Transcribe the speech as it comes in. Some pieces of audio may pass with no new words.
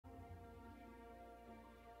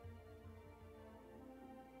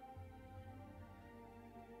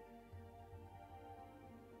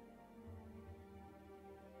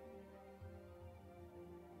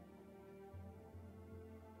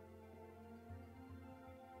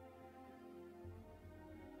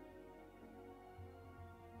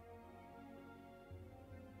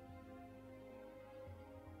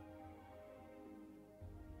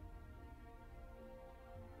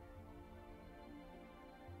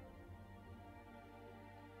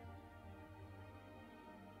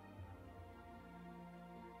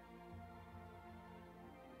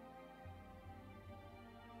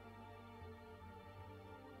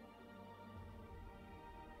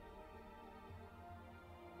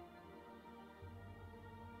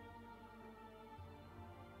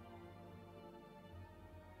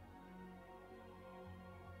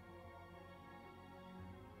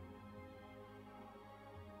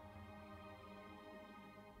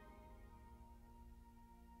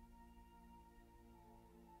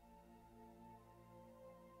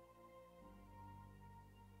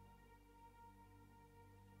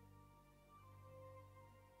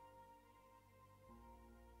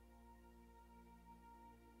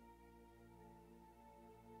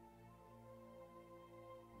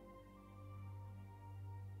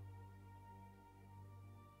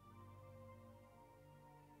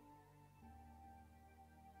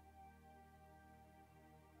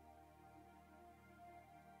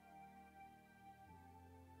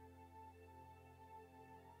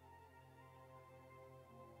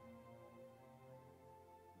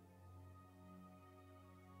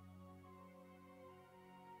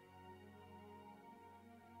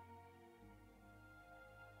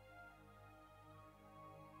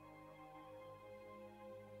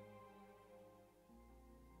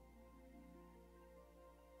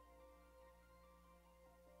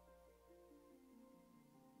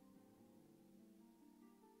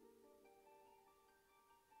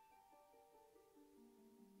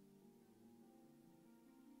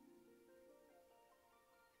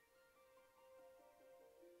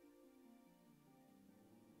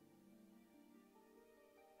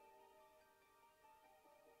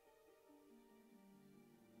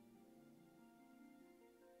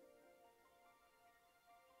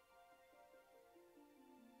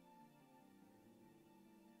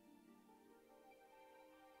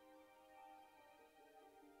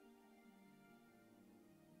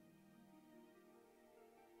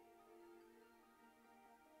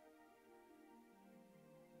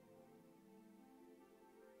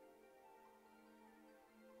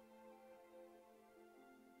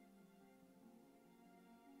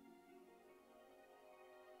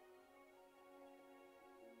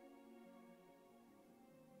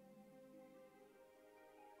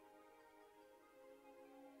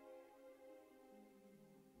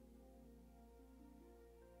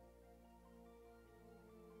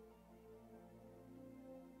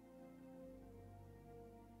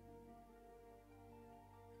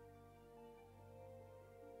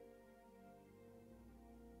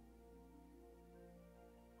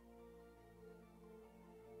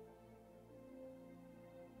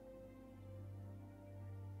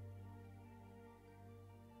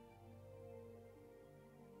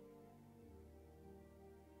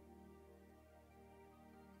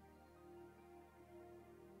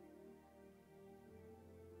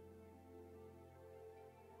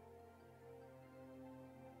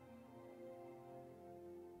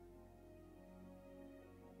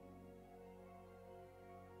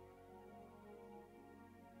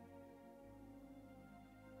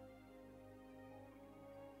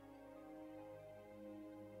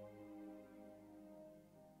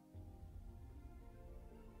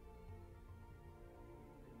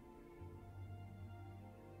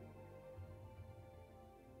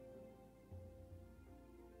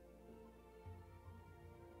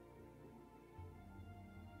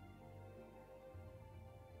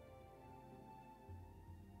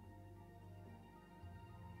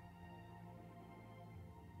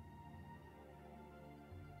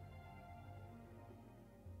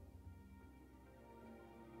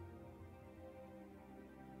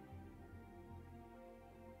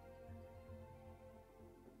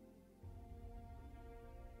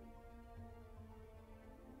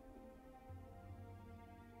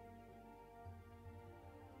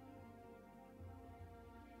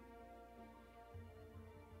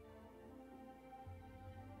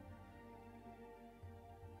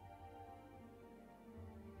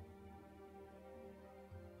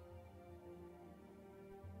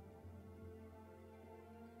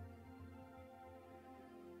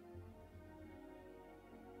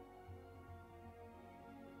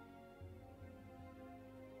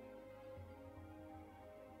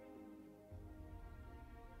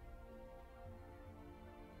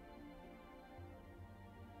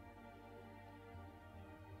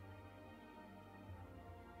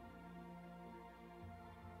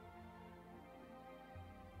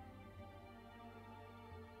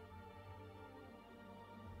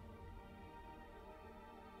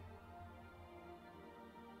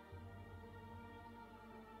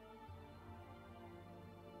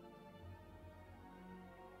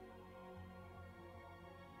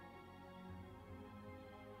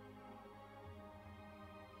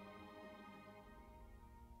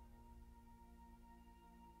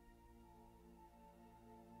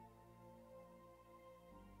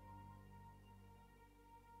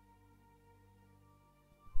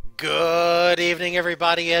Good evening,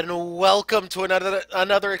 everybody, and welcome to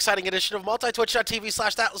another exciting edition of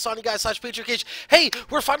multitwitch.tv/thatlysanya guy/feature Hey,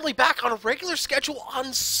 we're finally back on a regular schedule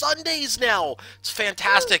on Sundays now. It's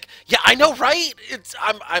fantastic. Yeah, I know, right?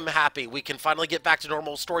 I'm happy. We can finally get back to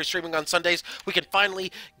normal story streaming on Sundays. We can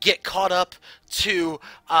finally get caught up to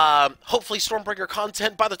hopefully Stormbringer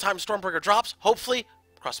content by the time Stormbringer drops. Hopefully,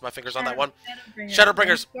 crossing my fingers on that one.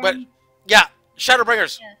 Shadowbringers, but yeah,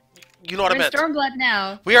 Shadowbringers. Yeah. You know what I meant. We're in Stormblood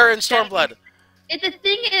now. We are in Stormblood. The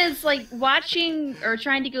thing is, like, watching or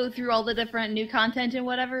trying to go through all the different new content and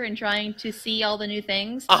whatever and trying to see all the new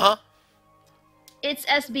things. Uh-huh. It's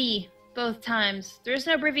SB both times. There's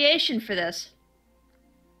no abbreviation for this.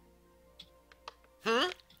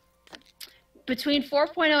 Between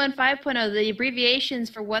 4.0 and 5.0, the abbreviations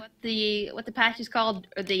for what the patch is called,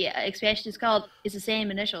 or the expansion is called, is the same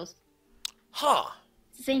initials. Huh.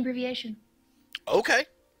 It's the same abbreviation. Okay.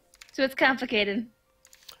 So it's complicated.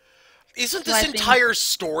 Isn't this entire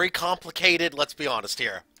story complicated? Let's be honest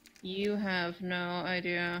here. You have no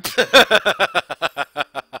idea.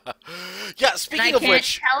 Yeah, speaking of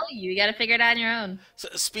which, I can't tell you. You gotta figure it out on your own.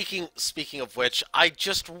 Speaking of which, I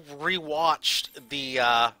just rewatched the.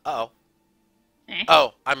 Uh-oh. Eh?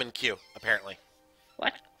 Oh, I'm in queue apparently.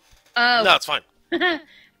 What? Oh. No, it's fine.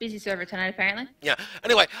 Busy server tonight, apparently. Yeah.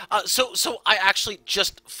 Anyway, so I actually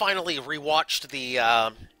just finally rewatched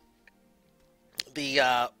the.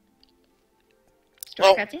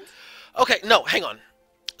 Story cutscenes? Okay, no, hang on.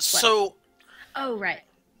 What? So. Oh, right.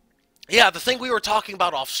 Yeah, the thing we were talking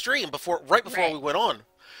about off stream right before we went on.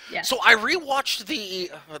 Yeah. So I rewatched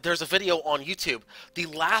the. There's a video on YouTube. The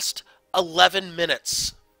last 11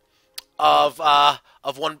 minutes of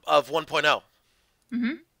 1.0.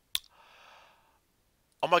 Mm-hmm.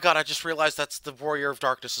 Oh my god! I just realized that's the Warrior of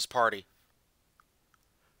Darkness's party.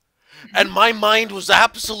 And my mind was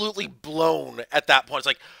absolutely blown at that point. It's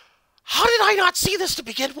like, how did I not see this to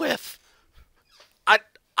begin with? I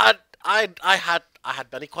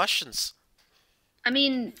had many questions. I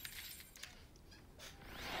mean,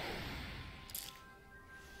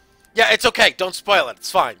 yeah, it's okay. Don't spoil it. It's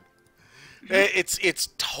fine. It's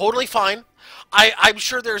totally fine. I'm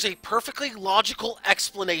sure there's a perfectly logical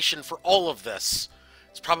explanation for all of this.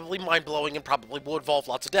 It's probably mind-blowing and probably will involve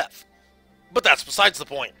lots of death. But that's besides the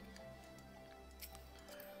point.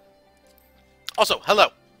 Also, hello.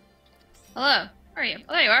 Hello. Where are you?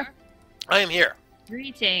 Oh, there you are. I am here.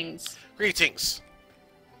 Greetings. Greetings.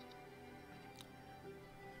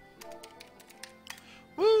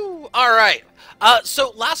 Woo! Alright.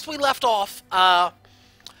 So last we left off,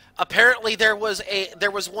 apparently there was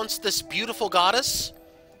once this beautiful goddess.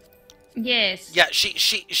 Yes. Yeah,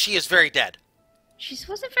 she is very dead. She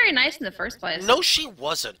wasn't very nice in the first place. No, she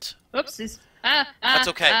wasn't. Oopsies. That's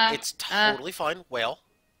okay. It's totally fine. Whale.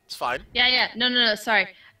 It's fine. Yeah. No.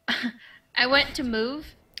 Sorry. I went to move.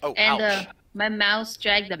 Oh, and ouch. My mouse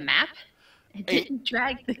dragged the map. It didn't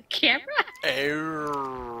drag the camera.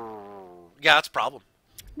 Yeah, that's a problem.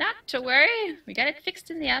 Not to worry. We got it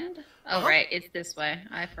fixed in the end. Oh, right. It's this way.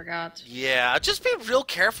 I forgot. Yeah, just be real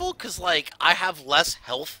careful, because, like, I have less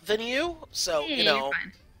health than you, so, Yeah, you know. you're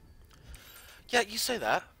fine. Yeah, you say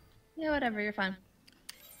that. Yeah, whatever. You're fine.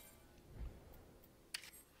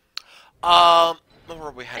 Where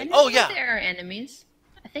were we heading? Oh, yeah. There are enemies.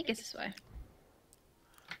 I think it's this way.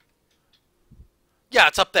 Yeah,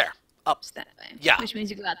 it's up there. Up. It's that way. Yeah. Which means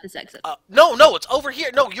you go out this exit. No, it's over here.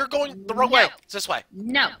 No, you're going the wrong way. It's this way.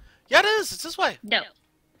 No. Yeah, it is. It's this way. No.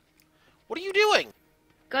 What are you doing?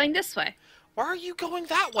 Going this way. Why are you going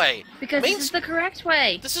that way? Because this is the correct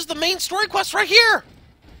way. This is the main story quest right here.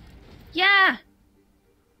 Yeah.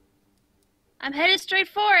 I'm headed straight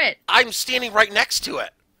for it. I'm standing right next to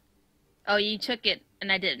it. Oh, you took it,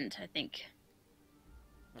 and I didn't, I think.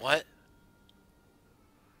 What?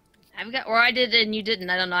 Or I did and you didn't.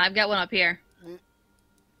 I don't know. I've got one up here.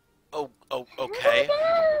 Oh, okay.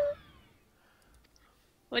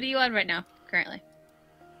 What are you on right now, currently?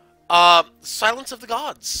 Silence of the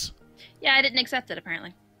Gods. Yeah, I didn't accept it,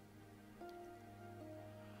 apparently.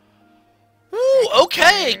 Ooh,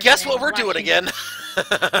 okay. Guess what we're doing again.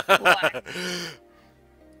 What?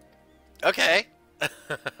 Okay.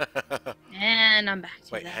 And I'm back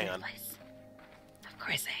to Wait, hang on. place. Of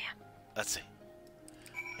course I am. Let's see.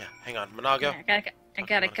 Yeah, hang on. Monago. Yeah, I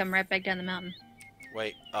gotta come right back down the mountain.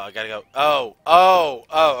 Wait, I gotta go. Oh,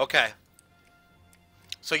 okay.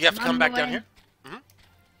 So you have to come back down here? Mm-hmm.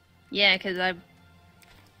 Yeah, because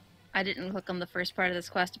I didn't click on the first part of this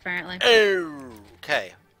quest, apparently.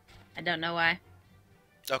 Okay. I don't know why.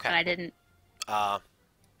 Okay. But I didn't. But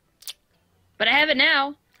I have it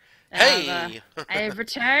now. Hey! I have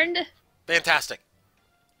returned. Fantastic.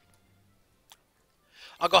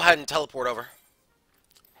 I'll go ahead and teleport over.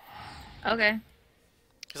 Okay,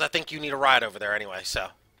 Because I think you need a ride over there anyway, so.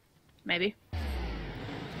 maybe.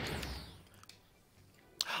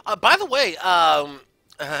 By the way,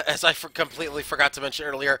 as I completely forgot to mention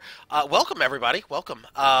earlier, welcome everybody. Welcome.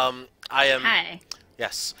 I am. Hi.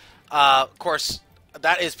 Yes. Of course,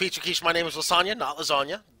 that is Peach and Quiche. My name is Lysanya, not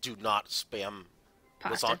lasagna. Do not spam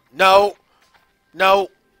Pasta. lasagna. No. No.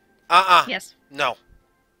 Yes. No.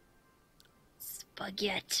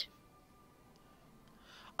 Spaghetti.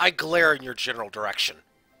 I glare in your general direction.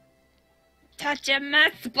 Touch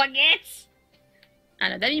my spaghetti. I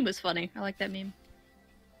know, that meme was funny. I like that meme.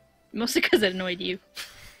 Mostly because it annoyed you.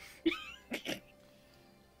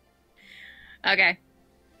 Okay.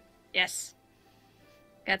 Yes.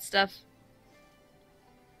 Got stuff.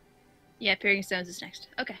 Yeah, Peering Stones is next.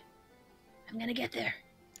 Okay. I'm gonna get there.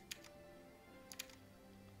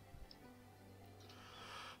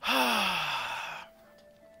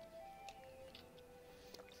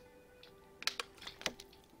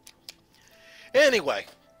 Anyway.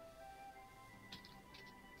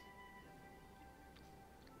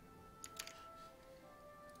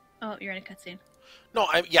 Oh, you're in a cutscene. No,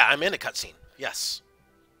 I'm in a cutscene. Yes.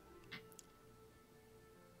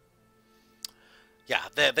 Yeah,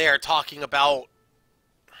 they are talking about...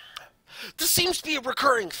 This seems to be a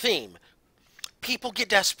recurring theme. People get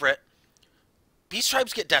desperate. Beast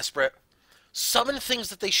tribes get desperate. Summon things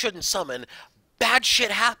that they shouldn't summon. Bad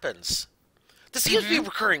shit happens. This seems to be a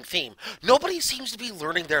recurring theme. Nobody seems to be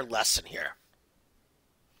learning their lesson here.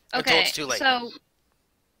 Okay, until it's too late. So...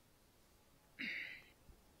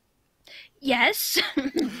 Yes.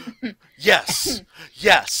 Yes.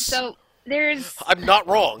 Yes. So, there's... I'm not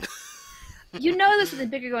wrong. You know there's something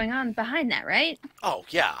bigger going on behind that, right? Oh,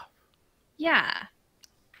 yeah. Yeah.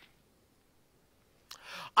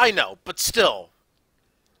 I know, but still.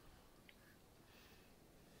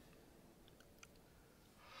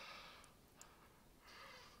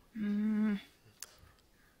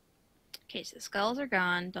 Okay, so the skulls are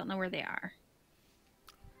gone. Don't know where they are.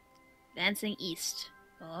 Advancing east.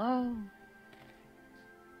 Oh.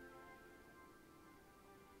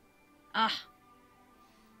 Ah.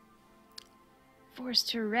 Forced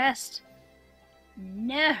to rest.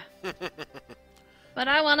 No. But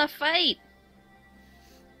I want to fight.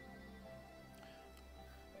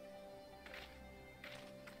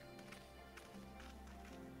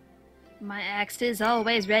 My axe is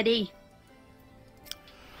always ready.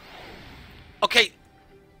 Okay.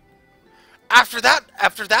 After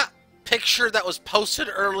that picture that was posted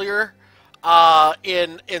earlier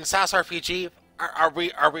in SAS RPG, are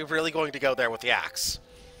we really going to go there with the axe?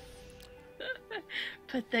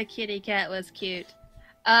 But the kitty cat was cute.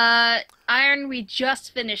 Iron, we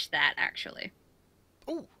just finished that, actually.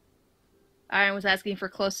 Ooh. Iron was asking for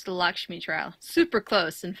close to the Lakshmi trial. Super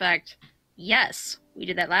close, in fact. Yes, we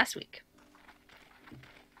did that last week.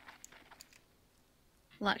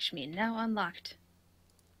 Lakshmi now unlocked.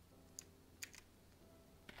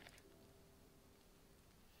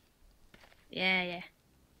 Yeah.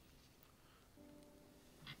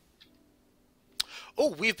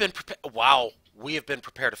 Oh, we've been prepared. Wow, we have been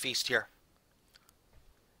prepared to feast here.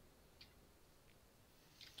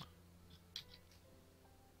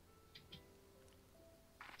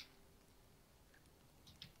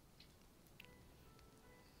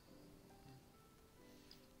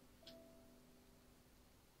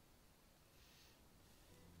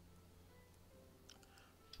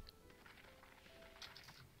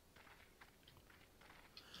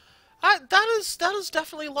 That is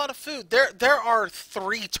definitely a lot of food. There are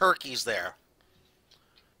 3 turkeys there.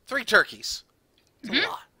 3 turkeys. That's a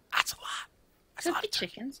lot. That's a lot. That's a Could lot be of turkey.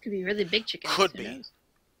 chickens. Could be really big chickens. Could Who be. knows?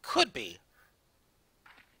 Could be.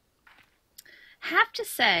 Have to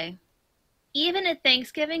say, even at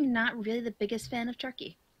Thanksgiving, not really the biggest fan of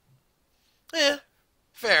turkey.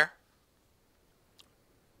 Fair.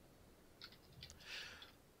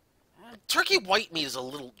 Turkey white meat is a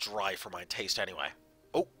little dry for my taste anyway.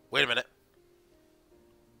 Oh, wait a minute.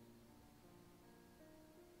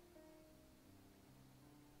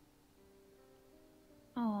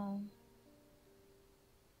 Oh.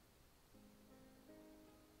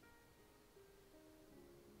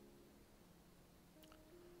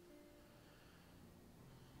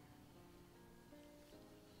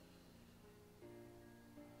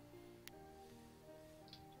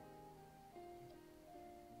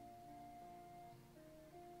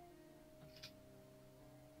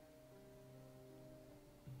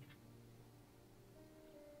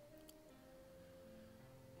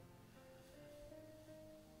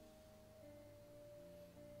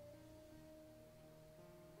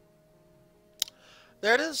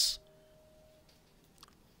 There it is.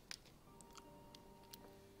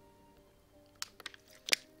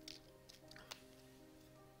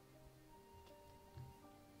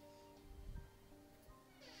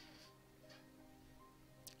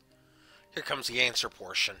 Here comes the answer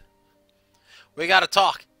portion. We gotta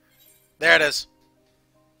talk. There it is.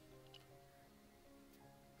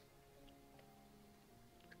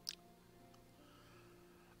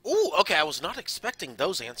 Ooh, okay, I was not expecting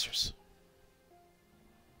those answers.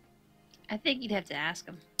 I think you'd have to ask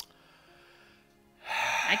him.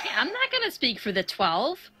 I'm not gonna speak for the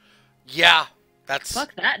 12. Yeah, that's...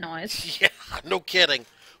 Fuck that noise. Yeah, no kidding.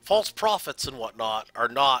 False prophets and whatnot are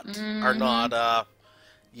not,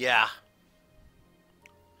 yeah.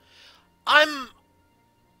 I'm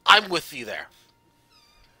with you there.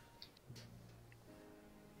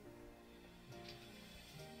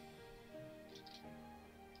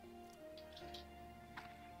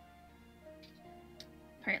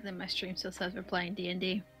 Apparently my stream still says we're playing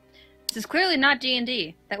D&D. This is clearly not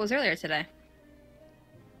D&D. That was earlier today.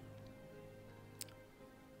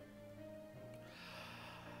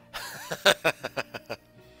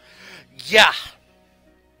 Yeah.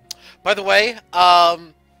 By the way,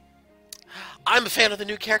 I'm a fan of the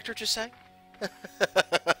new character, just saying.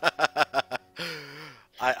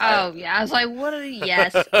 Yeah, I was like, what are you?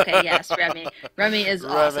 Yes. Okay, yes, Remy. Remy is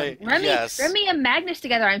awesome. Remy and Magnus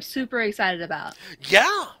together, I'm super excited about.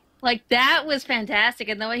 Yeah. Like, that was fantastic,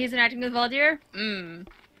 and the way he's interacting with Valdir,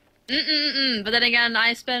 But then again,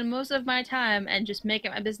 I spend most of my time and just make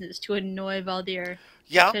it my business to annoy Valdir.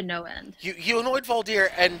 Yeah. To no end. You annoyed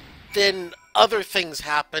Valdir, and then other things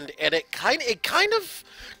happened, and it kind of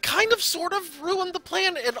sort of ruined the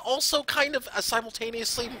plan, and also kind of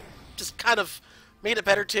simultaneously just kind of made it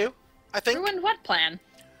better too, I think. Ruined what plan?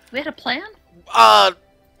 We had a plan?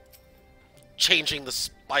 Changing the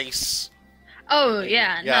spice. Oh,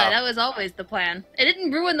 yeah. No, that was always the plan. It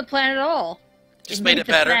didn't ruin the plan at all. Just made it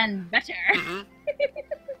better. The plan better. Mm-hmm.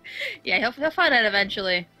 Yeah, he'll find out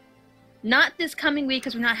eventually. Not this coming week,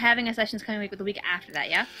 because we're not having a session this coming week, but the week after that,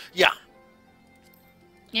 yeah? Yeah.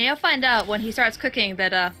 Yeah, you'll find out when he starts cooking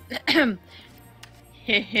that,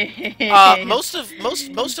 most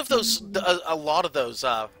of those, a lot of those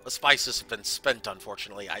spices have been spent.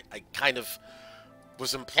 Unfortunately, I kind of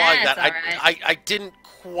was implying that. I didn't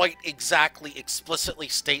quite exactly explicitly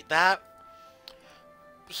state that.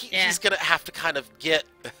 He's gonna have to kind of get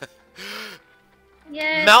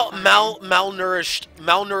malnourished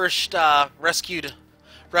rescued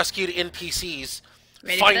NPCs.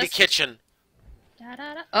 Find a kitchen.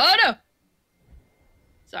 Oh no!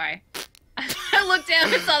 Sorry. I looked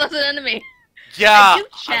down and saw there was an enemy. Yeah. I do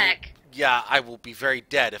check. I will be very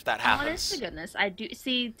dead if that happens. Honest to goodness, I do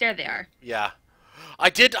see. There they are. Yeah, I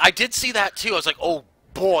did see that too. I was like, oh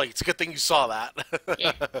boy, it's a good thing you saw that.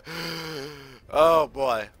 Yeah. Oh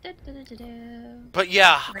boy. But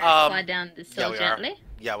yeah, slide down this hill gently.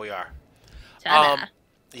 Yeah, we are.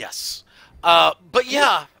 Yes. But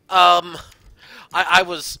yeah, I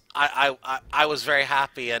was very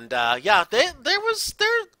happy, and yeah,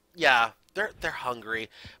 they're hungry,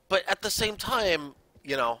 but at the same time,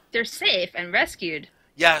 you know, they're safe and rescued.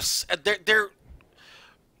 Yes, and they're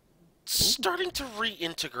starting to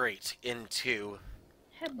reintegrate into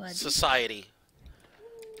society,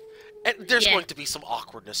 and there's going to be some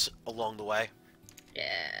awkwardness along the way.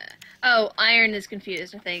 Yeah. Oh, Iron is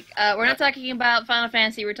confused, I think. We're not talking about Final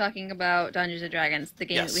Fantasy, we're talking about Dungeons & Dragons, the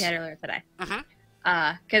game that we had earlier today.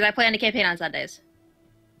 Because I play on the campaign on Sundays.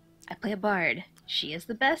 I play a bard. She is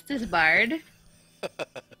the bestest bard.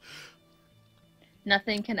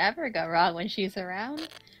 Nothing can ever go wrong when she's around.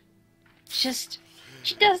 Just,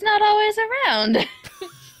 she does not always around.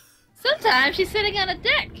 Sometimes she's sitting on a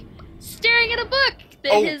deck, staring at a book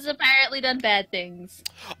that has apparently done bad things.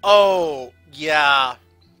 Oh, yeah.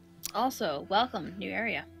 Also, welcome, new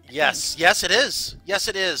area. Yes, yes it is. Yes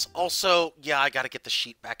it is. Also, yeah, I gotta get the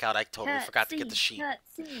sheet back out. I totally forgot to get the sheet.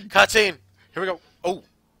 Cutscene. Here we go. Oh.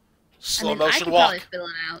 Slow motion walk. Fill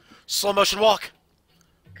it out. Slow motion walk.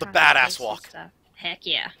 The badass walk. Stuff. Heck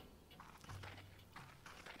yeah.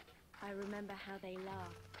 I remember how they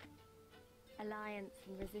laughed. Alliance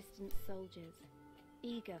and resistance soldiers,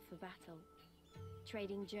 eager for battle,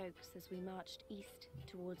 trading jokes as we marched east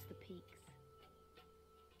towards the peaks.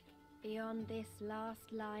 Beyond this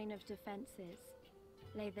last line of defenses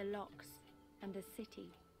lay the locks and the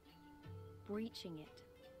city. Breaching it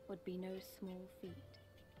would be no small feat.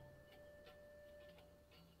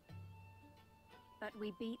 But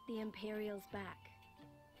we beat the Imperials back,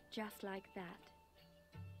 just like that.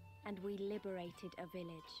 And we liberated a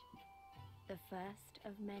village, the first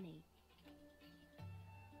of many.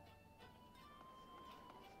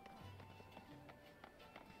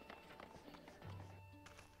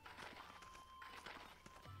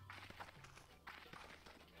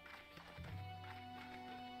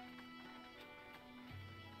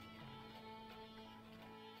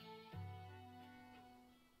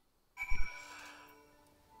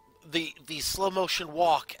 the slow motion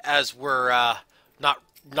walk as we're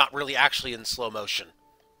not really actually in slow motion,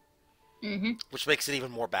 which makes it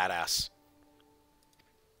even more badass.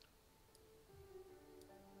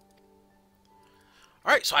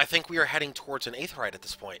 All right, so I think we are heading towards an aetheryte at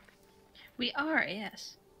this point. We are,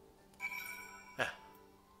 yes. Yeah.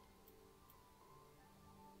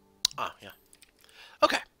 Oh, yeah.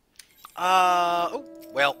 Okay. Oh,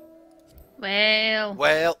 well.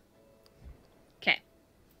 Well. Okay.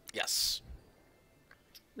 Yes.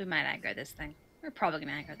 We might aggro this thing. We're probably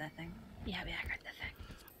gonna aggro that thing. Yeah, we aggroed that thing.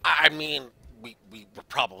 I mean, we were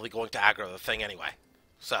probably going to aggro the thing anyway.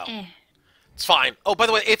 So. It's fine. Oh, by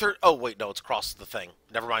the way, Aether... Oh, wait, no, it's across the thing.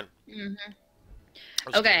 Never mind.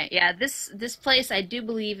 Okay, yeah, this place, I do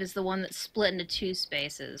believe, is the one that's split into 2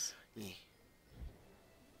 spaces. Yeah.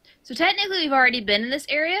 So technically, we've already been in this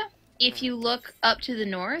area. If you look up to the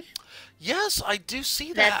north... Yes, I do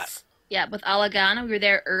see that. Yeah, with Alagana, we were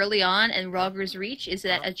there early on, and Rogger's Reach is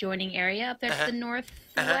that adjoining area up there to the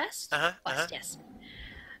northwest. West, yes.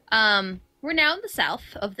 We're now in the south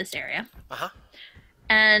of this area.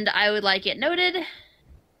 And I would like it noted,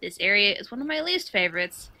 this area is one of my least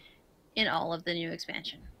favorites in all of the new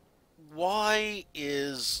expansion. Why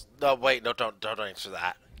is... No, wait, no, don't answer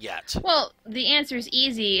that yet. Well, the answer is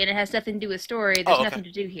easy, and it has nothing to do with story. There's nothing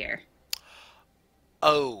to do here.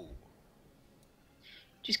 Oh.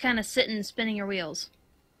 Just kind of sitting, spinning your wheels.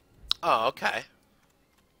 Oh, okay.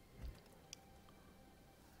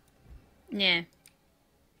 Yeah.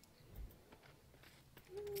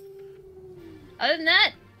 Other than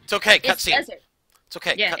that, it's okay. It's Cutscene. desert. It's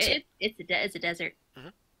okay. Yeah, cutscene. it's a desert.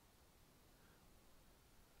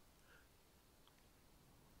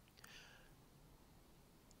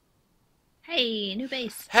 Hey, new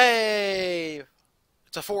base. Hey,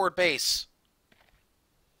 it's a forward base.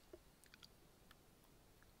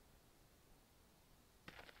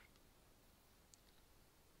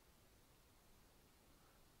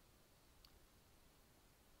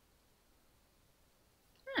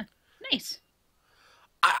 Huh, nice.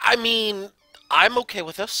 I mean, I'm okay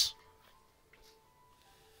with this.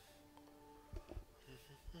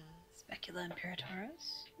 Specula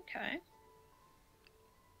Imperatoris. Okay.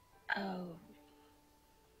 Oh.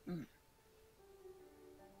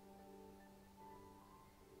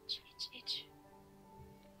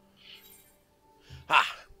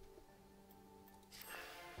 Ah.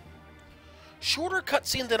 Shorter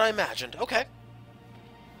cutscene than I imagined. Okay.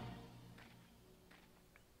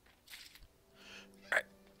 Alright.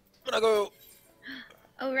 I'm gonna go.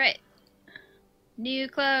 Oh, right. New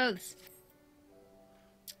clothes.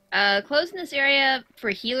 Clothes in this area,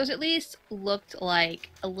 for healers at least, looked like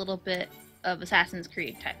a little bit of Assassin's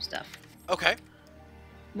Creed type stuff. Okay.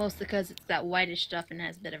 Mostly because it's that whitish stuff and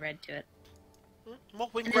has a bit of red to it. Well,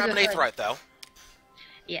 we can grab an aetheryte, though.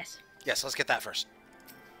 Yes. Yes, let's get that first.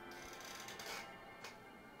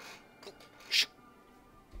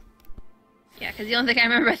 Yeah, because the only thing I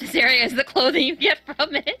remember about this area is the clothing you get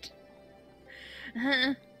from it.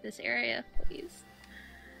 This area, please.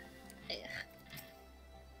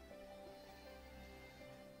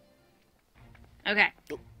 Okay.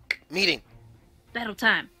 Meeting. Battle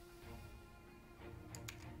time.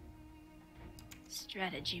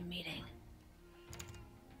 Strategy meeting.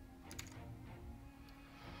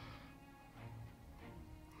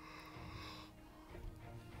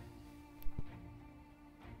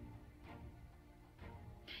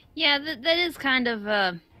 Yeah, that is kind of,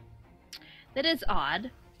 that is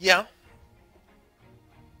odd. Yeah.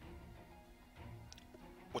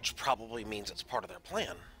 Which probably means it's part of their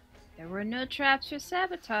plan. There were no traps or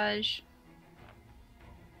sabotage.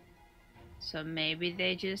 So maybe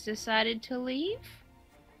they just decided to leave?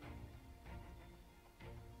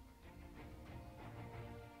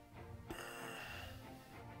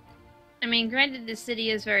 I mean, granted, the city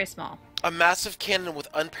is very small. A massive cannon with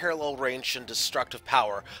unparalleled range and destructive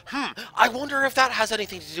power. I wonder if that has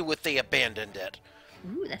anything to do with they abandoned it.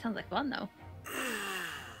 Ooh, that sounds like fun, though.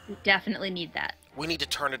 We definitely need that. We need to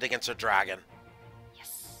turn it against a dragon.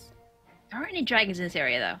 Yes. There aren't any dragons in this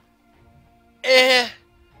area, though.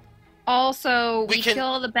 Also, we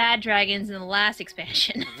killed the bad dragons in the last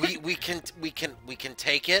expansion. we can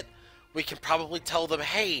take it. We can probably tell them,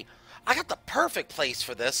 hey, I got the perfect place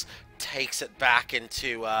for this. Takes it back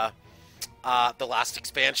into the last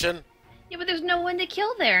expansion. Yeah, but there's no one to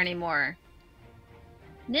kill there anymore.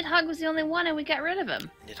 Nidhogg was the only one, and we got rid of him.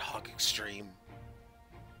 Nidhogg Extreme.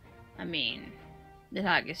 I mean,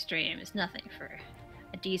 Nidhogg Extreme is nothing for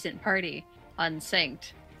a decent party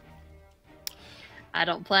unsynced. I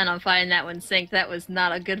don't plan on fighting that one synced. That was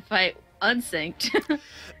not a good fight unsynced.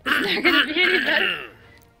 They're gonna be any better.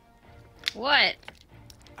 What?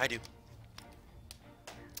 I do.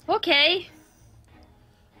 Okay.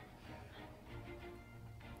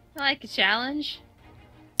 I like a challenge.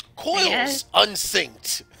 Coils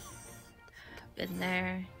unsynced. Been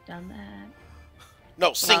there, done that.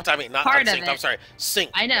 No, synced. Well, I mean, not part of unsynced. it. I'm sorry, synced.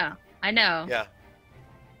 I know.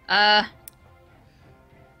 Yeah.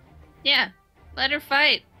 Yeah. Let her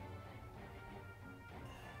fight.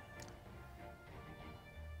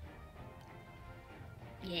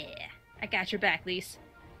 Yeah. I got your back, Lise.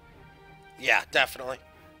 Yeah, definitely.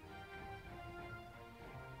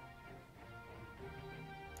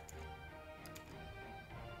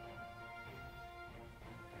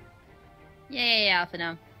 Yeah,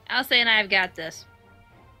 Alphino. Alsa and I have got this.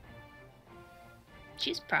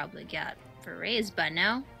 She's probably got berets by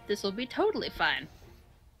now. This will be totally fine.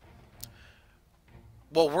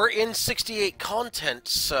 Well, we're in 68 content,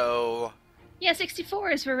 so... Yeah,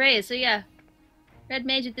 64 is berets, so yeah. Red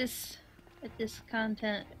mage at this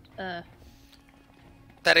content,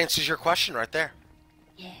 That answers your question right there.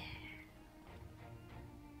 Yeah.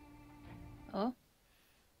 Oh.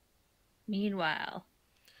 Meanwhile.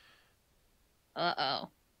 Uh-oh.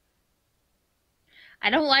 I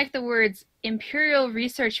don't like the words Imperial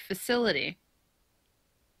Research Facility.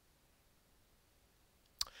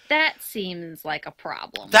 That seems like a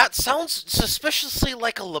problem. That sounds suspiciously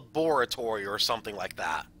like a laboratory or something like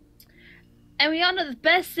that. And we all know the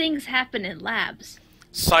best things happen in labs.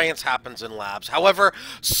 Science happens in labs. However,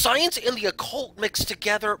 science and the occult mixed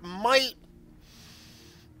together might...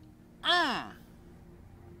 Can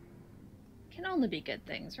only be good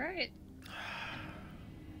things, right?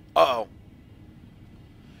 Uh-oh.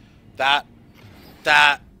 That...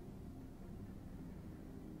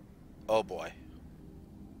 Oh, boy.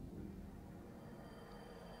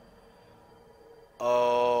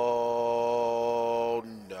 Oh,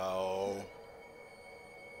 no.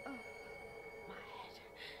 My head.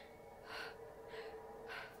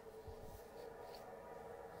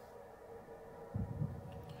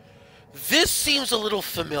 This seems a little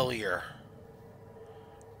familiar.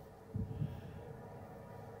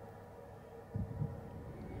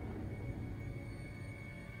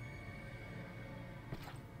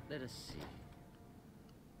 Let us see.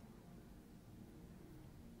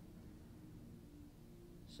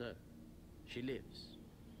 So, she lives.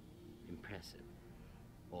 Impressive.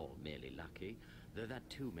 Or merely lucky, though that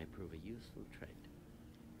too may prove a useful trait.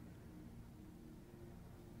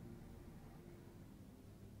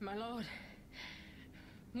 My lord,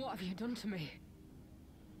 what have you done to me?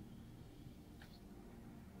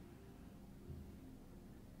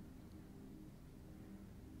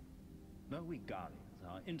 Though we Guardians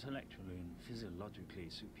are intellectually and physiologically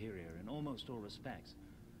superior in almost all respects,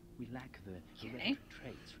 we lack the hereditary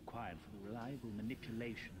traits required for the reliable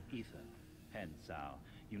manipulation of ether, hence our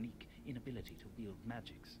unique inability to wield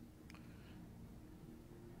magics.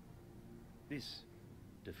 This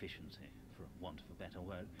deficiency, for want of a better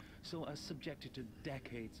word, saw us subjected to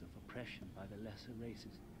decades of oppression by the lesser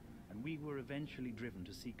races, and we were eventually driven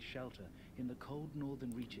to seek shelter in the cold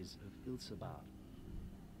northern reaches of Ilsabard.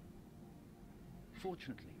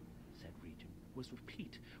 Fortunately, said region was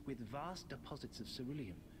replete with vast deposits of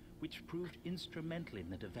ceruleum, which proved instrumental in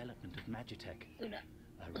the development of Magitech,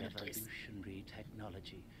 a revolutionary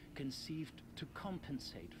technology conceived to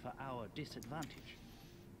compensate for our disadvantage.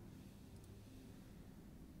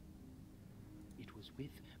 It was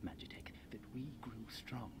with Magitech that we grew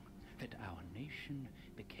strong, that our nation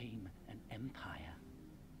became an empire.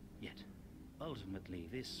 Yet, ultimately,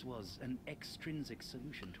 this was an extrinsic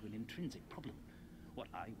solution to an intrinsic problem. What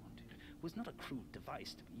I wanted was not a crude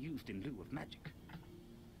device to be used in lieu of magic.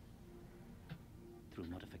 Through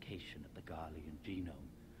modification of the Garlean genome,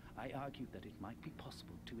 I argued that it might be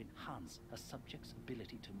possible to enhance a subject's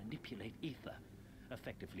ability to manipulate ether,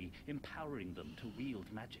 effectively empowering them to wield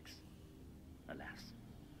magics. Alas,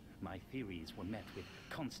 my theories were met with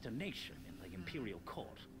consternation in the Imperial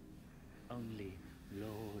Court. Only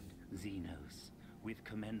Lord Xenos, with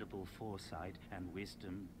commendable foresight and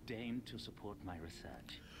wisdom, deigned to support my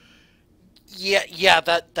research. Yeah,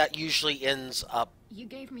 that usually ends up... You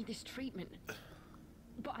gave me this treatment,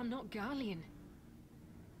 but I'm not Garlean.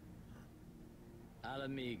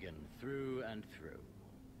 Alamegan, through and through.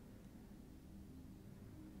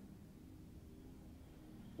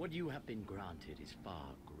 What you have been granted is far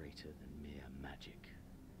greater than mere magic.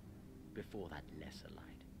 Before that lesser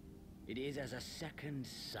light, it is as a second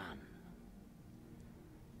sun.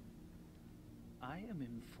 I am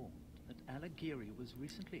informed that Alagiri was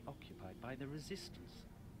recently occupied by the Resistance,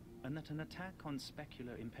 and that an attack on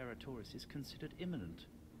Specular Imperatoris is considered imminent.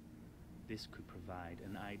 This could provide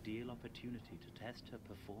an ideal opportunity to test her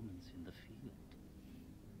performance in the field.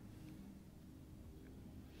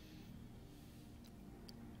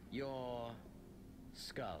 Your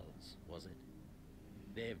skulls, was it?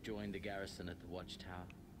 They have joined the garrison at the watchtower.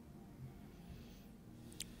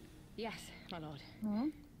 Yes, my lord. Hmm?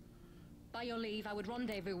 By your leave, I would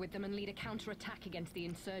rendezvous with them and lead a counterattack against the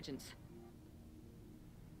insurgents.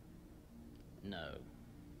 No.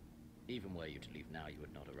 Even were you to leave now, you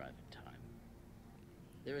would not arrive in time.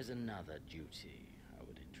 There is another duty I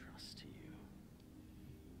would entrust to you.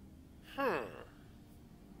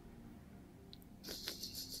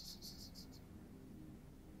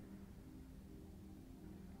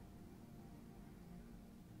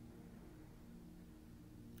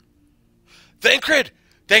 Thancred!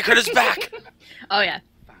 Thancred is back! Oh, yeah.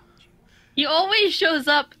 He always shows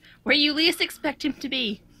up where you least expect him to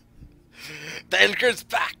be. Thancred's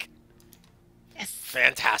back! Yes.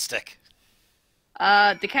 Fantastic.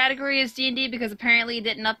 The category is D&D because apparently it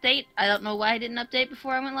didn't update. I don't know why it didn't update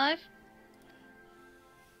before I went live.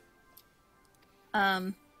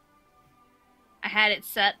 I had it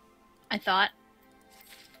set, I thought.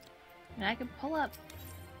 And I could pull up.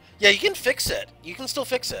 Yeah, you can fix it. You can still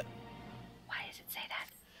fix it. Why does it say that?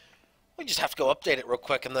 We just have to go update it real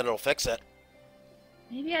quick and then it'll fix it.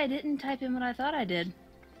 Maybe I didn't type in what I thought I did.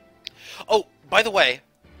 Oh, by the way,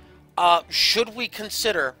 should we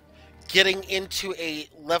consider getting into a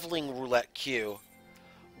leveling roulette queue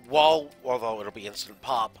although it'll be instant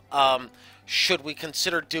pop, should we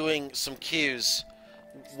consider doing some queues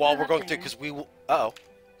while we're going through, because we will... Uh-oh.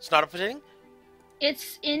 It's not updating?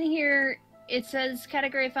 It's in here. It says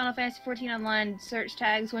category Final Fantasy 14 Online, search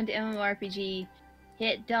tags, went to MMORPG,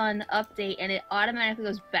 hit done, update, and it automatically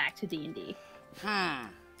goes back to D&D.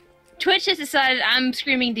 Twitch has decided I'm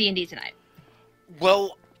screaming D&D tonight.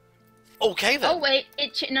 Well, okay then. Oh, wait.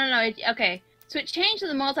 Okay. So it changed to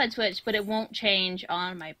the multi-Twitch, but it won't change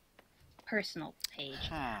on my personal page.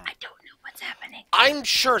 I don't know what's happening. I'm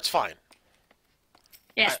sure it's fine.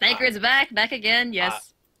 Yes, Thancred's back again,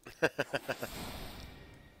 yes.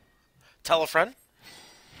 Tell a friend.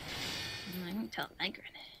 I can tell Thancred.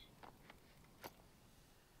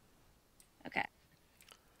 Okay.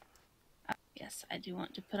 Yes, I do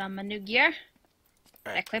want to put on my new gear.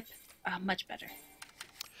 Right. Equip. Much better.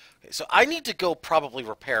 Okay, so I need to go probably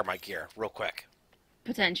repair my gear real quick.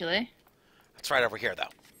 Potentially. It's right over here, though.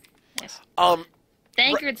 Yes.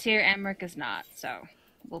 Thancred's here, Emmerich is not, so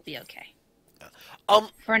we'll be okay.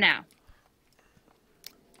 For now.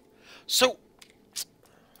 So...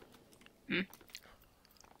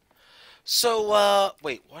 So,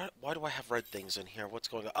 wait, why do I have red things in here? What's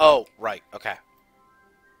going on? Oh, right, okay.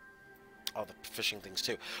 Oh, the fishing things,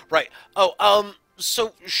 too. Right. Oh,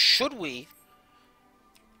 so should we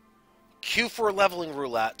queue for leveling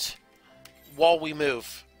roulette while we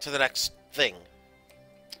move to the next thing?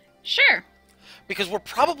 Sure. Because we're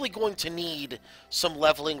probably going to need some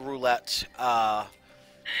leveling roulette,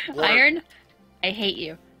 Iron, I hate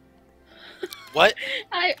you. What?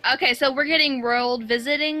 Okay, so we're getting world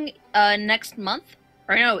visiting next month.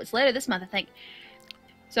 Or no, it's later this month, I think.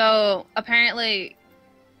 So, apparently,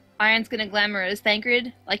 Iron's gonna glamour as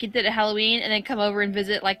Thancred, like he did at Halloween, and then come over and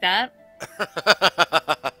visit like that.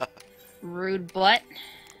 Rude butt.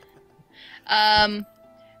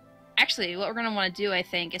 Actually, what we're gonna want to do, I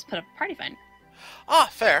think, is put up a party finder. Ah,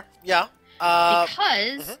 fair. Yeah.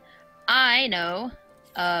 Because I know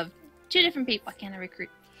of 2 different people I can recruit.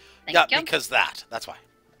 Thank you. Because that's why.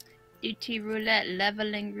 Duty roulette,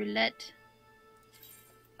 leveling roulette.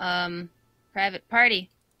 Private party.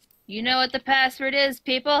 You know what the password is,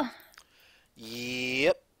 people?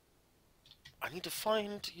 Yep. I need to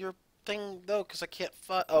find your thing, though, because I can't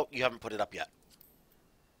find... Oh, you haven't put it up yet.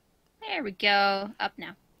 There we go. Up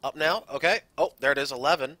now. Up now? Okay. Oh, there it is,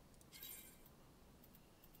 11.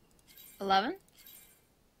 11?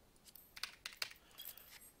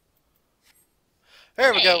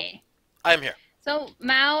 There we go. I'm here. So,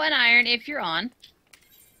 Mao and Iron, if you're on,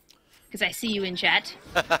 because I see you in chat,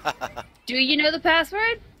 do you know the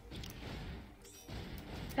password?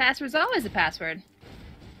 Password's always a password.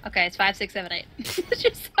 Okay, it's 5678.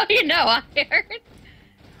 Just so you know, Iron.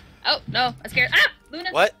 Oh, no, I'm scared. Ah! Luna!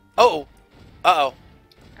 What? Oh. Uh-oh.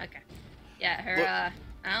 Okay. Yeah, her,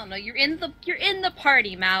 I don't know. You're in the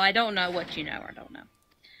party, Mao. I don't know what you know or don't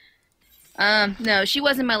know. No, she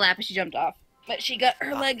was in my lap and she jumped off. But she got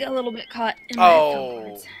her leg a little bit caught in my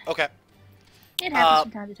headphones. Okay. It happens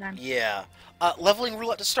from time to time. Yeah. Leveling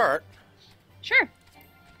roulette to start. Sure.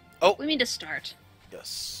 Oh. We mean to start.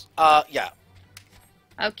 Yes. Yeah.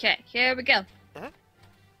 Okay, here we go. We're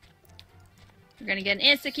gonna get an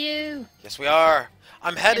insta-queue. Yes, we are.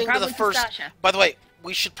 I'm heading to the first... Sasha. By the way,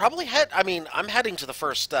 we should probably head... I mean, I'm heading to the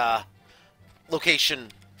first, location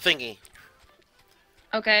thingy.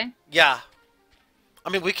 Okay. Yeah. I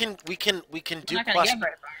mean, we can do not gonna quest. get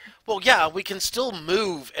very far. Well, yeah, we can still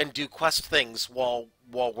move and do quest things while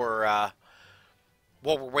we're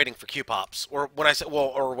waiting for Q pops, or when I say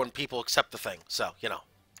or when people accept the thing. So you know,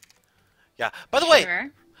 yeah. By the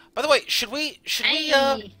way, should we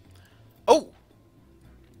Oh,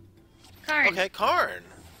 Karn. okay, Karn.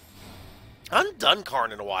 I haven't done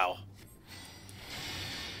Karn in a while.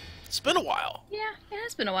 It's been a while. Yeah, it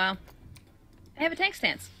has been a while. I have a tank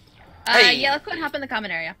stance. Hey. Yeah, let's go and hop in the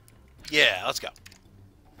common area. Yeah, let's go.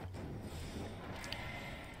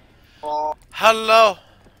 Hello.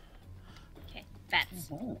 Okay, bats.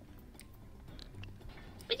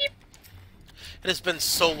 It has been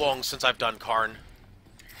so long since I've done Karn.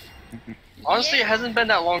 Honestly, it hasn't been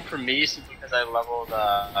that long for me since because I leveled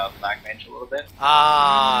Black Mage a little bit.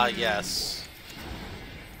 Ah, yes.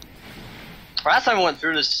 Last time I went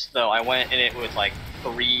through this, though, I went in it with like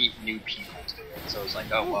 3 new people to it, so it was like,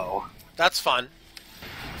 oh whoa. That's fun.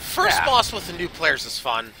 First boss with the new players is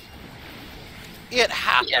fun. It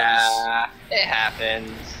happens. Yeah, it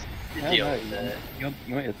happens. You deal No, with it.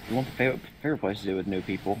 you want the favorite place to do with new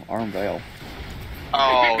people, Arm Vale.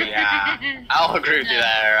 Oh yeah, I'll agree with you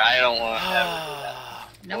there. I don't want to do that.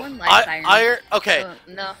 No one likes Iron. Okay.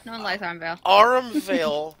 No one likes Iron Vale. Aurum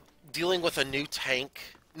Vale dealing with a new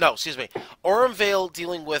tank. No, excuse me. Aurum Vale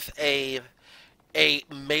dealing with a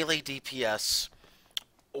melee DPS,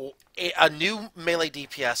 a new melee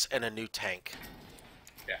DPS and a new tank.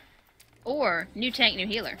 Yeah. Or new tank, new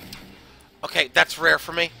healer. Okay, that's rare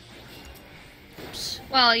for me. Oops.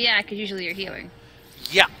 Well, yeah, because usually you're healing.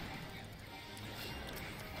 Yeah.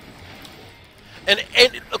 And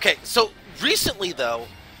okay, so recently though,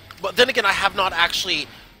 but then again, I have not actually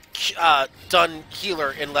done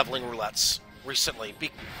healer in leveling roulettes recently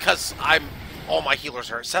because all my healers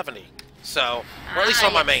are at 70. So, or at least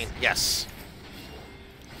on my main, yes.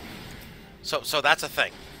 So that's a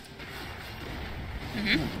thing. I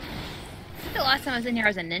think the last time I was in here, I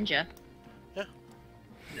was a ninja. Yeah.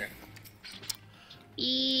 Yeah.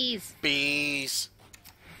 Bees. Bees.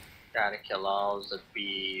 Gotta kill all the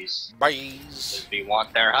bees. Bees. We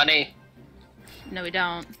want their honey. No, we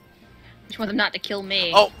don't. We just want them not to kill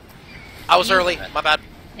me. Oh, I was early. My bad.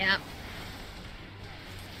 Yeah.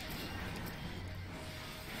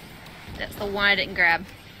 That's the one I didn't grab.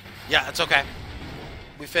 Yeah, it's okay.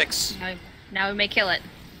 We fix. Now we may kill it.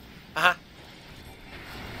 Uh-huh.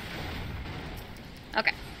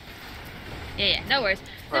 Okay. Yeah, no worries.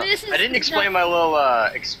 Well, I didn't explain my little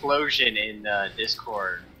explosion in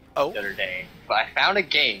Discord the other day, but I found a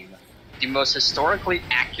game, the most historically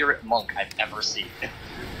accurate monk I've ever seen.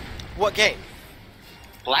 What game?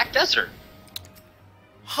 Black Desert.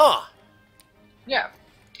 Huh. Yeah.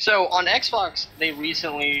 So on Xbox, they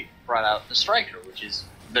recently brought out the Striker, which is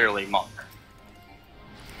literally monk.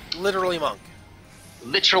 Literally monk.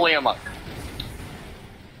 Literally a monk.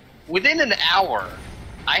 Within an hour,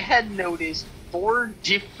 I had noticed 4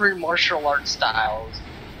 different martial arts styles,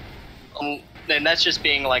 and that's just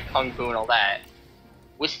being like Kung Fu and all that,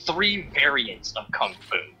 with 3 variants of Kung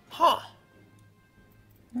Fu. Huh.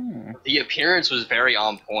 The appearance was very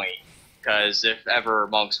on point, because if ever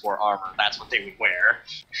monks wore armor, that's what they would wear.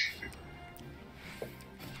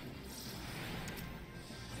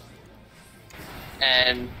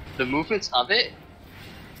 And the movements of it,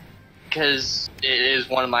 because it is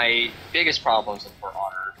one of my biggest problems with For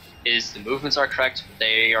Honor, is the movements are correct, but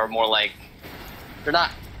they are more like, they're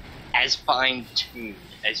not as fine-tuned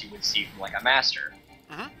as you would see from like a master.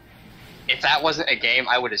 Mm-hmm. If that wasn't a game,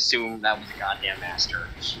 I would assume that was a goddamn master.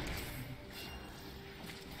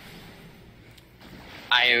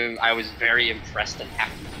 I was very impressed and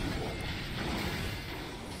happy.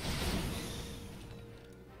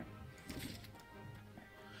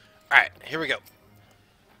 Alright, here we go.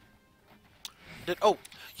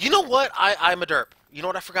 You know what? I'm a derp. You know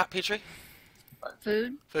what I forgot, Petrie?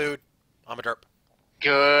 Food? Food. I'm a derp.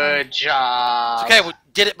 Good job. It's okay, we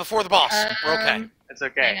did it before the boss. We're okay. It's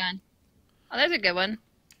okay. Hang on. Oh, there's a good one.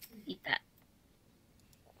 Eat that.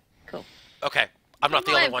 Cool. Okay. I'm not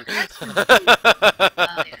the only one. Oh, yeah,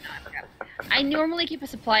 no, I forgot. I normally keep a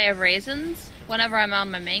supply of raisins whenever I'm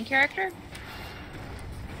on my main character.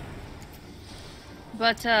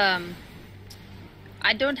 But,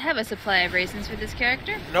 I don't have a supply of raisins for this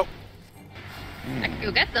character. Nope. I can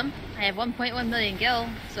go get them. I have 1.1 million gil,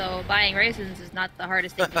 so buying raisins is not the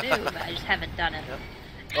hardest thing to do, but I just haven't done it. Yep.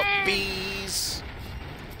 Oh, bees.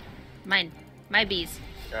 Mine. My bees.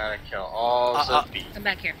 Gotta kill all the bees. Come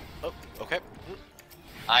back here. Oh, okay.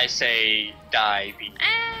 I say die, bee.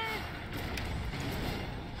 Ah!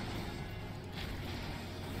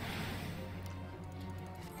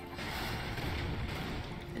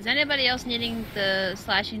 Is anybody else needing the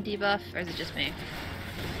slashing debuff, or is it just me?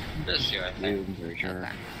 Just you, I think. I'm very sure. Okay.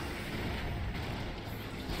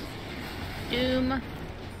 Doom. Is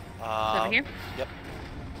it over here? Yep.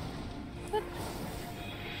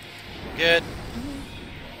 Good.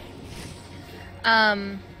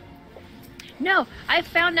 No, I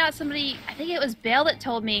found out somebody, I think it was Bale that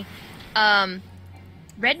told me,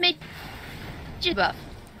 red mage debuff.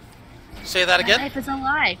 Say that My again? life is a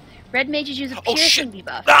lie. Red mages use a Oh, piercing shit.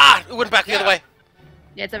 debuff. Ah! It went back the other way.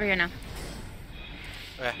 Yeah, it's over here now.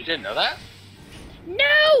 Okay. You didn't know that?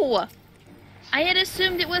 No! I had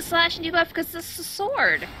assumed it was slashing debuff because it's a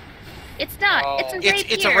sword. It's not. Oh. It's a rapier.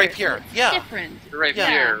 It's a rapier. It's Yeah. different. Rapier.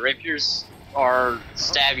 Yeah. Rapiers are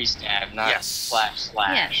stabby stab, not Yes.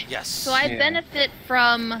 slash. Yes. So I Yeah. benefit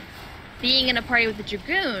from being in a party with a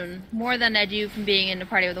dragoon more than I do from being in a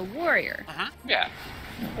party with a warrior Yeah.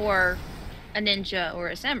 or a ninja or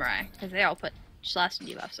a samurai because they all put slashing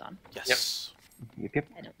debuffs on. Yes. Yep.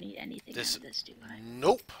 I don't need anything This- out of this, do I?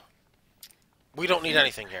 Nope. We don't need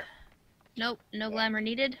anything here. Nope, no glamour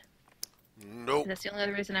needed. Nope. That's the only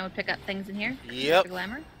other reason I would pick up things in here. Yep. For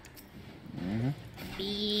glamour. Mm-hmm.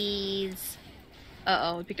 Bees.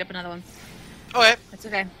 Uh-oh, we picked up another one. Okay. That's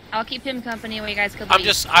okay. I'll keep him company while you guys kill the I'm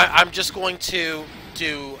bees. just going to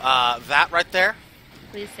do that right there.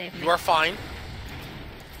 Please save me. You are fine.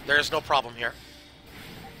 There's no problem here.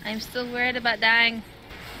 I'm still worried about dying.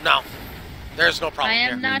 No. There's no problem I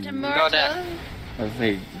here. am not No immortal. doubt. I was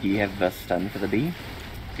say, do you have the stun for the bee?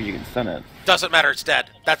 Because you can stun it. Doesn't matter, it's dead.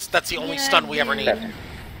 That's the only Yeah, stun we ever need. dude.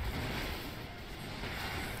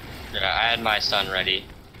 Yeah, I had my stun ready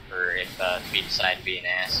for if we decide to be an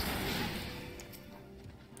ass.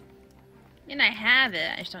 And I have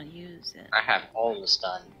it, I just don't use it. I have all the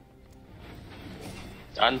stun.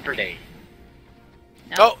 Stun for days.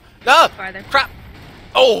 No, Oh, no! farther. Crap!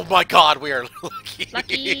 Oh my god, we are lucky.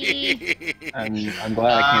 Lucky. I'm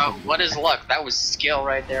glad I canceled. What is luck? That was skill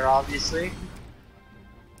right there, obviously.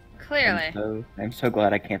 Clearly. I'm so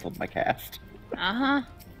glad I canceled my cast. Uh-huh.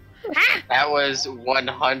 That was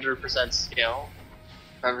 100% skill.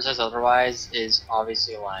 Whoever says otherwise is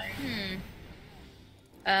obviously lying.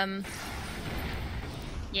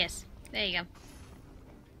 Yes. There you go.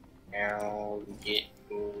 Now get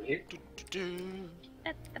over here.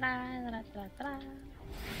 Da-da-da-da-da-da.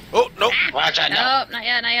 Oh, nope. Watch out, no. Nope, not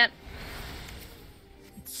yet, not yet.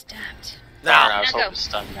 It's stabbed. Darn, I Now. was Now hoping go. to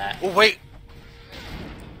stun that. Oh, wait.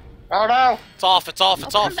 Oh no! It's off, it's off,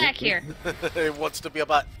 it's Oh, off. come back here. It wants to be a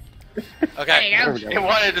butt. There Okay. you go. There we It go.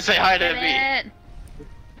 wanted to say hi to Get me. it.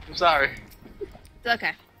 I'm sorry. It's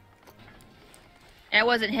okay. And I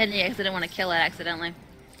wasn't hitting it because I didn't want to kill it accidentally.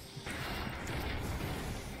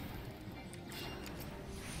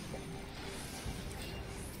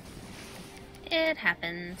 It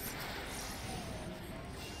happens.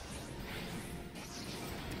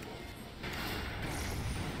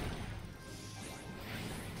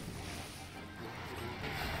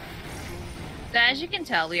 So as you can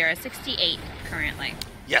tell, we are at 68 currently.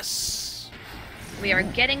 Yes. We are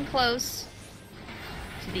getting close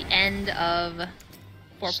to the end of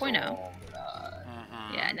 4.0. So,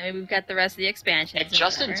 Yeah, and then we've got the rest of the expansions. and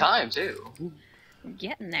just in time, too. We're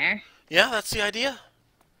getting there. Yeah, that's the idea.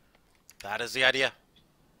 That is the idea.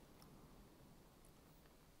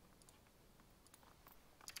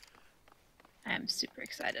 I'm super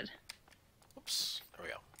excited. Oops. There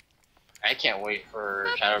we go. I can't wait for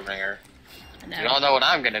Shadowbringer. I know. You all know what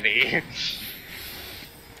I'm gonna be.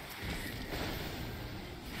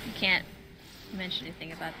 You can't mention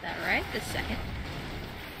anything about that right this second.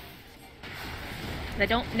 I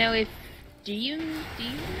don't know if... Do you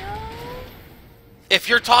know? If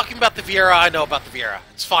you're talking about the Viera, I know about the Viera.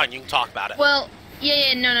 It's fine, you can talk about it. Well,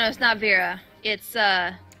 yeah, no, it's not Vera. It's,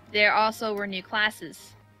 there also were new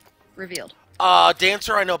classes revealed.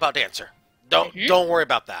 Dancer, I know about Dancer. Don't worry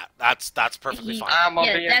about that. That's perfectly fine. I'm a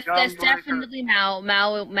Yeah, that's gunbreaker. definitely Mao.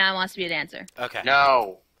 Mao wants to be a dancer. Okay.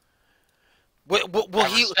 No. Will I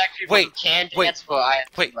he? respect people Wait, who can wait, dance, but I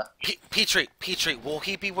wait. Petrie, will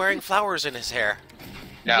he be wearing flowers in his hair?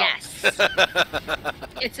 No. Yes.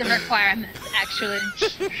 It's a requirement, actually.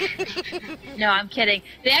 No, I'm kidding.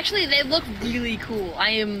 They look really cool.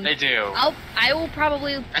 They do. I will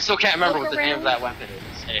probably... I still can't remember look what the name of around. that weapon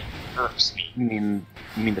is. It irks me. You mean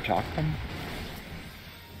the chakram?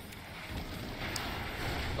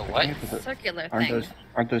 The what? Circular Aren't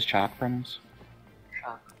thing. those chakrams?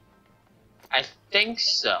 I think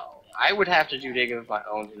so. I would have to do digging of my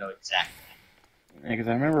own to know exactly. Because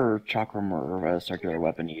I remember chakram were a circular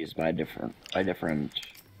weapon used by different.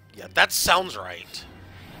 Yeah, that sounds right.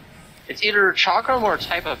 It's either chakram or a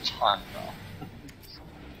type of taunt, though.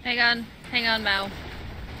 Hang on, Mao.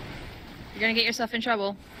 You're gonna get yourself in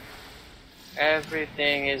trouble.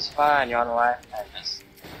 Everything is fine. You wanna lie?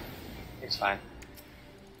 It's fine.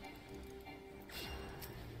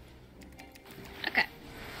 Okay.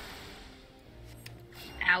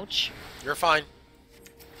 Ouch. You're fine.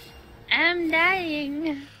 I'm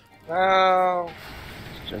dying. No.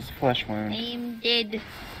 It's just a flesh wound. I'm dead.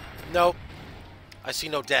 Nope. I see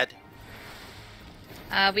no dead.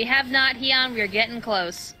 We have not Heon. We are getting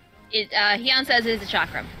close. Heon says it is a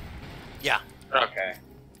chakram. Yeah. Okay.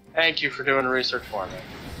 Thank you for doing the research for me.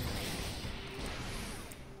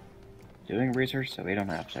 Doing research so we don't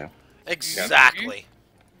have to. Exactly.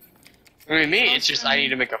 I mean, me, it's just I need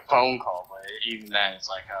to make a phone call, but even then, it's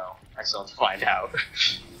like, oh, I still have to find out.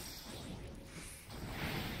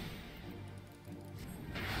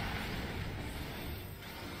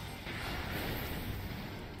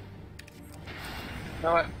 You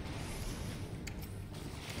know what?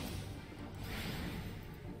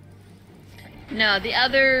 No, the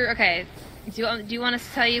other. Okay. Do you want us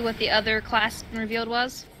to tell you what the other class revealed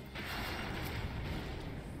was?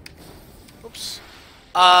 Oops.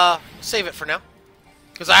 Save it for now.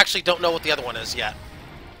 Because I actually don't know what the other one is yet.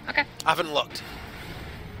 Okay. I haven't looked.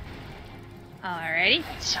 Alrighty.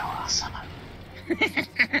 That's so awesome.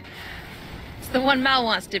 It's the one Mal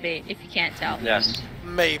wants to be, if you can't tell. Yes.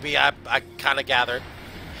 Maybe. I kind of gathered.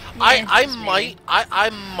 Yeah, I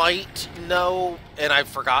might know, and I've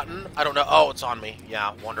forgotten. I don't know. Oh, it's on me.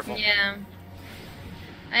 Yeah, wonderful. Yeah.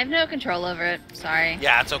 I have no control over it. Sorry.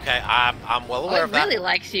 Yeah, it's okay. I'm well aware Oh, of it that. really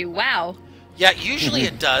likes you. Wow. Yeah, usually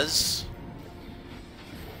it does.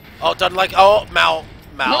 Oh, it doesn't like. Oh, Mal.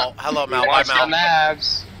 Look. Hello, Mal. Bye, Watch Mal. them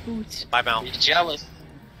abs. Hoot. Bye, Mal. He's jealous.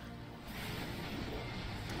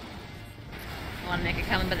 I want to make a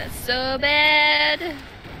comment, but that's so bad.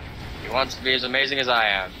 He wants to be as amazing as I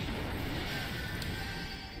am.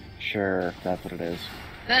 Sure, that's what it is.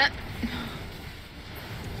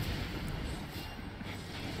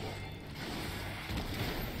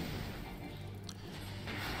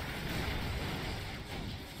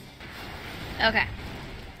 Okay.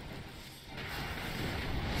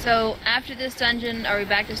 So after this dungeon, are we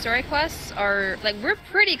back to story quests? Or like we're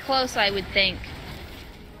pretty close, I would think.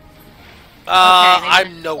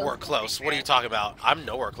 I'm nowhere close. What are you talking about? I'm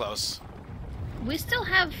nowhere close. We still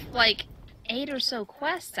have like 8 or so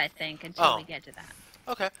quests, I think, until we get to that.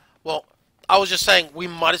 Okay. Well, I was just saying we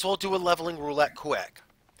might as well do a leveling roulette quick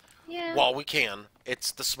Yeah. while we can.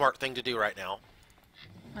 It's the smart thing to do right now.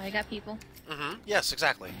 Oh, you got people. Mm-hmm. Yes,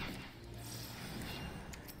 exactly.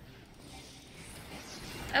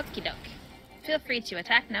 Okie doke. Feel free to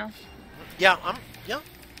attack now. Yeah,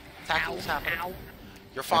 attacking is happening. Ow.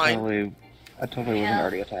 You're fine. I totally wasn't Yeah.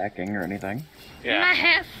 already attacking or anything.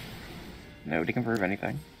 Yeah. Nobody can prove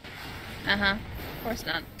anything. Uh-huh. Of course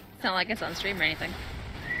not. It's not like it's on stream or anything.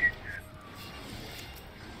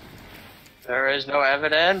 There is no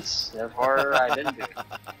evidence, therefore I didn't do it.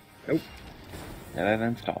 Nope. No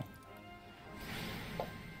evidence at all.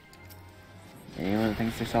 Anyone that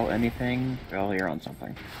thinks they saw anything, well, you're on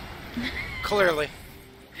something. Clearly.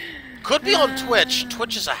 Could be on Twitch.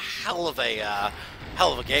 Twitch is a hell of a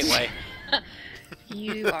gateway.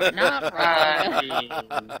 You are not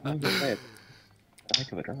wrong. I'm just saying, it's a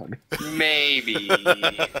heck of a drug. Maybe.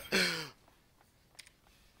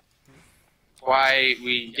 Why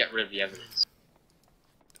we get rid of the evidence?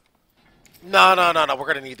 No. We're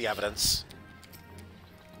gonna need the evidence.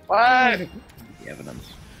 What? The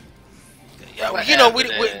evidence. Yeah, What you know,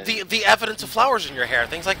 evidence? the evidence of flowers in your hair,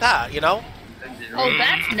 things like that. You know. Oh,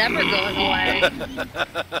 that's never going away.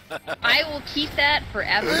 I will keep that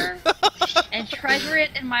forever and treasure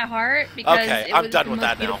it in my heart because Okay, it I'm was done the with most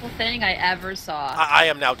that now. beautiful thing I ever saw. I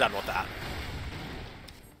am now done with that.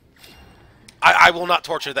 I will not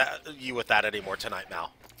torture you with that anymore tonight,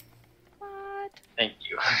 Mal. What? Thank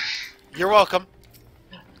you. You're welcome.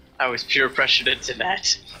 I was peer pressured into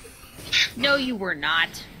that. No, you were not.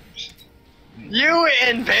 You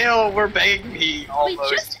and Vale were begging me We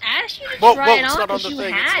almost. just asked you to Whoa, try it it's on not on because the you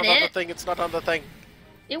thing. had It's not on the it. thing. It's not on the thing.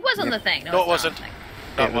 It was on the thing. No, it it's not wasn't. on the thing.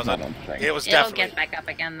 No, It it was not wasn't. on the thing. It was It'll definitely. get back up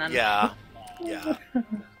again then. Yeah. Yeah.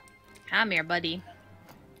 Come here, buddy.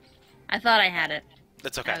 I thought I had it.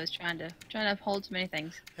 It's I okay. was trying to uphold too many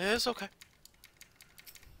things. It's okay.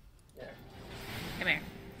 Come here.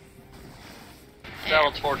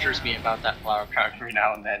 Vale tortures me about that flower crown every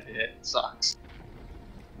now and then. It sucks.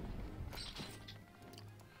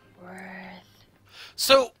 Worth.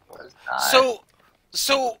 So,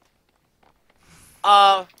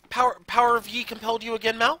 power of Yi compelled you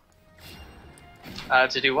again, Mal?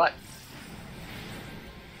 To do what?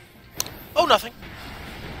 Oh, nothing.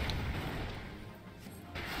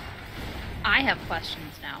 I have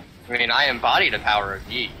questions now. I mean, I embody the power of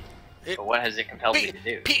Yi, but what has it compelled me to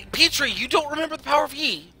do? Petrie, you don't remember the power of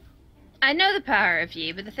Yi? I know the power of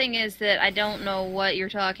Yi, but the thing is that I don't know what you're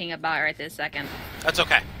talking about right this second. That's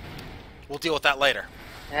okay. We'll deal with that later.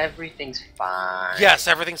 Everything's fine. Yes,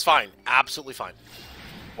 everything's fine. Absolutely fine.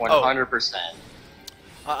 100%.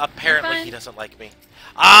 Apparently he doesn't like me.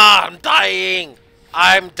 Ah, I'm dying!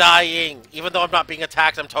 I'm dying! Even though I'm not being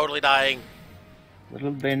attacked, I'm totally dying.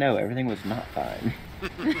 Little did they know, everything was not fine.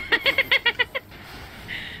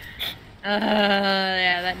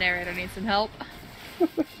 Yeah, that narrator needs some help. I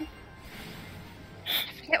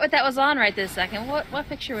forget what that was on right this second. What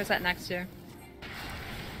picture was that next to?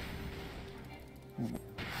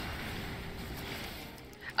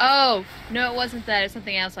 Oh, no, it wasn't that. It's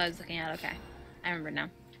something else I was looking at. Okay. I remember now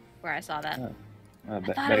where I saw that. I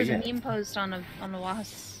thought it was a meme post on the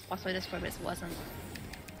Wasway Discord, but it wasn't.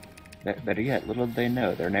 Better yet, little did they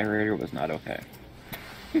know, their narrator was not okay.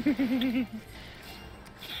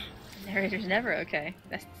 Narrator's never okay.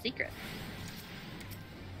 That's the secret.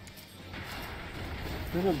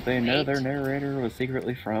 Little did they know their narrator was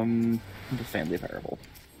secretly from the Stanley Parable.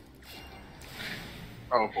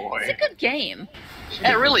 Oh boy. It's a good game.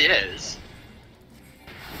 It really is.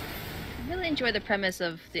 I really enjoy the premise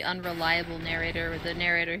of the unreliable narrator, or the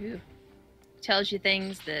narrator who tells you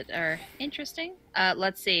things that are interesting.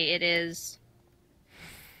 Let's see, it is...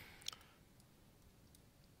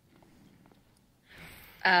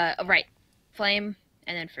 right. Flame,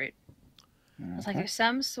 and then fruit. It's like there's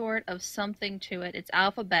some sort of something to it. It's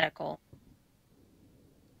alphabetical.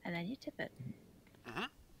 And then you tip it.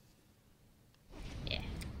 Yeah.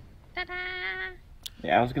 Ta-da!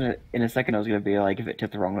 Yeah, I was gonna, in a second I was gonna be like, if it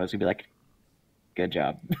tipped the wrong way, I was gonna be like, good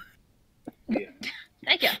job.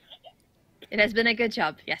 Thank you. It has been a good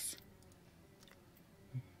job, yes.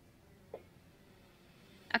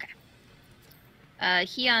 Okay.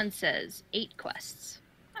 Heon says 8 quests.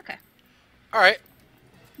 Okay. Alright.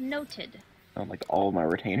 Noted. Oh, like all my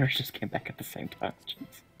retainers just came back at the same time.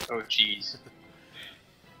 Jeez. Oh jeez.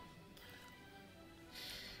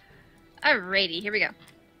 Alrighty, here we go.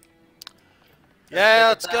 Yeah,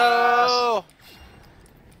 let's go!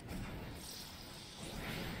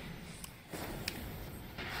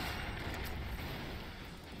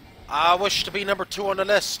 I wish to be number 2 on the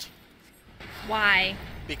list. Why?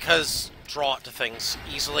 Because draw it to things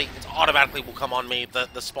easily. It automatically will come on me,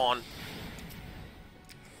 the spawn.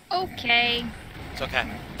 Okay. It's okay.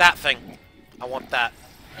 That thing. I want that.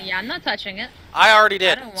 Yeah, I'm not touching it. I already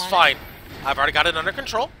did. I don't It's want fine. I've already got it under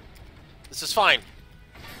control. This is fine.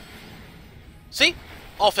 See?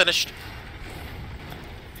 All finished.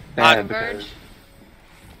 Bad because,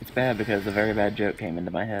 it's bad because a very bad joke came into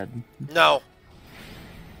my head. No.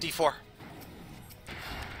 D4.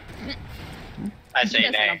 I say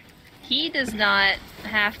nay. He does not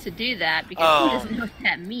have to do that because he doesn't know what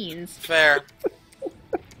that means. Fair.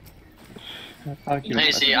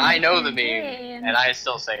 You see, I know the meme, and I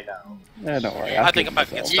still say no. Yeah, don't worry. I think I'm about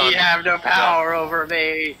to get stunned. You have no power over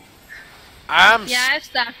me. Yeah,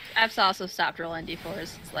 I've also stopped rolling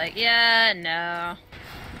D4s. It's like, yeah, no.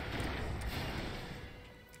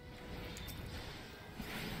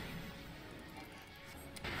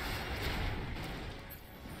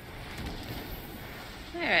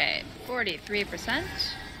 Alright, 43%.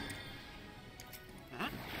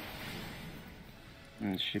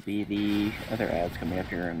 And it should be the other ads coming up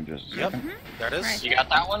here in just a second. There it is. Right. You got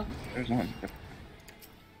that one? There's one. Yep.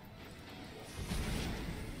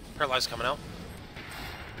 Paralyzed coming out.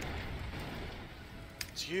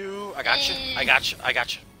 It's you. I got you. I got you. I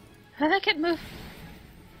got you. I can't move.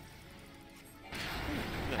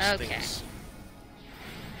 Yes, Okay. things.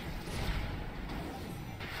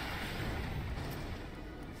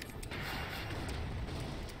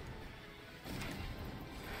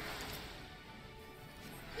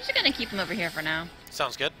 I'm just gonna keep him over here for now.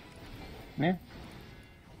 Sounds good. Yeah.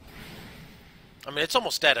 I mean, it's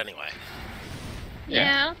almost dead anyway.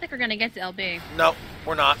 Yeah, I don't think we're gonna get to LB. No,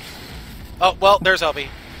 we're not. Oh, well, there's LB.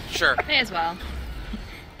 Sure. May as well.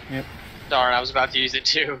 Yep. Darn, I was about to use it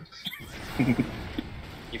too.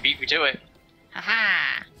 You beat me to it.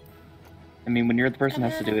 Haha! I mean, when you're the person who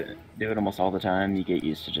has to do it almost all the time, you get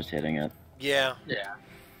used to just hitting it. Yeah. Yeah.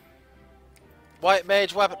 White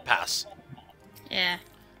mage weapon pass. Yeah.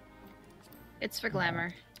 It's for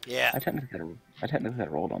glamour. Yeah. I technically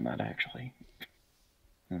had rolled on that actually.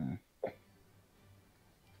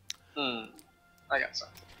 I got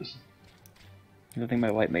something. I think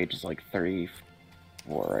my white mage is like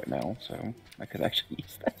 34 right now, so I could actually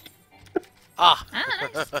use that. Ah. Ah,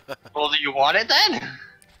 nice. Well, do you want it then?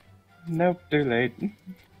 Nope, too late.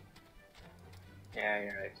 Yeah,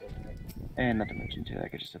 you're right. And not to mention, too, I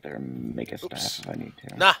could just sit there and make a staff if I need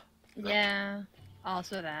to. Nah. Yeah.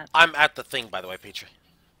 Also that. I'm at the thing, by the way, Petrie.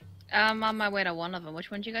 I'm on my way to one of them. Which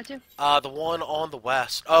one did you go to? The one on the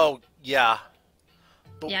west. Oh, yeah.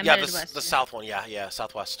 Yeah, I'm yeah, headed west, the too. south one. Yeah,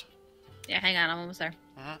 southwest. Yeah, hang on. I'm almost there.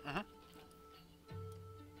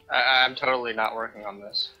 I'm totally not working on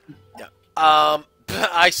this. Yeah.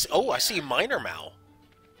 I see minor Mal.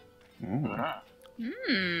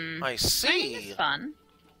 I see. That's fun.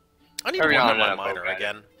 I need to work on my minor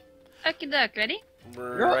again. Okie doke, ready?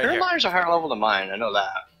 Your miner's a higher level than mine. I know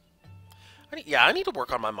that. I need to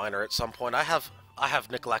work on my minor at some point. I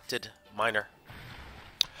have neglected minor.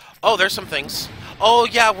 Oh, there's some things. Oh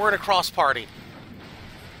yeah, we're in a cross party.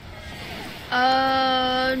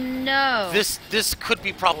 No. This could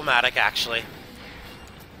be problematic, actually.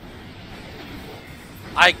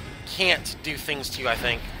 I can't do things to you, I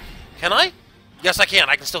think. Can I? Yes, I can.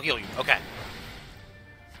 I can still heal you. Okay.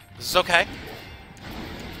 This is okay.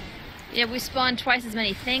 Yeah, we spawned twice as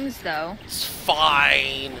many things, though. It's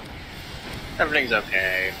fine. Everything's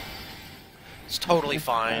okay. It's totally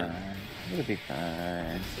fine. It'll be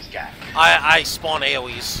fine. This guy. I spawn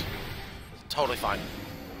AoEs. Totally fine.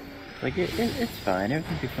 Like, it's fine.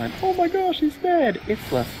 Everything'll be fine. Oh my gosh, he's dead!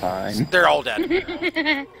 It's less fine. They're all dead.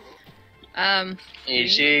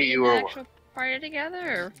 You were actual party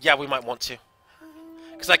together? Or? Yeah, we might want to.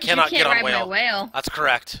 Because I cannot get on ride whale. My whale. That's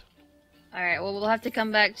correct. Alright, well, we'll have to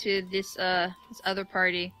come back to this other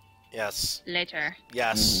party. Yes. Later.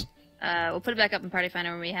 Yes. We'll put it back up in Party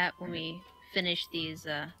Finder when we finish these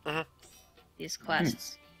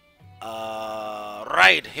quests.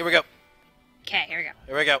 Right. Here we go. Okay, here we go.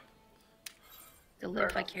 Here we go. To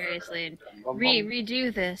live vicariously and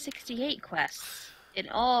redo the 68 quests in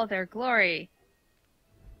all their glory.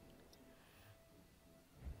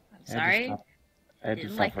 I'm sorry. I had to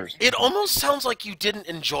Didn't stop like first. It almost sounds like you didn't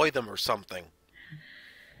enjoy them or something.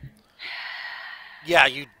 Yeah,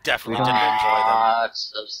 you definitely didn't enjoy them.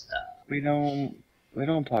 Lots of stuff. We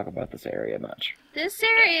don't talk about this area much. This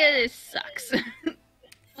area sucks.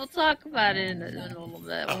 We'll talk about it in a little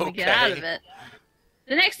bit when we get out of it.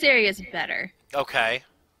 The next area is better. Okay.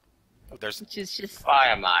 Which is just by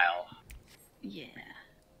a mile. Yeah.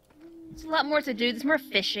 There's a lot more to do. There's more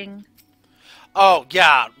fishing. Oh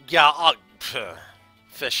yeah.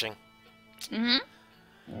 Fishing.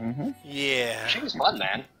 Yeah. Fishing's fun,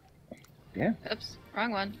 man. Yeah. Oops,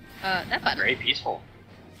 wrong one. That button. Very peaceful.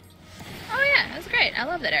 Oh yeah, that's great. I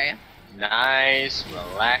love that area. Nice,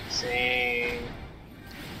 relaxing.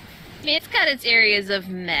 I mean, it's got its areas of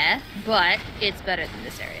meh, but it's better than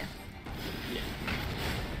this area.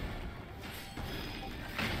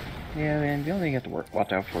 Yeah, man, the only thing you have to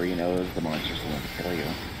watch out for, is the monsters that want to kill you.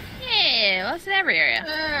 Yeah, well, it's in every area.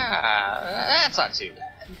 That's not too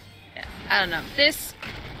bad. Yeah, I don't know. This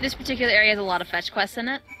particular area has a lot of fetch quests in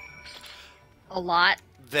it. A lot.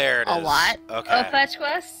 There it is. A lot of fetch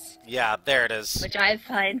quests. Yeah, there it is. Which I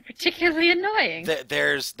find particularly annoying.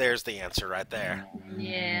 There's the answer right there.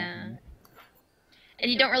 Yeah. And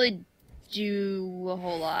you don't really do a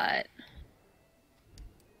whole lot.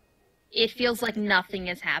 It feels like nothing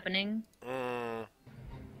is happening.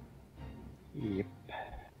 Yep.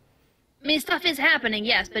 I mean, stuff is happening,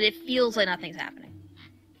 yes, but it feels like nothing's happening.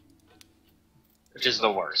 Which is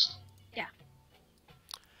the worst. Yeah.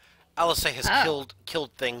 Alice has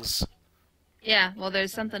killed things. Yeah, well,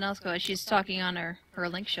 there's something else going. She's talking on her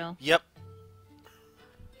link shell. Yep.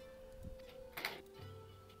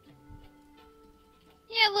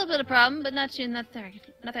 Yeah, a little bit of problem, but nothing I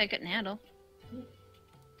couldn't handle.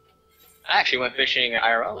 I actually went fishing at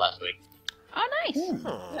IRL last week. Oh, nice.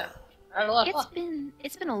 Yeah, I had a lot of fun.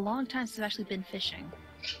 It's been a long time since I've actually been fishing.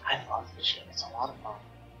 I love fishing. It's a lot of fun.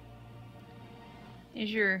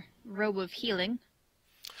 Here's your robe of healing.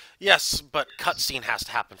 Yes, but cutscene has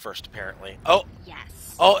to happen first, apparently. Oh.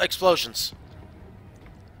 Yes. Oh, explosions.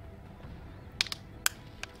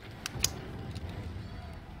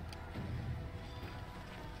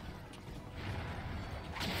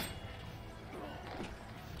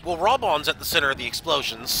 Well, Robon's at the center of the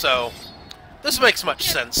explosions, so this makes much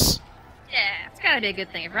sense. Yeah, it's gotta be a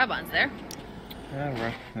good thing if Robon's there.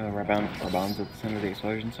 Rabon's at the center of the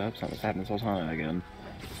explosion, so I hope something's happening to Sultana again.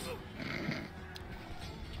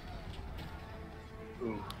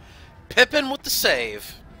 Pippin with the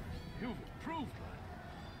save. You've proved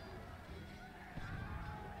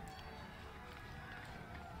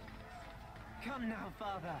that. Come now,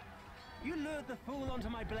 father. You lured the fool onto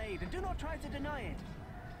my blade, and do not try to deny it.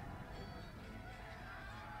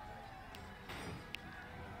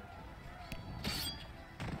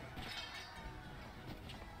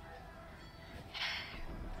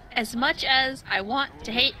 As much as I want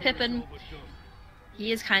to hate Pippin,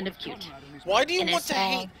 He is kind of cute. Why do you And want to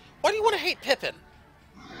hate? Why do you want to hate Pippin?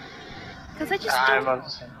 Because I just I'm don't... on the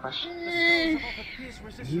same question.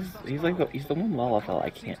 He's the one Lalafell I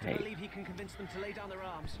can't hate.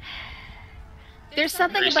 There's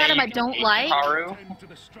something about him I don't like. Haru?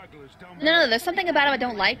 No, there's something about him I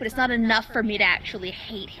don't like, but it's not enough for me to actually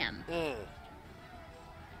hate him. I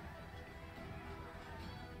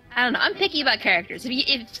don't know. I'm picky about characters.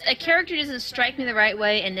 If a character doesn't strike me the right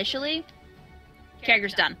way initially,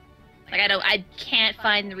 character's done. Like I can't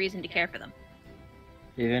find the reason to care for them.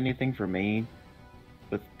 If anything for me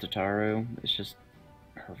with Tataru, it's just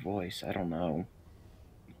her voice. I don't know.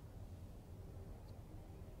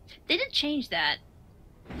 They did change that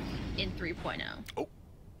in 3.0. Oh,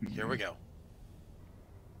 here we go.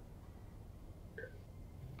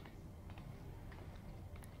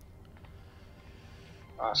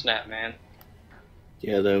 Oh snap, man.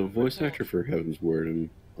 Yeah, the voice actor for Heaven's Word and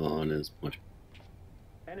on is much.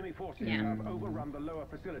 Enemy forces Yeah. have overrun the lower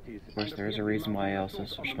facilities. Of course, there's a reason why I also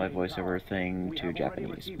switched my voiceover thing to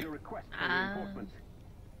Japanese. The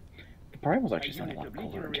problem was actually sounding a lot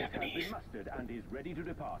cooler in Japanese. And is ready to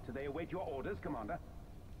depart. They await your orders, Commander.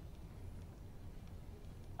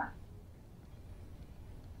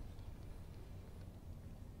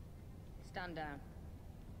 Stand down.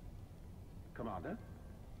 Commander?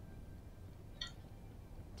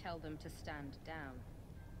 Tell them to stand down.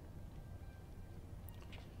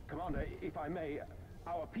 Commander, if I may,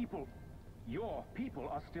 our people, your people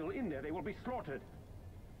are still in there. They will be slaughtered.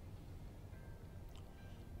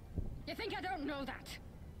 You think I don't know that?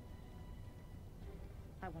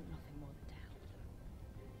 I want nothing more than to help them,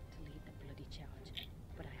 to lead the bloody charge,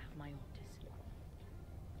 but I have my orders.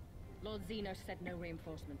 Lord Zeno said no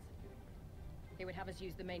reinforcements. He would have us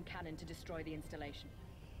use the main cannon to destroy the installation.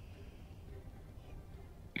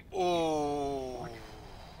 Oh. What?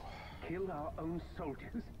 Kill our own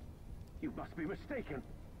soldiers? You must be mistaken.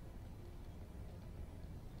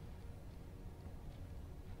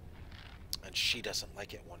 And she doesn't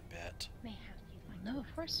like it one bit. No, of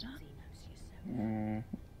course not.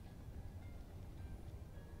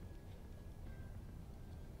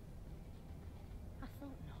 I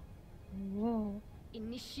thought not. Whoa.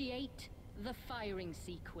 Initiate the firing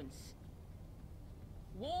sequence.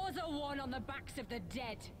 Wars are won on the backs of the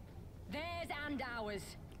dead. Theirs and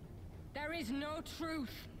ours. There is no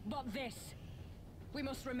truth but this. We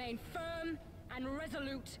must remain firm and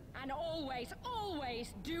resolute and always,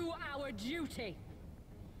 always do our duty.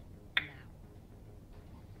 Now,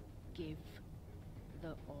 give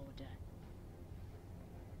the order.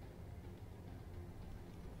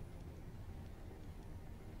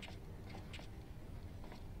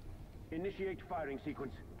 Initiate firing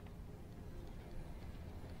sequence.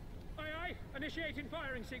 Aye, aye. Initiating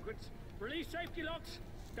firing sequence. Release safety locks.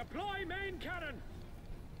 Deploy main cannon.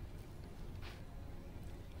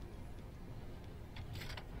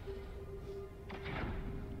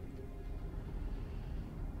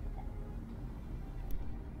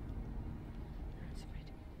 Ransford,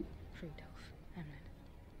 Rudolph, Emlyn.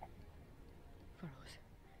 For us,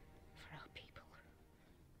 for our people,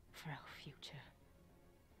 for our future.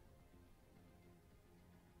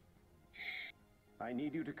 I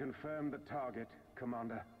need you to confirm the target,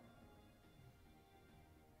 Commander.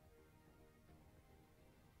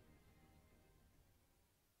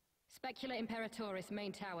 Specula Imperatoris,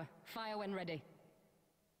 main tower. Fire when ready.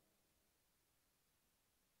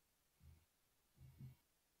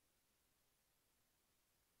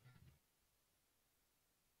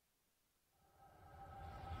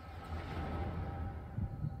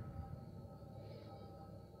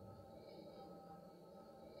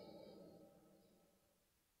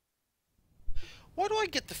 Why do I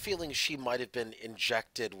get the feeling she might have been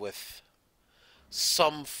injected with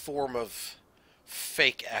some form of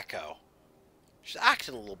fake echo? She's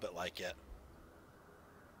acting a little bit like it.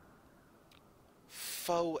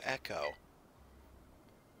 Faux echo.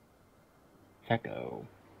 Echo.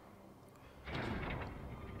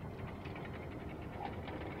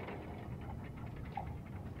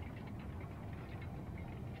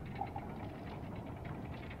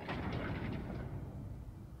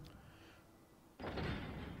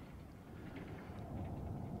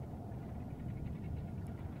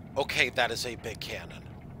 Okay, that is a big cannon.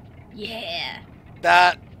 Yeah.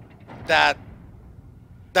 That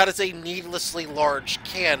is a needlessly large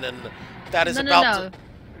cannon. That is about to...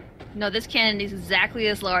 No, this cannon is exactly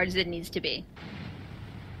as large as it needs to be.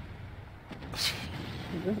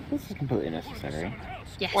 This is completely necessary.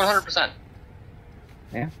 Yes. 100%.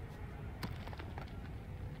 Yeah.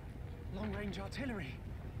 Long-range artillery.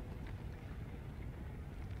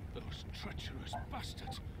 Those treacherous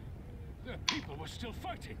bastards. Their people were still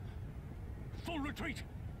fighting. Full retreat!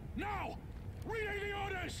 Now! Relay the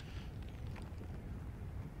orders!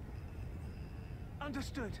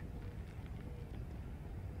 Understood.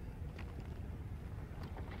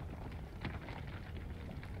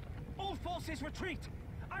 All forces retreat!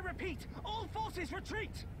 I repeat, all forces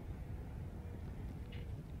retreat!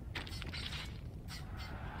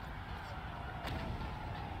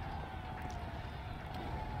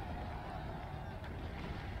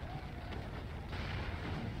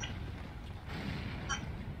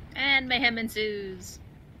 And mayhem ensues.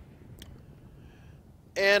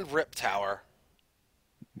 And Rip Tower.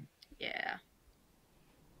 Yeah.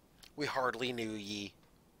 We hardly knew ye.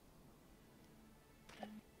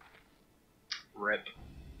 Rip.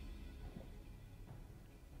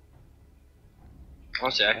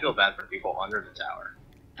 Honestly, I feel bad for people under the tower.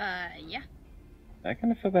 Yeah. I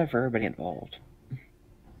kind of feel bad for everybody involved.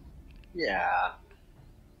 Yeah.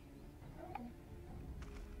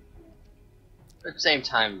 But at the same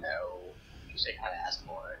time, no. Because they kind of asked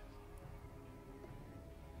for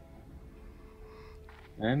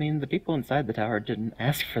it. I mean, the people inside the tower didn't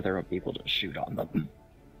ask for their own people to shoot on them.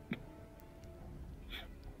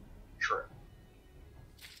 True.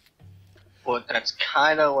 But that's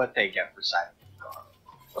kind of what they get for siding with Carl.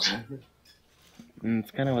 And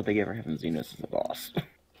it's kind of what they gave for having Xenos as a boss.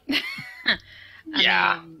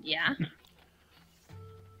 Yeah. Yeah.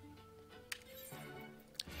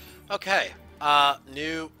 Okay.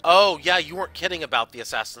 New... Oh, yeah, you weren't kidding about the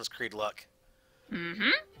Assassin's Creed look.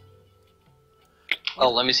 Mm-hmm.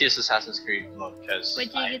 Oh, let me see this Assassin's Creed look, because...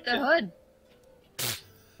 Wait till you get the hood.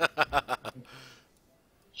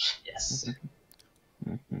 Yes.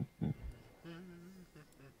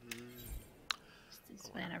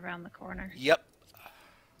 Just went around the corner. Yep.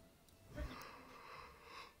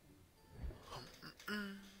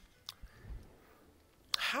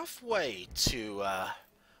 Halfway to,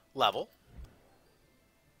 level.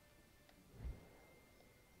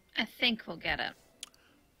 I think we'll get it.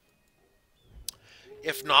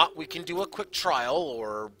 If not, we can do a quick trial,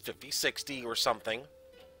 or 50-60 or something.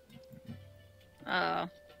 Oh.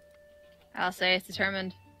 I'll say it's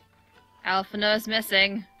determined. Alphina's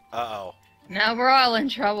missing. Uh-oh. Now we're all in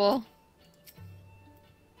trouble.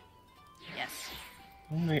 Yes.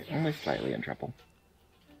 Only slightly in trouble.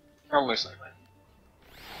 Only slightly.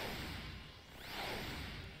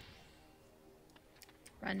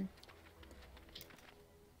 Run.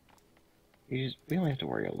 We only have to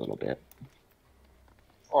worry a little bit.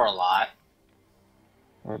 Or a lot.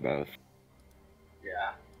 Or both.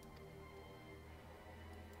 Yeah.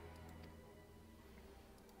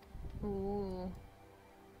 Ooh.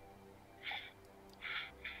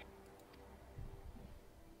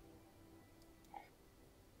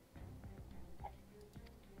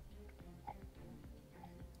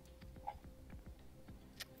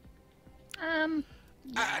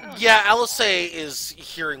 Yeah, Alisay is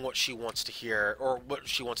hearing what she wants to hear, or what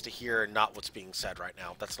she wants to hear, and not what's being said right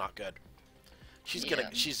now. That's not good. She's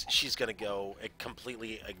gonna go and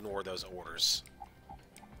completely ignore those orders.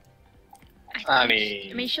 I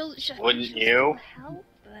mean, she'll wouldn't you? Help,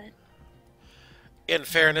 but... In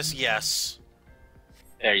fairness, yes.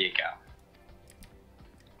 There you go.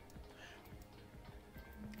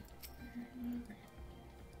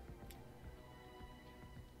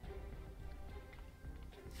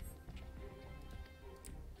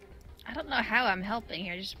 I don't know how I'm helping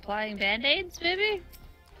here. Just applying band-aids, maybe?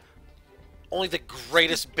 Only the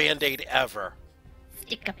greatest band-aid ever.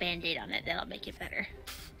 Stick a band-aid on it. That'll make it better.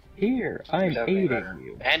 Here, I'm aiding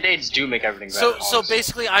you. Band-aids do make everything better. So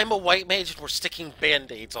basically, I'm a white mage and we're sticking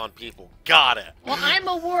band-aids on people. Got it. Well, I'm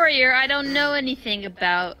a warrior. I don't know anything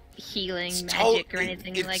about healing magic or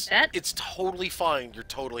anything like that. It's totally fine. You're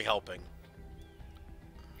totally helping.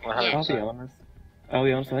 Yeah. I'll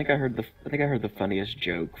be honest. I think I heard the funniest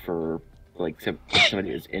joke for like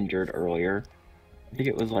somebody that's injured earlier. I think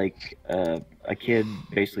it was like a kid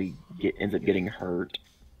basically ends up getting hurt,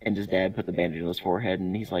 and his dad put the bandage on his forehead,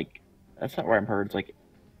 and he's like, "That's not where I'm hurt." It's like,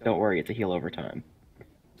 "Don't worry, it's a heal over time."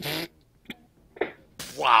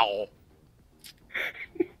 Wow.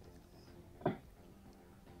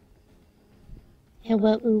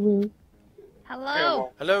 Hello, Uwu.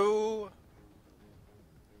 Hello. Hello.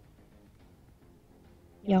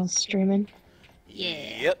 Y'all streaming?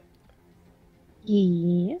 Yeah. Yep.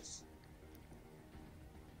 Yes.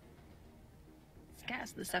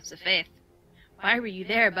 Scats the steps of faith. Why were you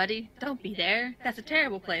there, buddy? Don't be there. That's a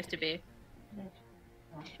terrible place to be.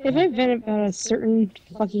 If I've been about a certain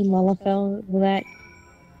fucking Lullafell, will that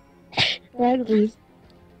at least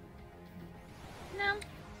No.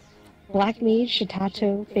 Black Mage,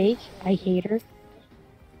 Shitato, fake? I hate her.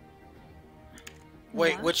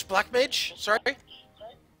 Wait, What? which black mage? Sorry.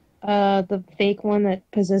 The fake one that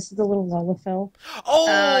possesses the little Lalafell. Oh,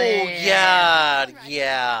 yeah.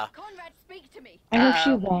 yeah. Conrad, speak to me. I hope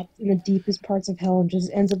she walks in the deepest parts of hell and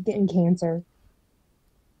just ends up getting cancer.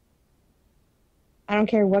 I don't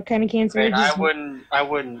care what kind of cancer. I mean, just... I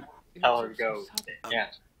wouldn't tell her to go. Yeah.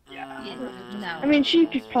 No. I mean, she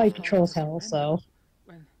probably controls hell, so.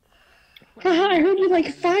 I heard you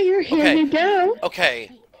like fire. Here you go. Okay.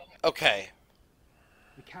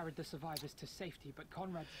 We carried the survivors to safety, but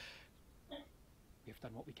Conrad... We've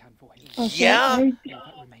done what we can for him. Yeah. All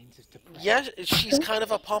that remains is to pray. Yeah, she's kind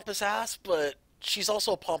of a pompous ass, but she's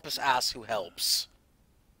also a pompous ass who helps.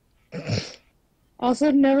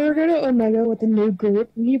 Also, never go to Omega with a new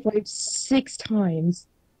group. We've wiped 6 times.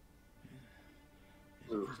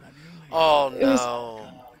 Oh no.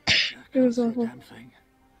 It was awful.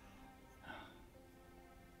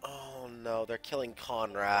 Oh no, they're killing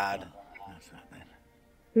Conrad.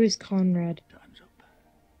 Who's Conrad?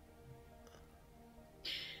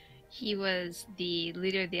 He was the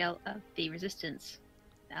leader of the resistance,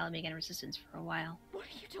 the Alamegan resistance, for a while. What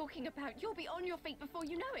are you talking about? You'll be on your feet before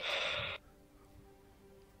you know it.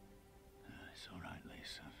 It's all right,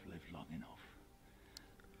 Lisa. I've lived long enough.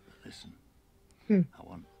 Listen, I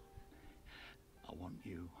want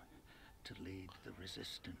you to lead the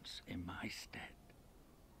resistance in my stead.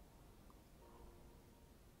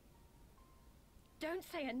 Don't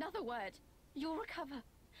say another word. You'll recover.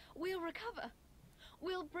 We'll recover.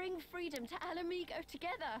 We'll bring freedom to Alamigo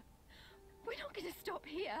together. We're not going to stop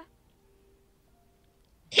here.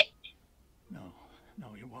 No,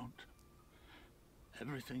 you won't.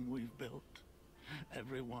 Everything we've built,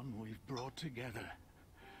 everyone we've brought together,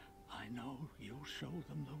 I know you'll show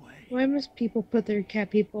them the way. Why must people put their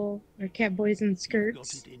cat boys in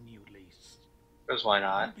skirts? Got it in you, Lise. Because why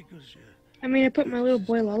not? Because I mean, I put my little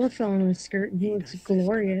boy Lalafell in a skirt and he looks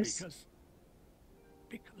glorious.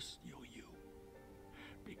 Because you're you.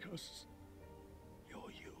 Because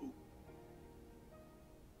you're you.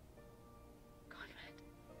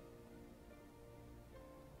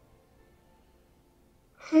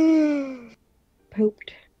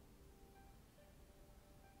 Pooped.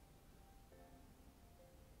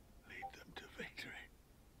 Lead them to victory.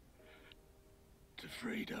 To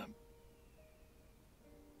freedom.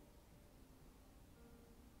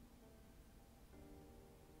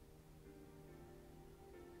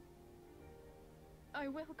 I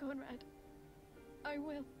will, Conrad. I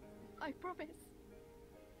will. I promise.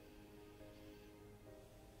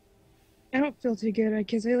 I don't feel too good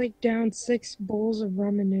because I like down 6 bowls of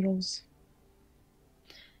ramen noodles.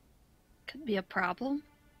 Could be a problem.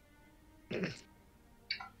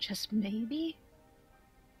 Just maybe.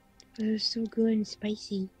 But it was so good and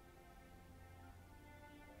spicy.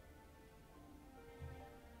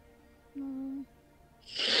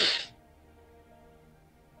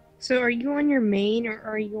 So are you on your main or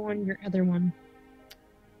are you on your other one?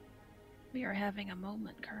 We are having a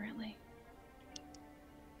moment currently.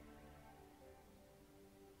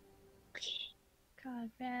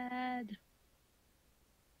 Conrad.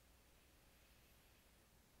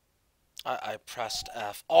 I pressed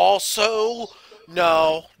F. Also,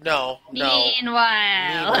 no.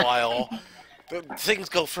 Meanwhile, things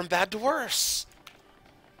go from bad to worse.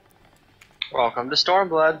 Welcome to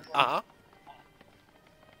Stormblood.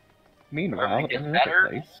 Meanwhile, it gets in another better,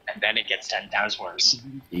 place. and then it gets 10 times worse.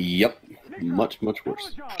 Yep. Much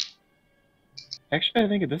worse. Actually, I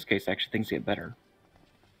think in this case, things get better.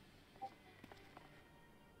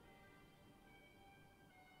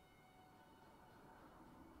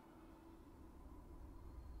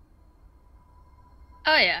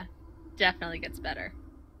 Oh yeah, definitely gets better.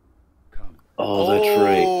 Oh, that's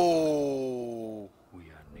right.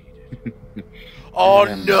 We are needed. Oh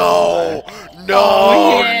no!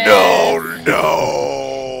 No!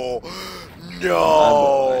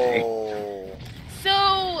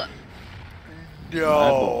 So,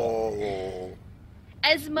 No!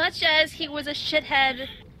 as much as he was a shithead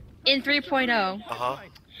in 3.0,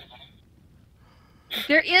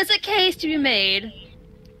 there is a case to be made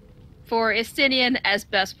for Estinian as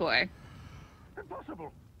best boy.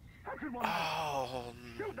 Oh,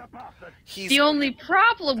 The only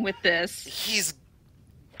problem with this... He's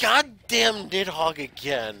goddamn Nidhogg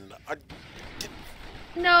again.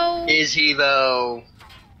 No. Is he, though?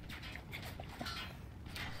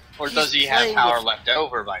 Or does he have power left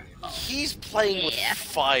over by now? He's playing with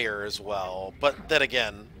fire as well, but then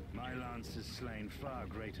again... My lance has slain far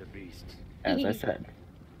greater beasts. As I said,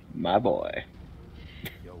 my boy.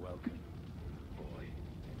 You're welcome, boy.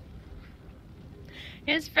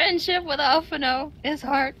 His friendship with Alphino is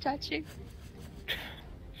heart-touching.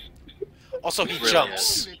 Also, he Really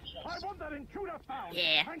jumps. I want that intruder found.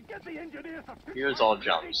 Yeah. And get the engineers to Here's all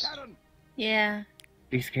jumps. Yeah.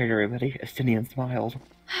 Be scared, everybody. Estinian smiled.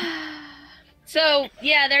 So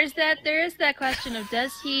yeah, there is that question of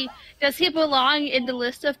does he belong in the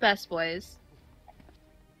list of best boys?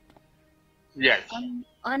 Yes.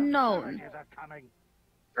 Unknown.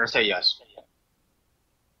 Or say yes.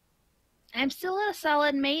 I'm still at a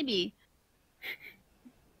solid maybe.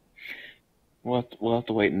 We'll have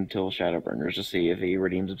to wait until Shadowbringers to see if he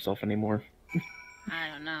redeems himself anymore. I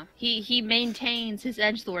don't know. He maintains his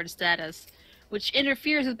edgelord status, which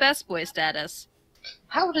interferes with best boy status.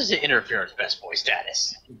 How does it interfere with best boy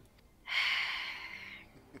status?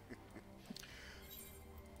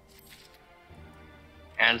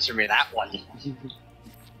 Answer me that one.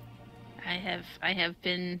 I have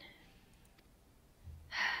been.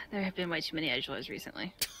 There have been way too many edgelords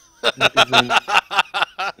recently. Talking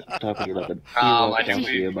about the I count think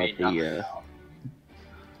you we about the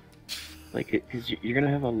like, because you're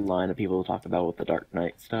gonna have a line of people to talk about with the Dark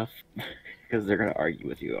Knight stuff, because they're gonna argue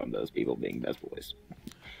with you on those people being best boys.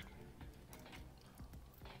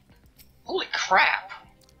 Holy crap!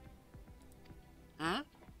 Hmm?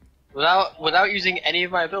 Without using any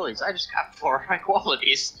of my abilities, I just got 4 high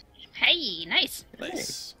qualities. Hey, nice.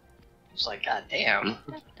 Nice. It's like, god damn.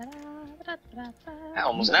 That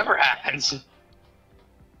almost never happens.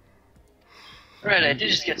 Right, I did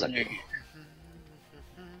just get some new.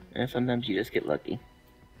 And sometimes you just get lucky.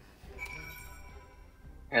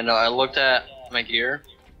 And I looked at my gear,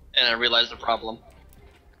 and I realized the problem.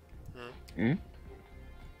 Hmm?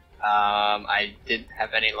 I didn't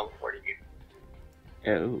have any level 40 gear.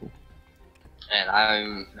 Oh. And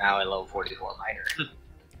I'm now a level 44 miner.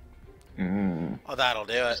 Mm. Oh, that'll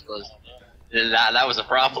do it. That was a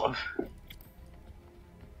problem.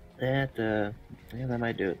 Yeah, that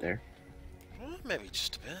might do it there. Well, maybe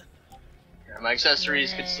just a bit. Yeah, my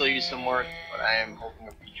accessories could still use some work, but I am hoping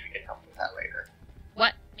a feature can help with that later.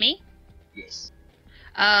 What? Me? Yes.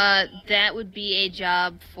 That would be a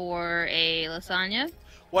job for a Lysanya.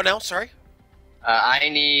 What now? Sorry? I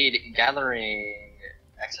need gathering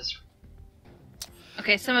accessories.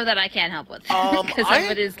 Okay, some of that I can't help with, because some of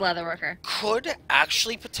it is leatherworker. Could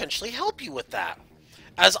actually potentially help you with that.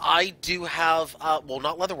 As I do have, well,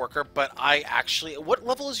 not leatherworker, but I actually... What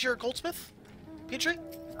level is your goldsmith, Petrie?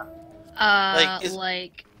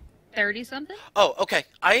 Like 30-something? Oh, okay.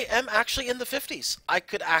 I am actually in the 50s. I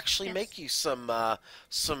could actually make you some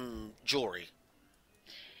jewelry.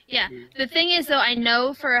 Yeah. The thing is, though, I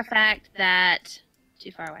know for a fact that...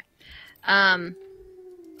 Too far away.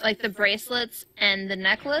 Like the bracelets and the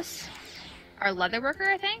necklace are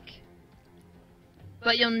leatherworker, I think.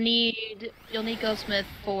 But you'll need goldsmith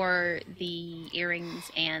for the earrings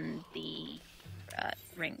and the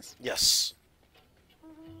rings. Yes.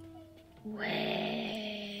 Well,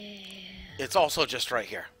 it's also just right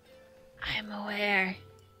here. I'm aware.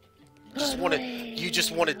 You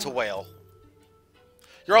just wanted to wail.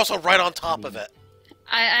 You're also right on top of it.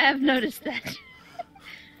 I have noticed that.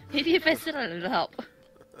 Maybe if I sit on it, it'll help.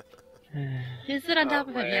 You sit on top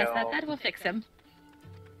of him, yes, that will fix him.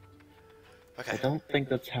 Okay. I don't think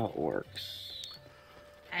that's how it works.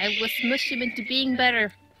 I will smush him into being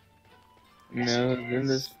better. No, then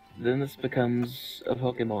this becomes a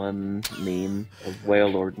Pokemon meme of Whale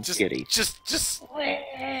Lord and Skitty. Just.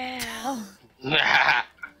 Well.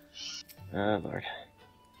 Oh Lord.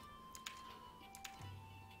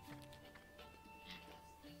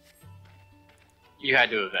 You had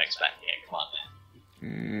to have expected it, come on then.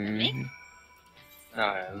 Me?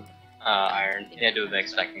 No, Iron. You had to have been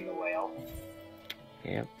expecting the whale.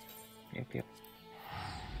 Yep.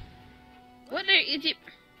 What are you...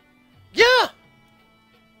 Yeah!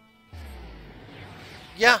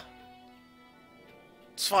 Yeah.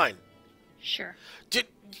 It's fine. Sure. Did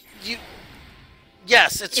you...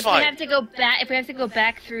 Yes, it's fine. If we have to go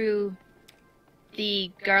back through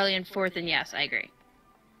the Garlean Fort, then yes, I agree.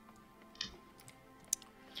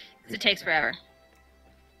 Because it takes forever.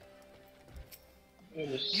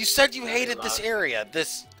 You said you hated this area.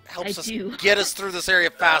 This helps us do. get us through this area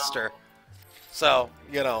faster. So,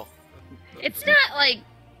 you know. It's not like...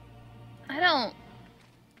 I don't...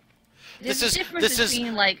 There's a difference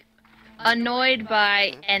between, like, annoyed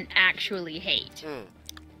by and actually hate.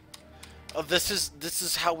 Oh, this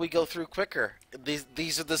is how we go through quicker.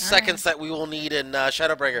 These are the seconds that we will need in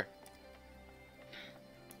Shadowbringer.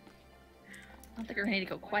 I don't think we're going to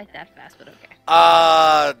go quite that fast, but okay.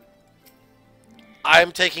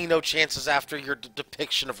 I'm taking no chances after your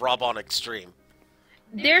depiction of Rob on Extreme.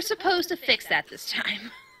 They're supposed to fix that this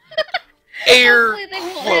time. Air Hopefully they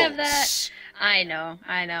won't quotes. have that. I know.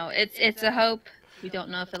 It's a hope. We don't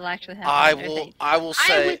know if it'll actually happen. I will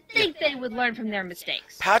say. I would think they would learn from their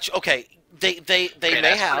mistakes. Patch. Okay, they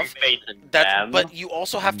may have faith in that, them. but you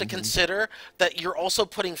also have to consider that you're also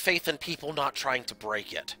putting faith in people not trying to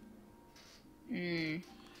break it. Mm.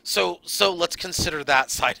 So let's consider that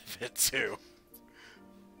side of it too.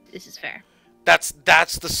 This is fair. That's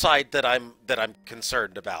the side that I'm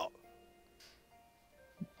concerned about.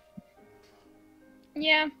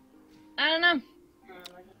 Yeah, I don't know.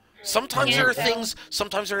 Sometimes there are things.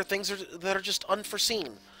 Sometimes there are things that are just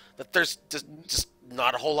unforeseen. That there's just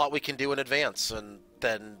not a whole lot we can do in advance, and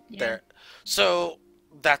then there. So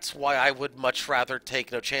that's why I would much rather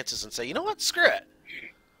take no chances and say, you know what, screw it.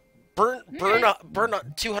 Burn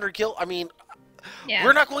 200 gil. I mean,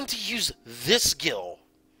 we're not going to use this gil.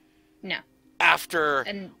 No. After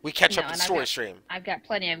we catch up the story stream. I've got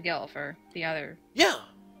plenty of gil for the other. Yeah.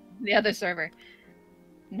 The other server.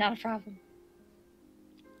 Not a problem.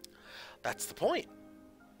 That's the point.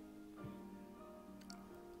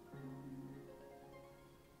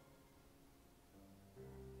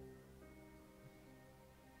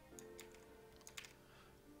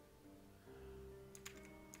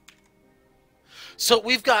 So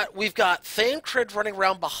we've got Thancred running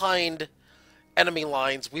around behind enemy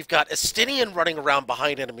lines. We've got Estinian running around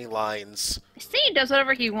behind enemy lines. Estinian does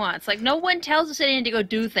whatever he wants. Like, no one tells Estinian to go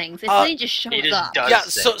do things. Estinian just shows up. Yeah,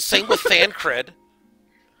 so same with Thancred.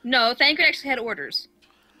 No, Thancred actually had orders.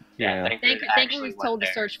 Yeah. Thancred was told to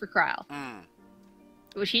search for Kryle.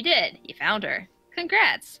 Which he did. He found her.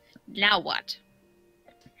 Congrats. Now what?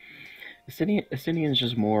 Estinian's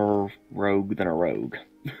just more rogue than a rogue.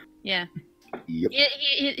 Yeah. Yep.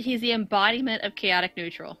 He's the embodiment of chaotic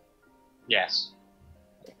neutral. Yes.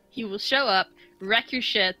 He will show up, wreck your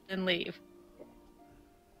shit, and leave.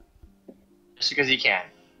 Just because he can.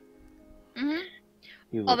 Mm-hmm.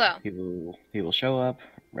 He will show up,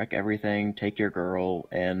 wreck everything, take your girl,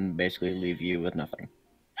 and basically leave you with nothing.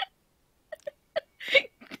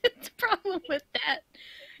 The problem with that,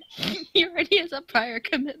 he already has a prior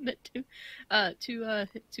commitment to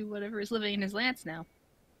whatever is living in his lance now.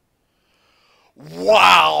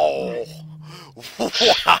 Wow!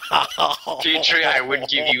 Wow! Petrie, I would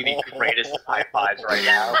give you the greatest high fives right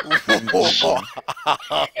now.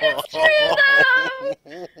 It's true,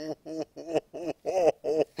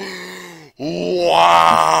 though!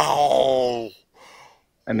 Wow!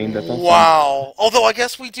 I mean, that's also... Wow! Although I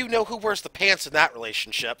guess we do know who wears the pants in that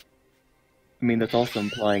relationship. I mean, that's also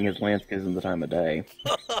implying his lance gives him the time of day.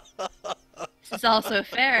 This is also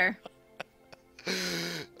fair.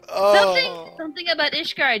 Something about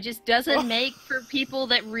Ishgard just doesn't make for people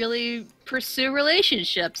that really pursue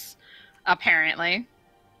relationships, apparently.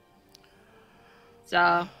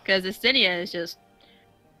 So, because Estinian is just...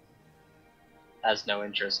 Has no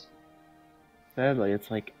interest. Sadly,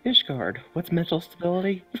 it's like, Ishgard, what's mental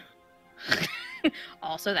stability?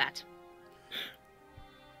 Also that.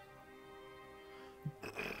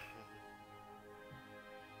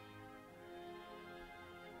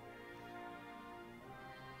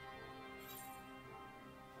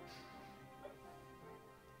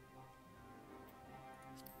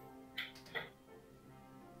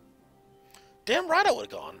 Damn right I would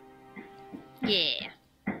have gone. Yeah.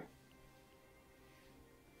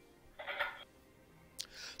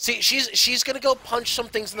 See, she's gonna go punch some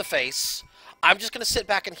things in the face. I'm just gonna sit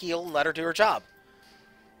back and heal and let her do her job.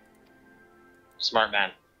 Smart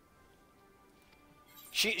man.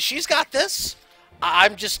 She's got this.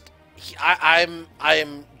 I'm just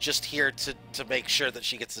here to make sure that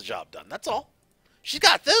she gets the job done. That's all. She's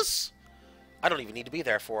got this. I don't even need to be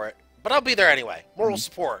there for it, but I'll be there anyway. Moral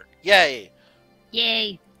support. Yay.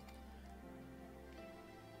 Yay.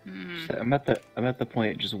 So I'm at the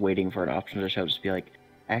point just waiting for an option to show. Just be like,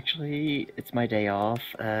 actually, it's my day off.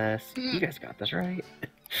 You guys got this, right?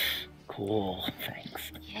 Cool.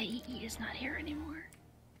 Thanks. Yeah, E is not here anymore.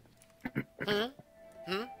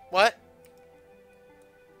 What?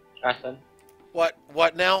 Nothing.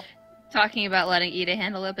 What now? Talking about letting Ida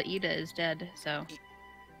handle it, but Ida is dead, so...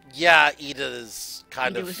 Yeah, Ida is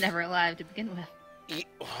kind of... Ida was never alive to begin with.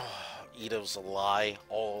 Ida was a lie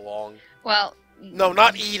all along. Well... No,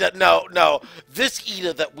 not Ida. No. This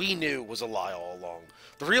Ida that we knew was a lie all along.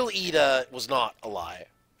 The real Ida was not a lie.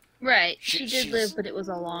 Right. She did live, but it was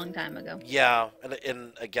a long time ago. Yeah,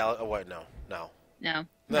 in a oh, wait, no. No. Not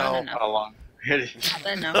a long...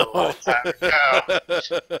 No. A long time ago.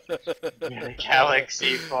 In a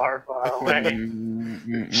galaxy far, far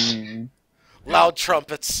away. Loud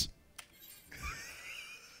trumpets.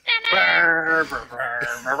 Alright,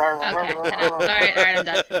 I'm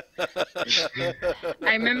done.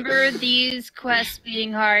 I remember these quests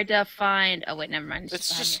being hard to find. Oh wait, never mind.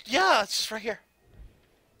 It's just right here.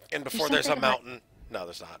 And before there's a mountain. No,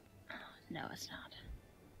 there's not. No, it's not.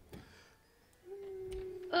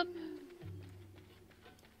 Oop.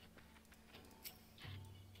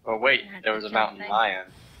 Oh wait, there was a mountain lion.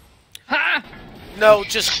 Ha! No,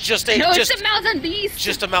 just a No, it's a mountain beast.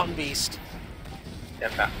 Just a mountain beast. Yeah,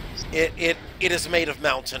 mountain beast. It is made of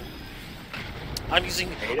mountain. I'm using.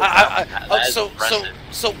 So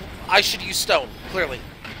I should use stone. Clearly.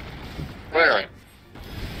 Clearly.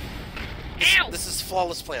 Ow! This is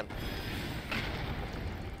flawless plan.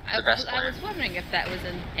 I was wondering if that was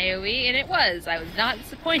an AoE, and it was. I was not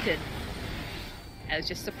disappointed. I was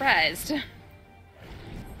just surprised. You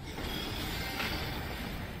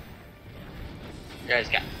guys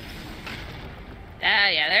got. Ah,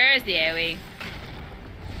 yeah, there is the AoE.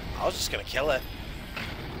 I was just gonna kill it.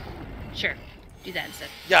 Sure, do that instead.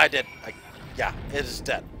 Yeah, I did. Yeah, it is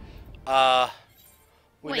dead.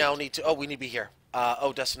 We Wait. now need to. Oh, we need to be here.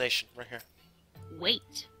 Oh, destination right here.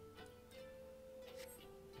 Wait.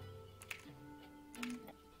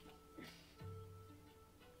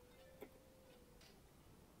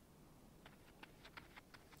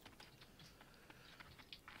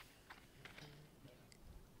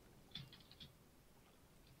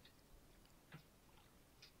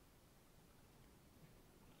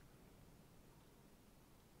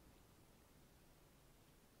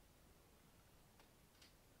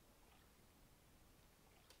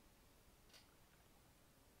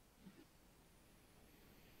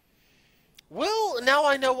 Well, now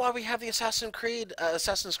I know why we have the Assassin's Creed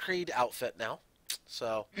outfit now.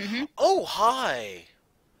 So, oh hi.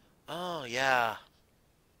 Oh yeah.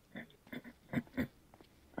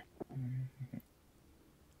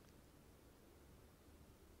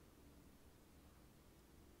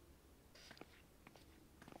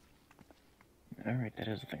 Alright, that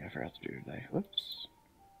is the thing I forgot to do today. Whoops.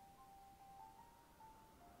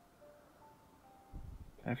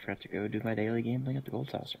 I forgot to go do my daily gambling at the Gold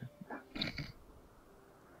Saucer.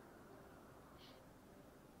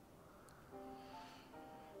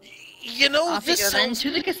 You know, Off this sounds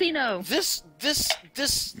to the casino. This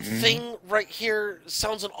thing right here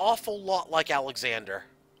sounds an awful lot like Alexander.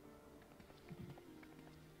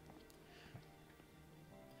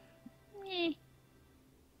 Eh.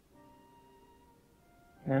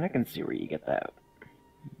 And I can see where you get that.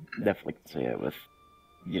 Definitely can see it with,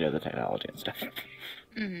 you know, the technology and stuff.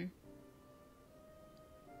 Mm-hmm.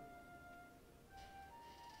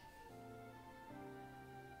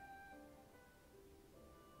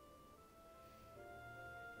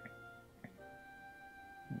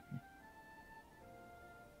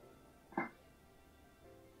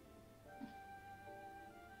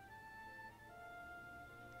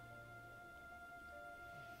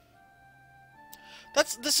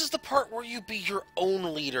 This is the part where you be your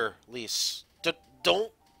own leader, Lise.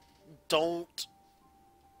 Don't.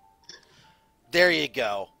 There you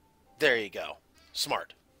go. There you go.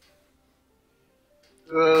 Smart.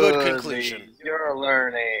 Good conclusion. Lise, you're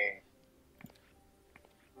learning.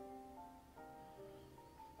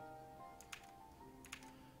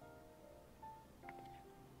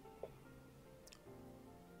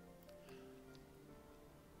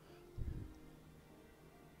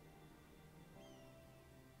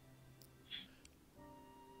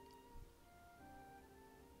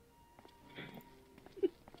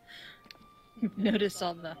 Notice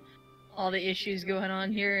all the issues going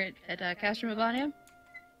on here at Castro Mabania.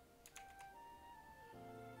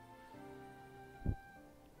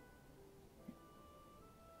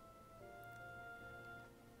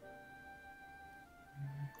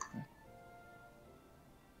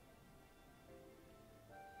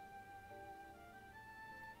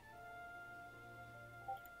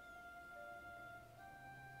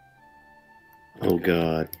 Oh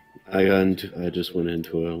god. I just went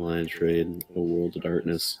into an alliance raid, a World of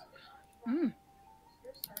Darkness.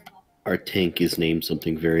 Our tank is named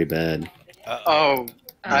something very bad. Oh,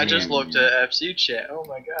 I just looked at FC chat. Oh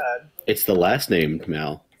my god. It's the last name,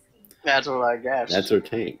 Mal. That's what I guessed. That's our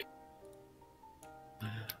tank.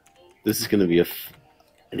 This is gonna be I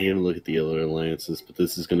need to look at the other alliances, but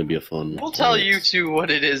this is gonna be a fun. We'll tell you two what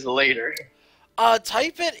it is later.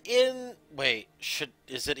 Type it in. Wait,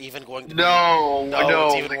 is it even going to? No,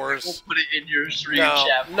 it's even worse. We'll put it in your stream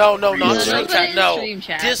chat. No, not stream chat. No, stream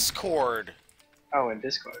chat. Discord. Oh, in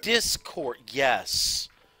Discord. Discord, yes.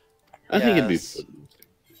 I think it'd be fun.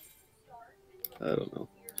 I don't know.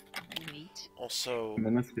 Also, I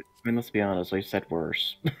mean, let's be honest. They said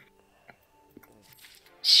worse.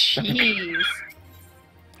 Jeez. Let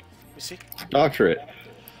me see. Doctorate.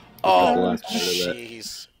 Oh,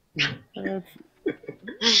 jeez.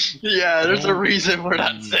 Yeah, there's a reason we're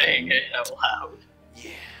not saying it out loud.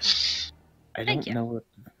 Yeah. I don't know what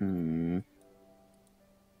Even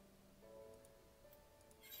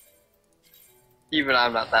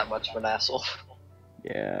I'm not that much of an asshole.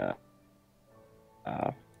 Yeah.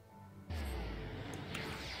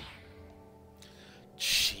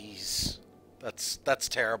 Jeez. That's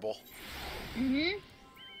terrible.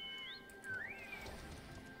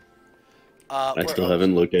 I still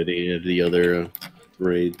haven't looked at any of the other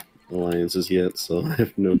raid alliances yet, so I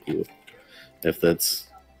have no clue if that's...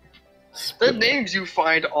 The names you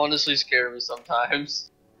find honestly scare me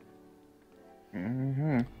sometimes.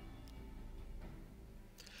 Mm-hmm.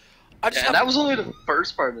 That was only the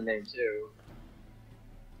first part of the name, too.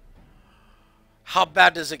 How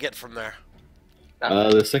bad does it get from there?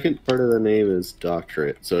 The second part of the name is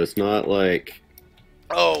doctorate, so it's not like...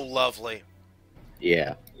 Oh, lovely.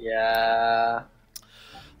 Yeah. Yeah.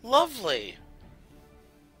 Lovely.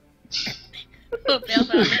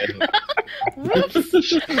 Whoops.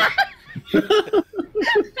 No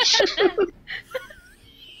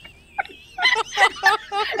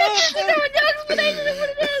explanation of what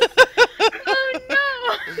it is. Oh no.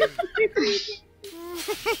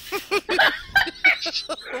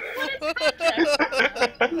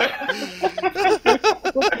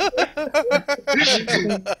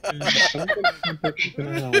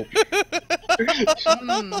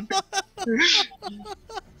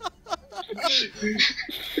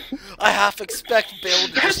 I half expect Bale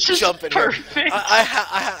to just jump in here.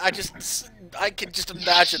 I can just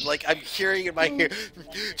imagine, like, I'm hearing in my ear,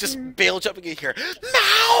 just Bale jumping in here.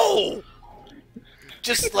 No!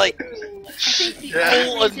 Just like,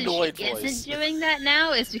 full annoyed she voice. isn't doing that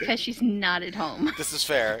now is because she's not at home. This is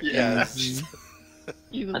fair. Yes.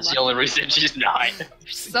 That's the only reason she's not. You're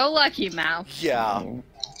so lucky, Mao. Yeah.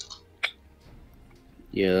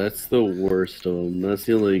 Yeah, that's the worst of them. That's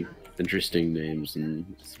the only interesting names in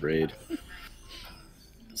this raid. It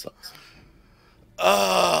sucks.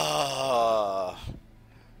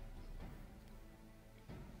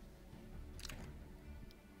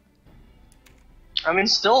 I mean,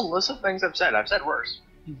 still, list of things I've said. I've said worse.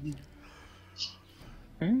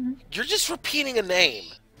 You're just repeating a name.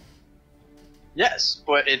 Yes,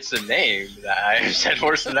 but it's a name that I've said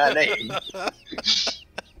worse than that name.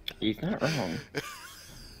 He's not wrong.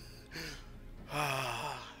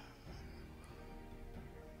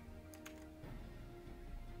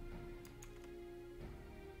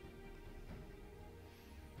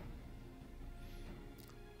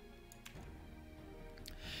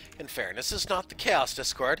 In fairness, this is not the Chaos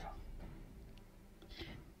Discord.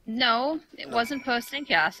 No, it wasn't posted in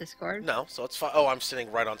Chaos Discord. No, so it's fine. Oh, I'm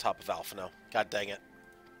sitting right on top of Alpha now. God dang it.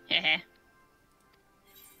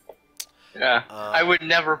 Yeah, I would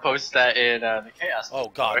never post that in the Chaos Discord.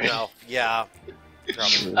 Oh god, no. Yeah.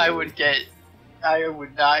 I would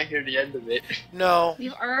not hear the end of it. No.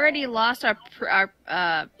 We've already lost our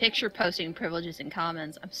picture posting privileges in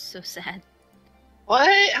comments. I'm so sad.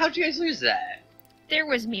 What? How'd you guys lose that? There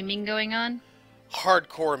was memeing going on.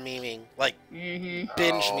 Hardcore memeing. Like, binge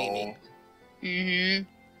memeing.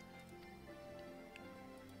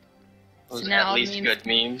 Was So it now at least memes- good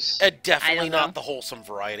memes? Definitely know. not the wholesome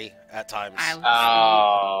variety at times.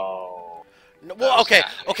 Oh. No, well, okay.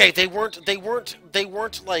 They weren't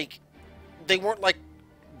like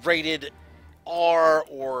rated R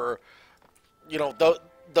or, you know,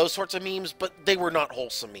 those sorts of memes, but they were not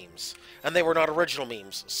wholesome memes, and they were not original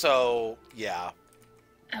memes. So yeah.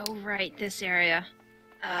 Oh right, this area.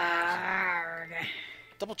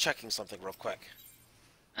 Double checking something real quick.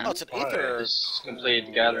 Oh, it's an Aether. Just completed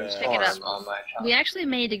the Gathering Pick it Storm up. on my channel. We actually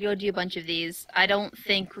made to go do a bunch of these. I don't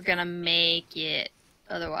think we're gonna make it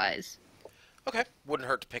otherwise. Okay, wouldn't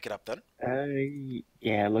hurt to pick it up then.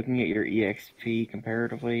 Yeah, looking at your EXP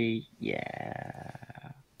comparatively, yeah.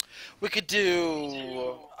 We could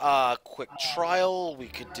do quick trial. We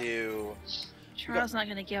could do. Trial's not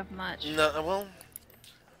gonna give much. No,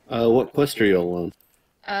 What quest are you all on?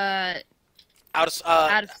 out of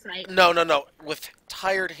sight. No. With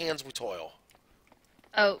tired hands we toil.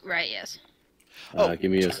 Oh right, yes.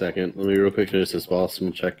 Give me a second. Let me real quick finish this boss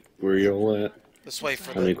and check where you're all at. This way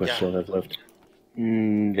for How many quests y'all have left?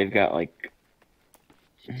 They've got like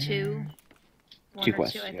Two. One two or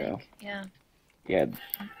quests. two, I Yeah. think. Yeah. Yeah.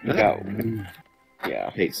 They've got. Yeah.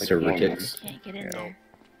 Hate server kicks. Can't get in there.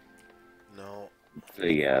 No. So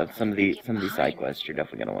yeah, some of these side quests you're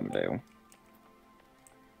definitely gonna want to do.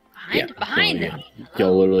 Behind.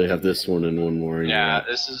 Y'all literally have this one and one more. Yeah,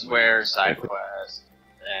 this is where side quests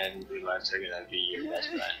and realize are gonna be your best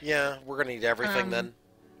friend. Yeah, we're gonna need everything then.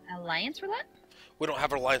 Alliance roulette? We don't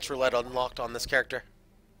have Alliance Roulette unlocked on this character.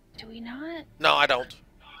 Do we not? No, I don't.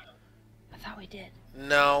 I thought we did.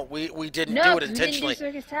 No, we didn't No, do it we didn't intentionally. do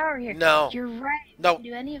Circus Tower here. No. You're right. No. We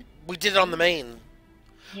didn't do any of. We did it on the main.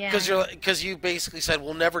 Yeah. Because you basically said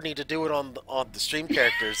we'll never need to do it on the stream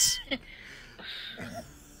characters.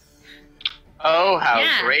 Oh,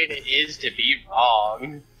 how great it is to be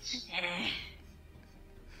wrong. Yeah,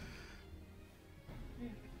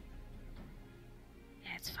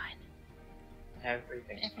 it's fine.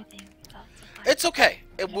 Everything. It's okay.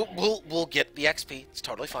 We'll get the XP. It's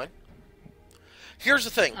totally fine. Here's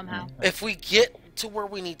the thing. Somehow. If we get to where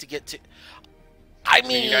we need to get to, I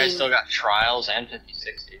mean, you guys still got trials and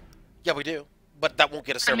 50/60. Yeah, we do, but that won't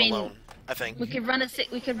get us there alone. I think we could run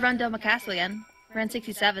Doma Castle again. Run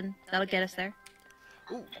 67. That'll get us there.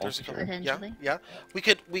 Ooh, there's a couple. Potentially. Yeah. We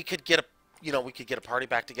could get a we could get a party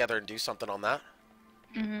back together and do something on that.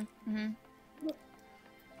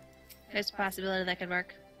 There's a possibility that could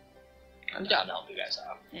work. I'm down to help you guys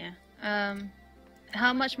out. Yeah.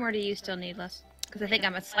 How much more do you still need, Les? Because I think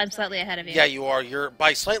I'm slightly ahead of you. Yeah, you are. You're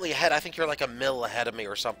by slightly ahead. I think you're like a mil ahead of me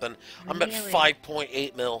or something. I'm at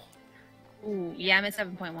 5.8 mil. Ooh, yeah, I'm at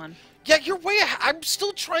 7.1. Yeah, you're way ahead. I'm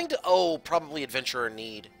still trying to. Oh, probably Adventure in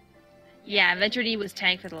Need. Yeah, Adventure Need was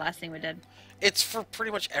tank for the last thing we did. It's for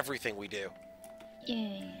pretty much everything we do.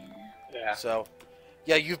 Yeah. Yeah. So,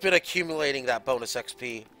 yeah, you've been accumulating that bonus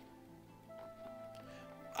XP.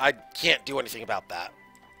 I can't do anything about that.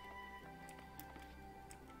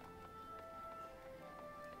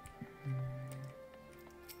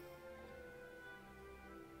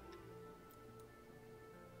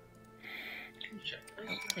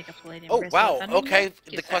 Oh wow! Okay,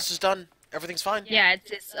 the quest is done. Everything's fine. Yeah,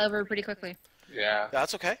 it's over pretty quickly. Yeah.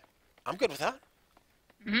 That's okay. I'm good with that.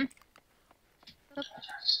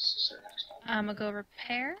 I'm gonna go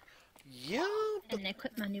repair. Yeah. And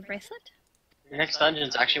equip my new bracelet. Your next dungeon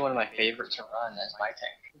is actually one of my favorites to run as my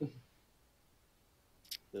tank.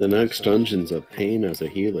 The next dungeon's a pain as a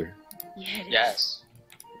healer. Yeah, it is. Yes.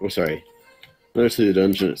 Oh, sorry. Not necessarily the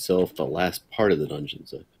dungeon itself, the last part of the dungeon.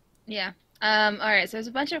 So. Yeah. Alright, so there's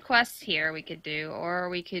a bunch of quests here we could do, or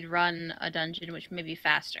we could run a dungeon, which may be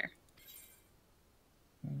faster.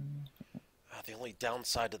 The only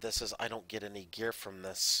downside to this is I don't get any gear from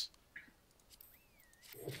this.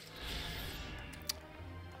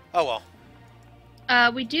 Oh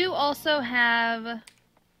well. We do also have...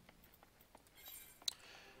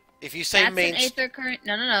 If you say that's main... an Aether Current...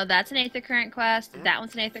 No. That's an Aether Current quest. That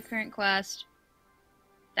one's an Aether Current quest.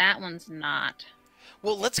 That one's not.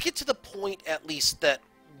 Well, let's get to the point, at least, that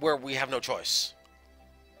where we have no choice.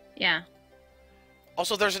 Yeah.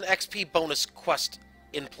 Also, there's an XP bonus quest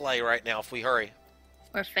in play right now, if we hurry.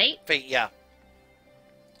 Or Fate? Fate, yeah.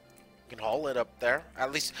 We can haul it up there.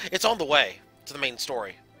 At least, it's on the way to the main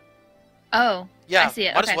story. Oh, yeah, I see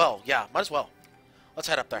it. Might as well. Yeah, might as well. Let's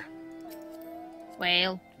head up there.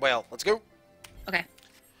 Whale. Let's go. Okay.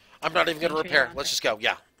 I'm not even going to repair. Let's just go.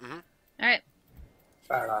 Yeah. Alright.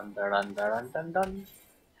 Dun.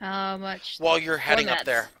 How much? While you're heading 4 up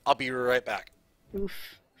there, I'll be right back.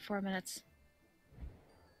 Oof. 4 minutes.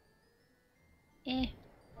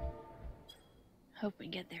 Hope we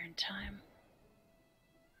get there in time.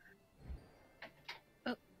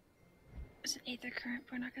 Oh. There's an Aether Current.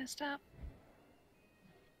 We're not going to stop.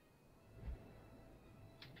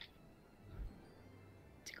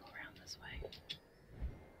 To go around this way.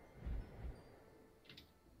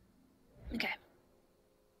 Okay.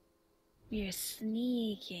 We are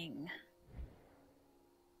sneaking.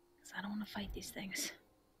 Because I don't want to fight these things.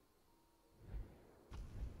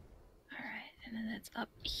 Alright, and then it's up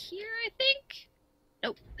here, I think?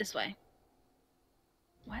 Nope, this way.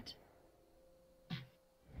 What?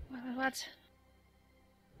 What?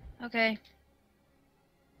 Okay.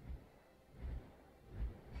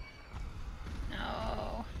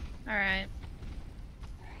 No. Alright.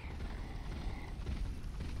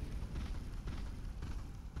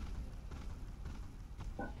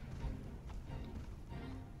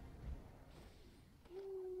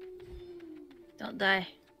 Don't die.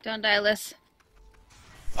 Don't die, Liz.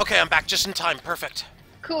 Okay, I'm back just in time. Perfect.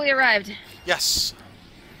 Cool, we arrived. Yes.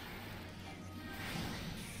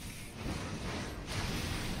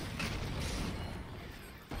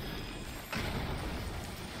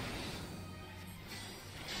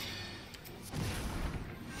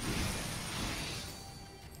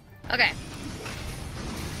 Okay.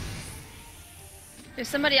 There's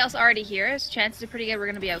somebody else already here. So chances are pretty good we're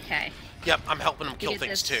gonna be okay. Yep, I'm helping them kill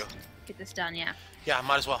things too. Get this done, yeah. Yeah,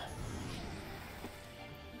 might as well.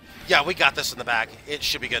 Yeah, we got this in the bag. It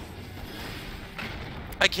should be good.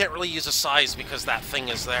 I can't really use a size because that thing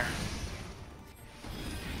is there.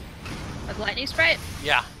 With lightning sprite?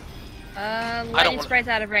 Yeah. Lightning sprite's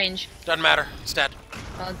out of range. Doesn't matter. It's dead.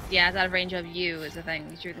 Well, yeah, it's out of range of you is the thing.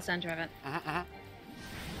 'Cause you're the center of it.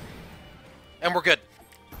 And we're good.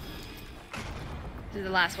 This is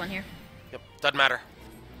the last one here. Yep, doesn't matter.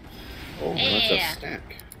 Oh, that's a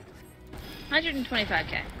stack.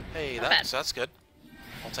 125k. Hey, Not bad. that's good.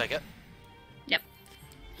 I'll take it. Yep.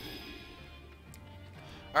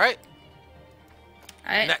 Alright.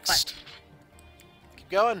 Alright. Next. Keep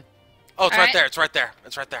going. Oh, it's All right right. there. It's right there.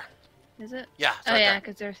 It's right there. Is it? Yeah, it's oh right yeah, there.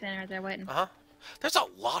 because they're standing right there waiting. Uh-huh. There's a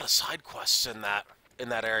lot of side quests in that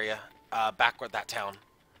area, back with that town.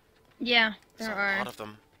 Yeah, there There's are. a lot of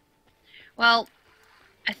them. Well,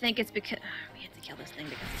 I think it's because we have to kill this thing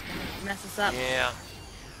because it's gonna mess us up. Yeah.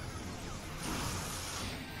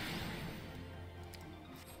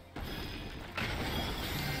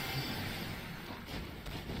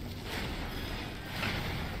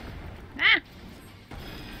 Ah!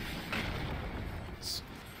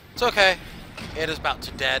 It's okay. It is about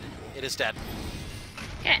to dead. It is dead.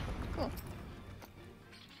 Okay, cool.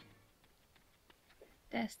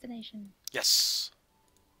 Destination. Yes.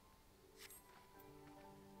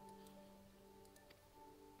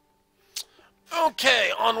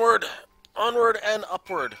 Okay, onward. Onward and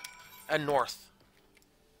upward. And north.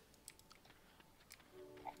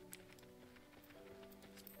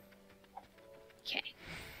 Okay.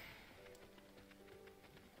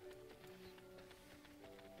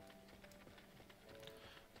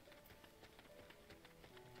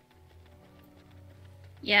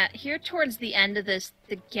 Yeah, here towards the end of this,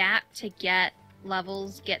 the gap to get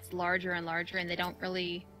levels gets larger and larger, and they don't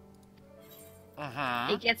really...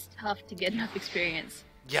 It gets tough to get enough experience.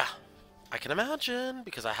 Yeah. I can imagine,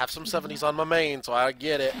 because I have some 70s on my main, so I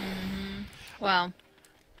get it. Well,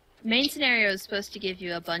 main scenario is supposed to give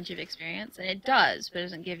you a bunch of experience, and it does, but it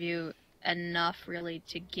doesn't give you enough really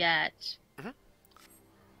to get.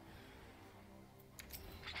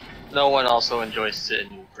 No one also enjoys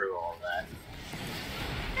sitting through all that.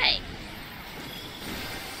 Hey,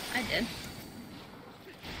 I did.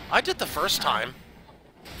 I did the first time.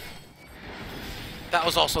 That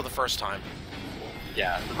was also the first time.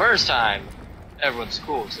 Yeah, the first time, everyone's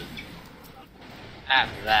cool with it.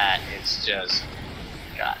 After that, it's just...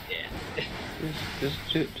 goddamn.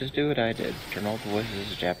 Just do what I did. Turn all the voices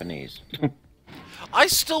to Japanese. I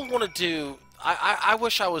still want to do... I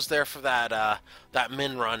wish I was there for that, that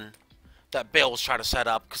min run that Bale was trying to set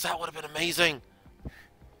up, because that would have been amazing.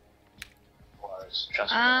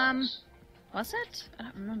 Was it? I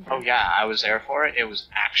don't remember. Oh yeah, I was there for it. It was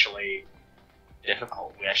actually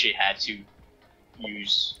difficult. We actually had to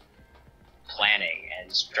use planning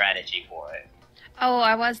and strategy for it. Oh,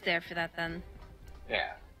 I was there for that then.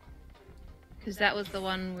 Yeah. Because that was the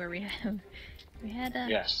one where we had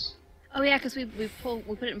Yes. Oh yeah, because we put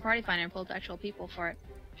it in Party Finder and pulled actual people for it.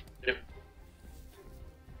 Yep.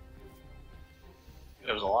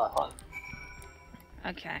 It was a lot of fun.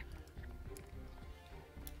 Okay.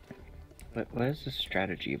 What is the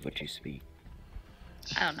strategy of which you speak?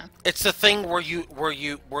 I don't know. It's the thing where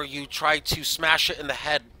you try to smash it in the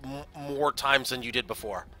head more times than you did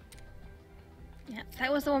before. Yeah,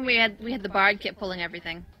 that was the one we had the bard kept pulling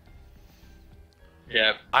everything.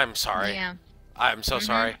 Yep. I'm sorry. Yeah. I'm so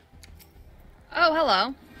sorry. Oh,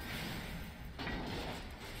 hello.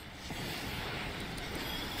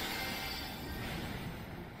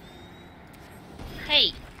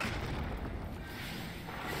 Hey.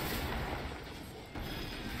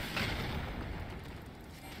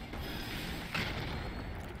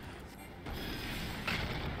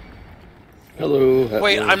 Hello.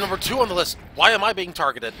 Wait, I'm number 2 on the list. Why am I being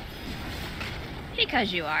targeted?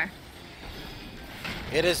 Because you are.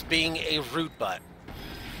 It is being a rude butt.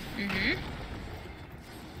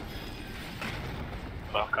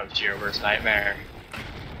 Welcome to your worst nightmare.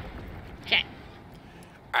 Okay.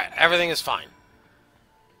 Alright, everything is fine.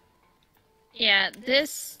 Yeah,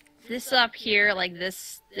 this up here, like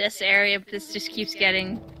this area, this just keeps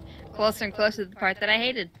getting closer and closer to the part that I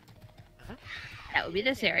hated. That would be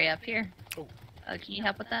this area up here. Oh. Can you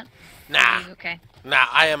help with that? Nah. Okay. Nah,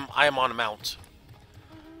 I am on a mount.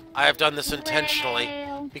 I have done this intentionally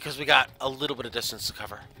because we got a little bit of distance to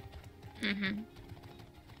cover.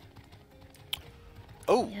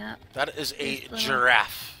 Oh, Yep. that is a This little-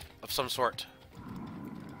 giraffe of some sort.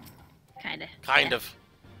 Kinda. Kind Yeah. of.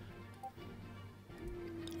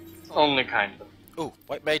 Only kind of. Ooh,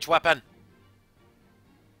 white mage weapon.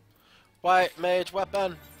 White mage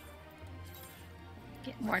weapon.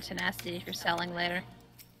 Get more tenacity if you're selling later.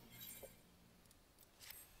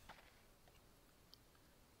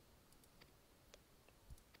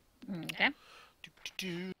 Okay.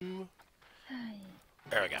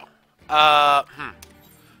 There we go.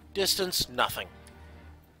 Distance, nothing.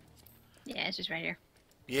 Yeah, it's just right here.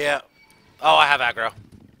 Yeah. Oh, I have aggro.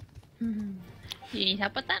 Do you need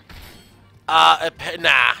help with that?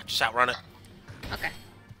 Nah, just outrun it. Okay.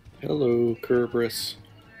 Hello, Kerberos.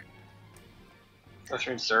 What's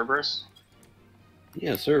your name, Cerberus?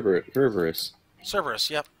 Yeah, Kerberos. Cerberus,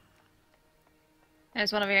 yep.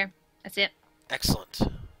 There's one over here. That's it. Excellent.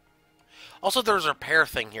 Also, there's a repair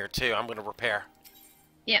thing here, too. I'm going to repair.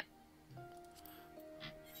 Yep.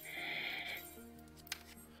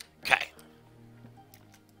 Okay.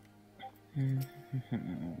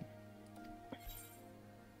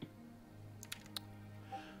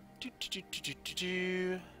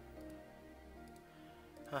 Do.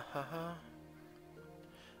 Ha ha ha.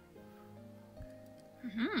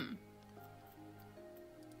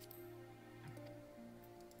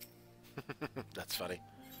 That's funny.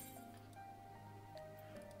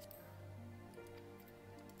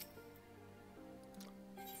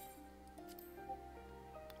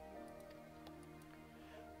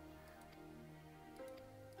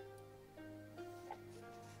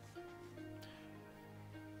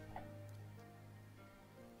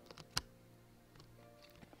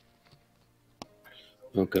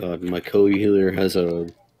 Oh god, my co-healer has a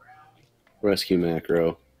rescue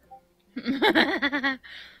macro. That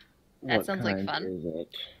What sounds like kind fun. is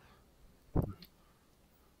it?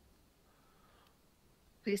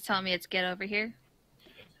 Please tell me it's get over here.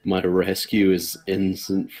 My rescue is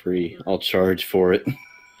instant free. I'll charge for it.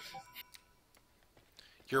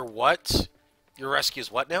 Your what? Your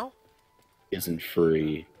rescue's what now? Isn't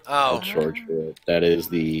free. Oh. I'll charge for it. That is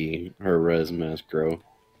her res macro.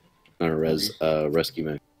 Not a rescue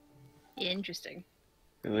macro. Interesting.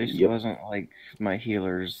 At least it wasn't like my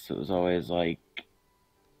healers. It was always like,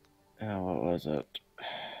 what was it?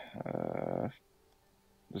 It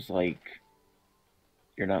was like,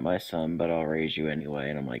 you're not my son, but I'll raise you anyway.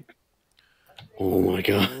 And I'm like, oh my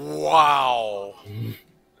god. Wow.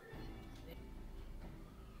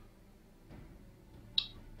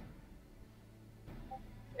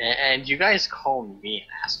 And you guys call me an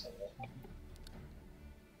asshole.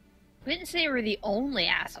 We didn't say we're the only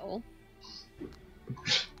asshole.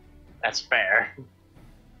 That's fair.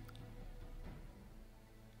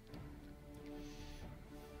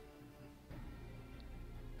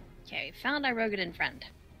 Okay, we found our Rogadin friend.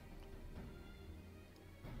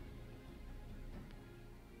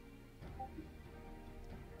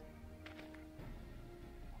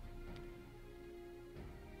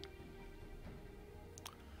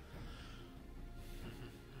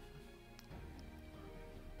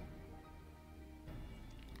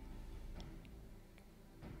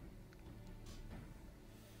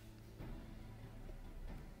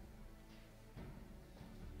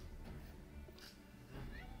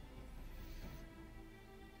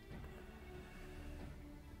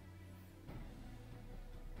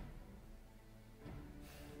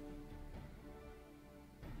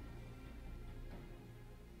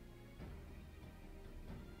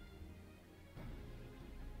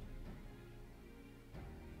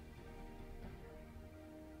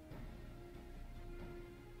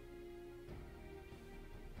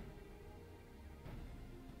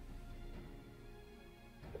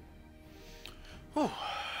 Whew.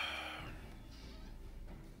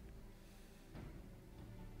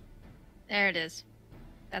 There it is.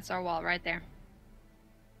 That's our wall right there.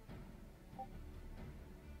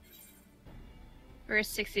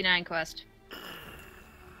 First 69 quest.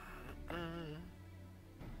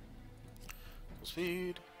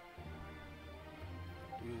 Speed.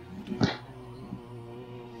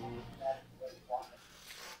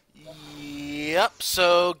 Yep,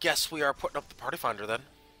 so guess we are putting up the party finder then.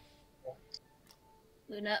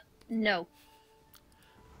 Luna, no.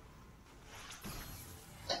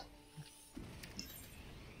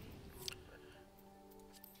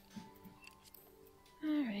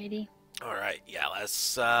 Alrighty. Alright, yeah,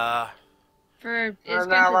 let's For We're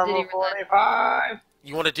now level 45.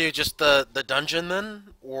 You want to do just the dungeon then,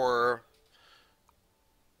 or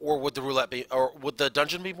would the roulette be, or would the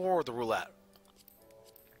dungeon be more, or the roulette?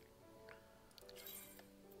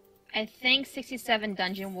 I think 67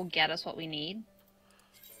 dungeon will get us what we need.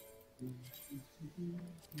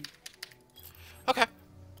 Okay,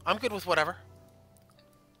 I'm good with whatever.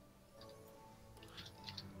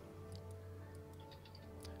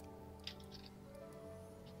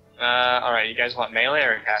 Alright, you guys want melee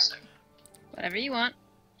or casting? Whatever you want.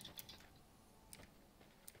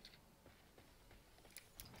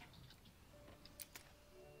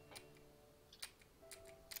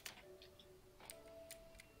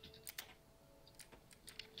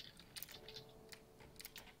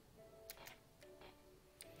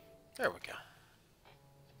 There we go.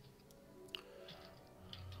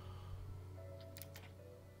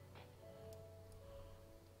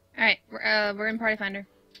 We're in Party Finder.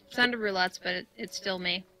 It's under roulettes, but it's still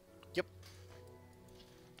me. Yep.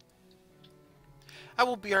 I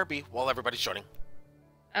will BRB while everybody's joining.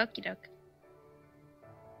 Okie doke.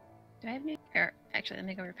 Do I have new gear? Actually, let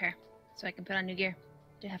me go repair so I can put on new gear.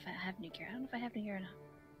 Do I have new gear? I don't know if I have new gear or not.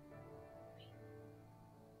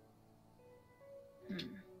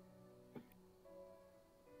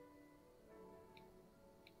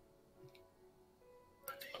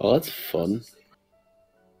 Oh, that's fun.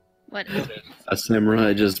 What? A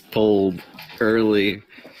samurai just pulled early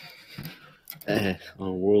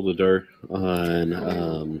on World of Dark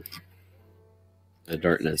on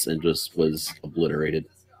Darkness and just was obliterated.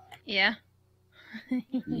 Yeah.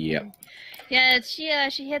 Yep. Yeah,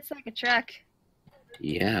 she hits like a truck.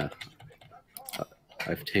 Yeah.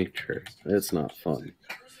 I've tanked her. It's not fun.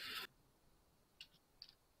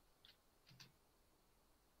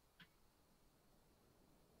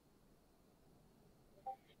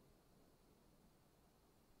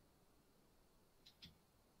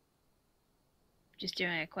 Just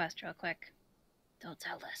doing a quest real quick. Don't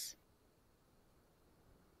tell this.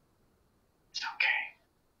 It's okay.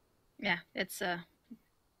 Yeah, it's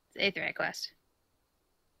Aetherite quest.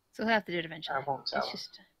 So we'll have to do it eventually. I won't tell.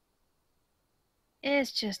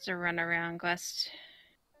 It's just a runaround quest.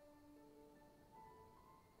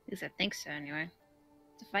 At least I think so, anyway.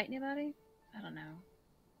 To fight anybody? I don't know.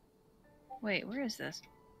 Wait, where is this?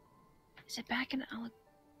 Is it back in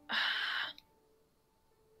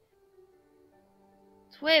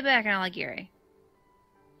It's way back in Alighieri.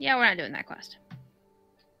 Yeah, we're not doing that quest.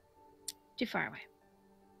 Too far away.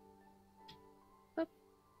 Boop.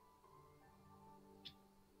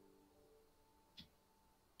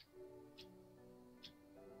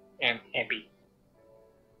 I'm happy.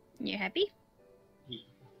 You happy? Yeah.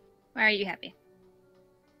 Why are you happy?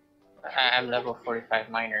 I'm level 45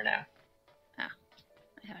 miner now. Oh.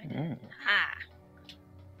 I have an idea. Ah.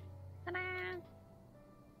 Ta-da!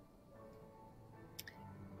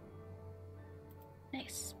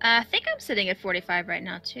 Nice. I think I'm sitting at 45 right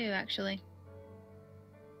now, too, actually.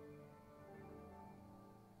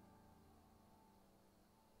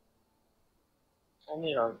 I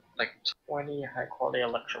need like 20 high quality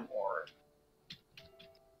electrum ore.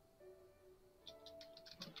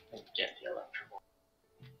 And get the electrum ore.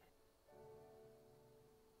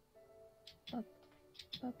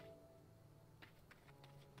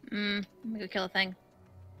 Let me go kill a thing.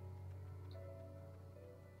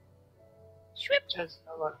 Swip! Just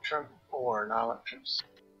electrum ore, not electrum.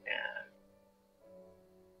 Yeah.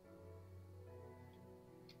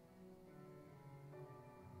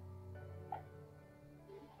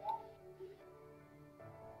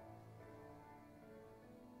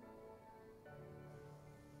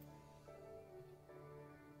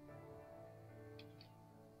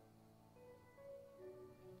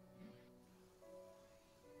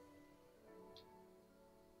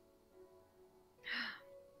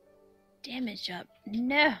 Damage up.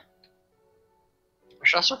 No. I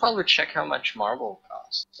should also probably check how much marble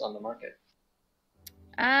costs on the market.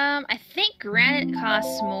 I think granite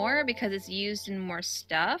costs more because it's used in more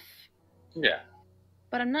stuff. Yeah.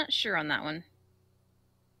 But I'm not sure on that one.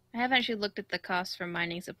 I haven't actually looked at the costs for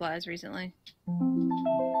mining supplies recently.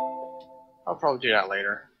 I'll probably do that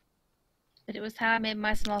later. But it was how I made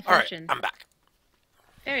my small fortune. Alright, I'm back.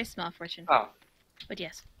 Very small fortune. Oh. But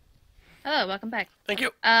yes. Hello, welcome back. Thank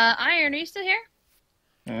you. Iron, are you still here?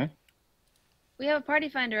 Hmm? We have a party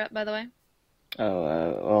finder up, by the way. Oh,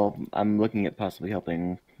 well, I'm looking at possibly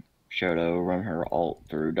helping Shoto run her alt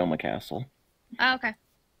through Doma Castle. Oh, okay.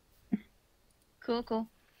 Cool.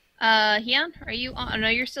 Hyun, are you on? Oh, no,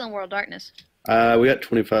 you're still in World Darkness. We got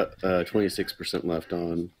 26% left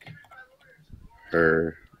on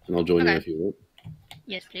her, and I'll join you if you want.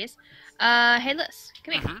 Yes, please. Hey, Liz,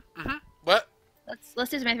 come here. What? Let's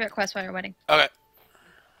do some favorite quest while you're waiting. Okay.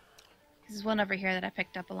 This is one over here that I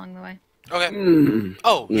picked up along the way. Okay.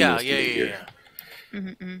 Oh, yeah. Yeah,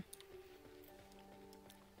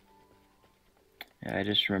 I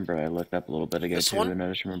just remembered I looked up a little bit ago This too, one? and I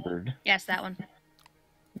just remembered. Yes, that one.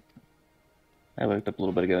 I looked up a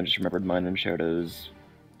little bit ago and just remembered mine and Shoto's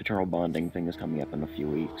eternal bonding thing is coming up in a few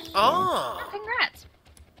weeks. So. Oh. Congrats.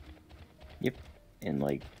 Yep, in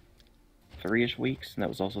like 3-ish weeks, and that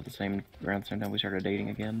was also the same around the same time we started dating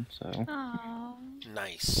again. So. Aww.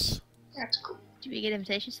 Nice. That's cool. Do we get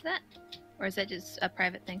invitations to that, or is that just a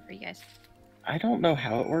private thing for you guys? I don't know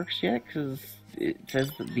how it works yet, because it says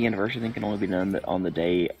that the anniversary thing can only be done on the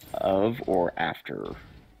day of or after,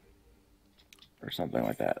 or something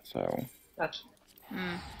like that. So. That's.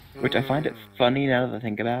 Which I find it funny now that I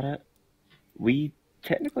think about it. We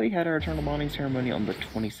technically had our eternal bonding ceremony on the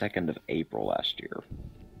 22nd of April last year.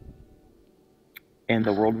 And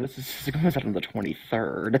the World Business comes out on the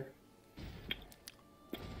 23rd.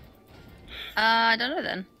 I don't know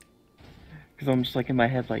then. Because I'm just like in my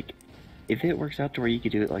head, like, if it works out to where you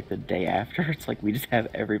could do it like the day after, it's like we just have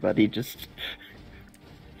everybody just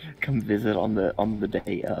come visit on the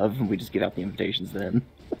day of, and we just give out the invitations then.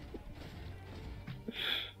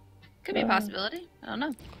 Could be a possibility. I don't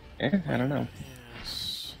know. Yeah, I don't know.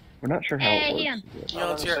 We're not sure how it works. Ian.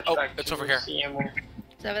 No, it's here. Oh, it's over here.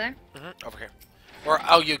 It's over there? Over here. Or,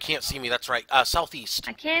 oh, you can't see me. That's right. Southeast.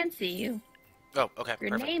 I can see you. Oh, okay.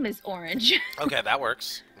 Your Perfect. name is Orange. Okay, that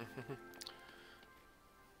works.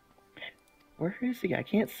 Where is he? I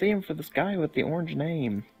can't see him for this guy with the orange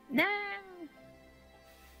name. No.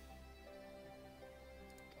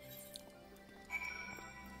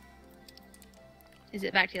 Is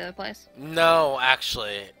it back to the other place? No,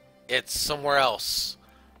 actually. It's somewhere else.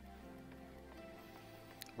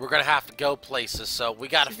 We're gonna have to go places, so we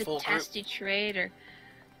got a full group. Testy trade or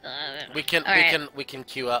We can right. we can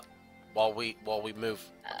queue up while we move.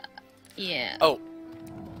 Yeah. Oh.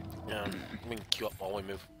 Yeah, we can queue up while we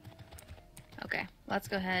move. Okay, let's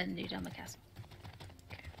go ahead and do Doma Castle.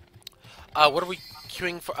 What are we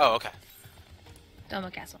queuing for? Oh, okay.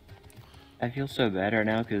 Doma Castle. I feel so bad right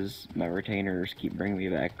now because my retainers keep bringing me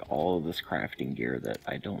back all of this crafting gear that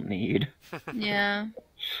I don't need. Yeah.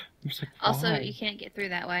 I'm just like, Also, why? you can't get through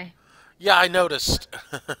that way. Yeah, I noticed.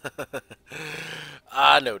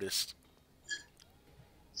 I noticed.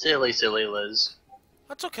 Silly, silly Liz.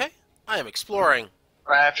 That's okay. I am exploring.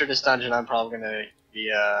 Right after this dungeon, I'm probably gonna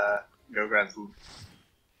be go grab food.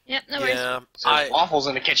 Yep, no worries. Yeah, So there's waffles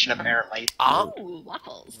in the kitchen apparently. Ooh,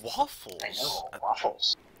 waffles. Waffles. I know,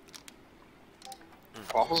 waffles.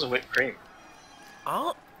 Waffles and whipped cream.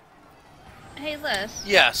 Oh. Hey, Liz.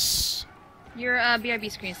 Yes. Your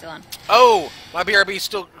BRB screen's still on. Oh, my BRB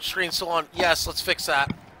screen's still on. Yes, let's fix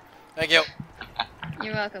that. Thank you.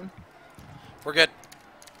 You're welcome. We're good.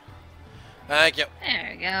 Thank you. There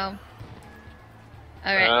we go.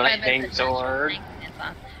 Alright. Lightning sword.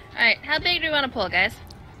 Alright, how big do we want to pull, guys?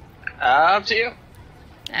 Up to you.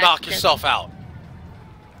 Knock yourself out.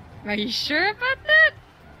 Are you sure about that?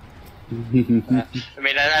 I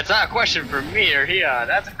mean, that's not a question for me or Hion.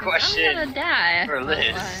 That's a question I'm gonna die. for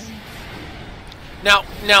Liz. Now,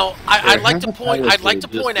 I'd like to how point. powerful I'd like to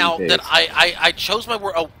just point in out that case? I chose my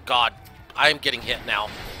word. Oh God, I am getting hit now.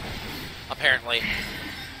 Apparently,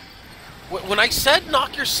 when I said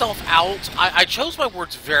knock yourself out, I chose my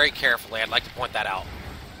words very carefully. I'd like to point that out.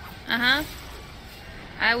 Uh-huh.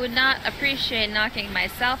 I would not appreciate knocking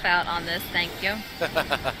myself out on this, thank you.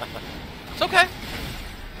 It's okay.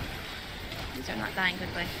 These are not dying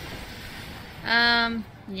quickly.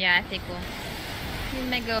 Yeah, I think we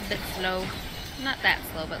may go a bit slow. Not that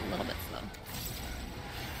slow, but a little bit slow.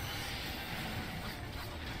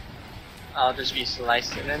 I'll just be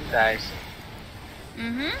slicing and dicing.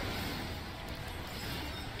 Mm-hmm.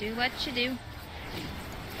 Do what you do.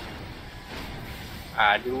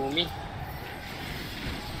 I do me.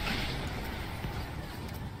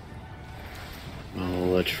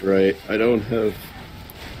 Oh, that's right. I don't have...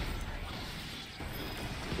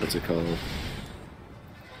 What's it called?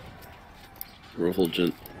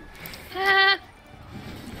 Refulgent. Ha!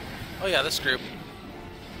 Oh yeah, this group.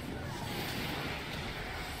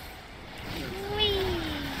 Whee!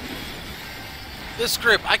 This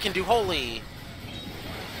group, I can do holy,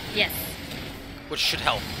 Yes. which should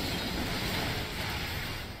help.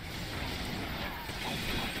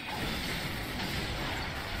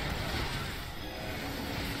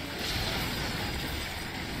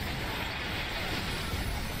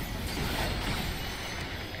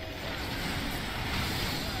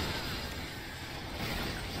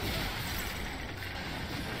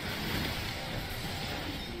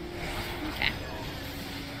 Okay.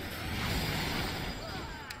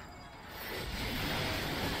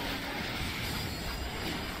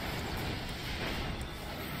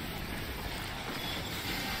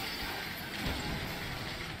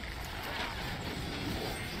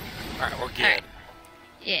 Alright, we're good. Alright.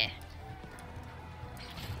 Yeah.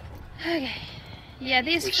 Okay. Yeah,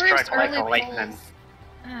 these We first strike like early a lightning.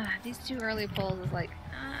 pulls. These two early pulls is like,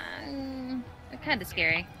 they're kind of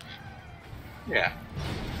scary. Yeah.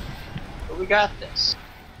 But we got this.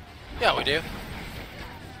 Yeah, we do.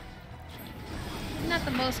 Not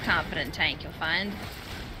the most confident tank you'll find.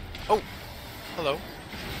 Oh, hello.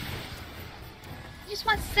 You just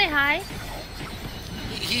want to say hi.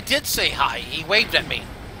 He did say hi. He waved at me.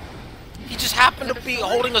 He just happened to be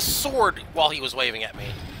holding a sword while he was waving at me.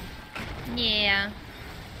 Yeah.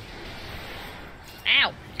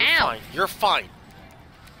 Ow! You're Ow! fine. You're fine.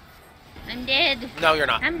 I'm dead. No, you're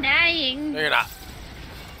not. I'm dying. No, you're not.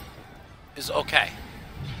 is okay.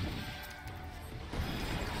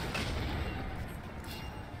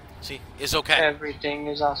 See, is okay. Everything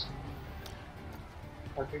is awesome.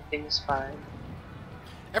 Everything is fine.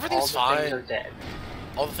 Everything's All the fine. things are dead.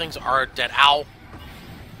 All the things are dead. Ow.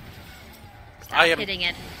 Stop hitting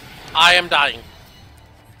it. I am dying.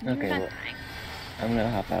 Okay, well, I'm gonna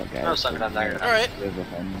hop out, guys. No, suck it up there. Alright.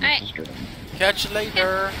 Alright. Catch you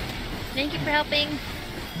later. Thank you for helping.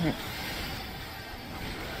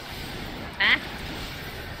 Ah.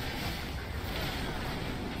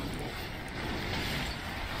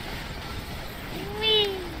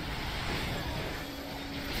 Whee.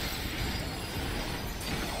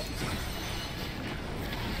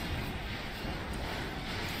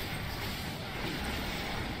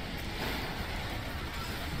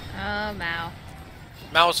 Oh, Mao.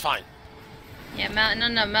 Mao is fine. Yeah,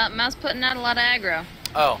 Mao's putting out a lot of aggro.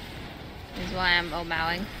 Oh. Is why I'm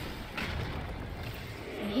mowing.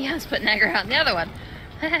 He was putting aggro on the other one.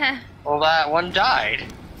 Well, that one died.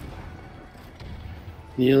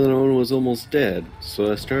 The other one was almost dead,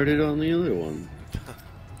 so I started on the other one.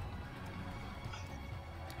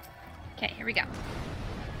 Okay, here we go.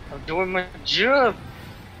 I'm doing my job.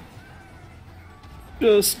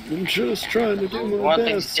 I'm just trying to do You my want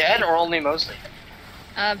things best. dead or only mostly?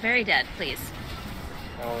 Very dead, please.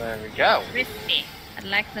 Oh, there we go. Crispy. I'd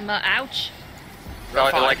like them. Ouch. Oh,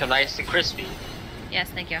 I like them nice and crispy. Yes,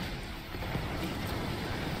 thank you.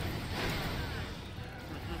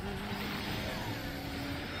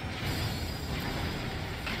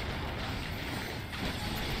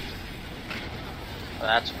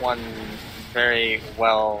 That's one very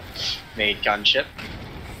well made gunship.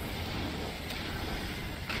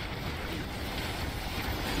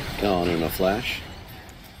 Gone in a flash.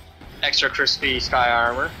 Extra crispy sky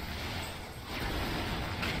armor.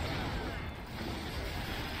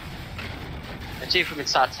 Let's see if we can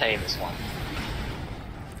saute this one.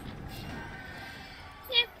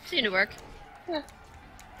 Yeah, seemed to work. Yeah.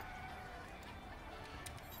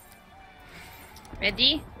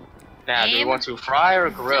 Ready? Now, do we Aim. want to fry or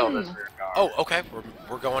grill this rear guard? Oh, okay.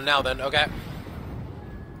 We're going now then. Okay.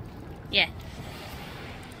 Yeah.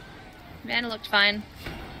 Man, it looked fine.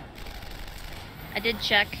 I did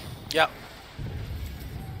check. Yep.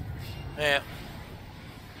 Yeah.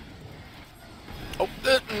 Oh.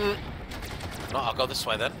 No, I'll go this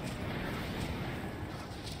way then.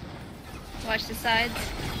 Watch the sides.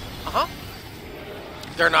 Uh-huh.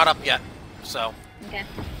 They're not up yet, so. Okay.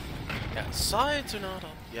 Yeah, sides are not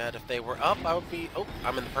up yet. If they were up, I would be... Oh,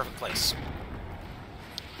 I'm in the perfect place.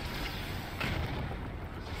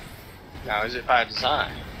 Now, is it by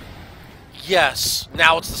design? Yes,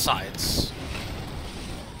 now it's the sides.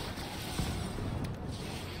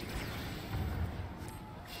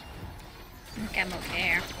 I think I'm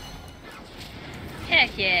okay.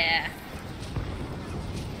 Heck yeah.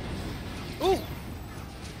 Ooh.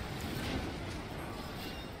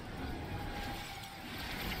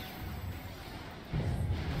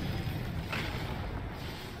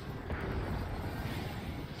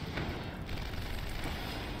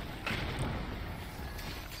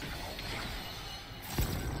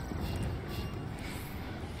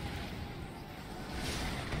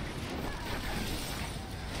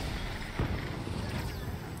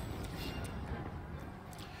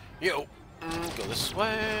 Yo, go this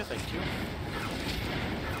way, thank you.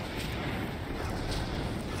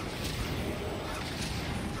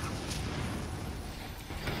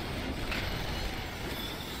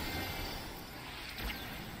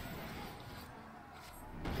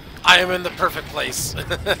 I am in the perfect place.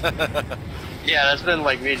 Yeah, that's been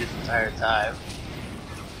like me this entire time.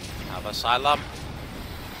 Have asylum.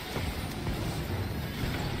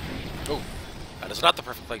 Oh, that is not the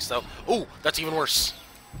perfect place though. Oh, that's even worse.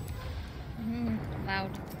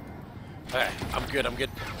 Loud. Okay, I'm good, I'm good.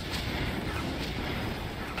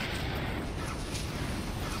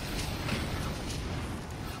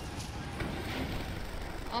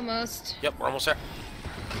 Almost. Yep, we're almost there.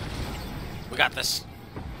 We got this.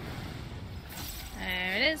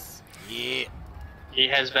 There it is. Yeah. He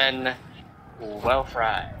has been well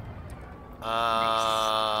fried.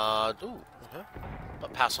 Ooh,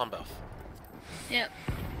 but pass on both. Yep.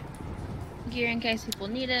 Gear in case people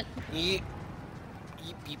need it. Yeep.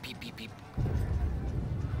 Yeep, beep, beep, beep, beep.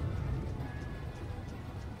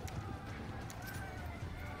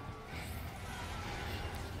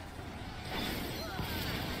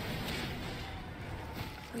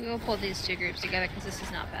 We will pull these two groups together because this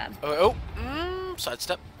is not bad.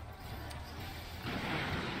 Sidestep.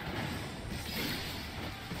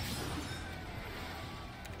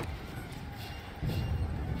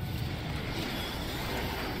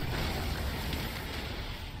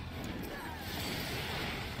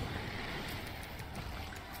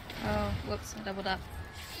 Whoops, I doubled up.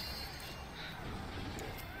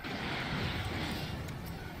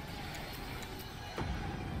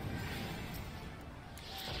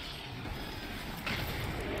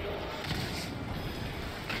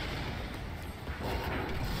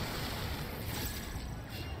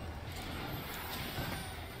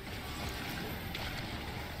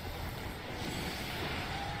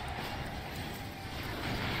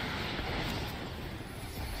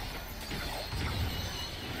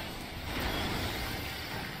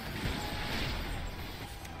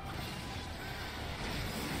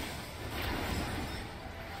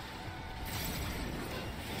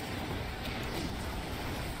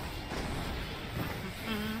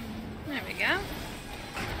 There we go.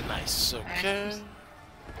 Nice. Okay.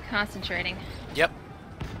 Concentrating. Yep.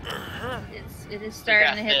 It is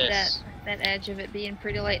starting to hit that edge of it being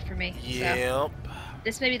pretty late for me. Yep. So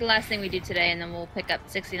this may be the last thing we do today, and then we'll pick up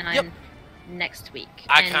 69 next week.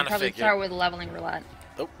 I and kind of probably figured. start with leveling roulette.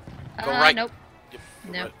 Nope. Go right. Nope. Yep.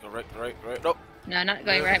 Nope. Go right. Nope. No, not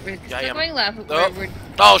going right. We're still going left. Nope. We're...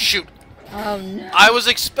 Oh shoot. Oh no. I was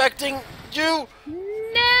expecting you.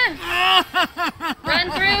 Nah.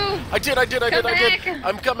 Run through. I did. Come back.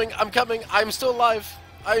 I'm coming. I'm still alive.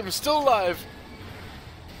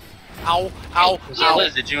 Ow. So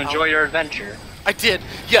Liz, did you enjoy your adventure? I did.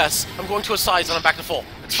 Yes. I'm going to a size and I'm back to full.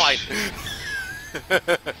 It's fine.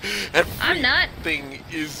 I'm not. Everything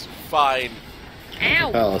is fine.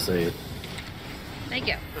 Ow. I'll say it. Thank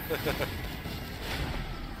you.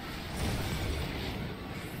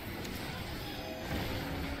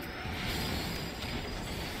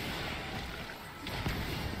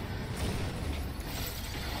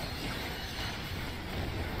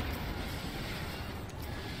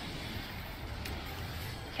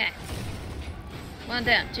 Okay. One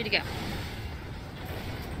down, 2 to go.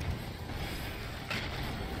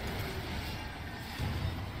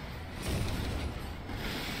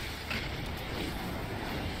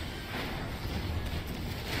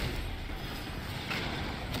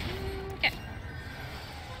 Okay.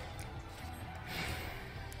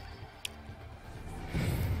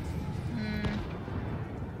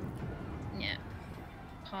 Yeah.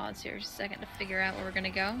 Pause here a second to figure out where we're gonna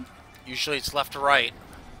go. Usually it's left to right.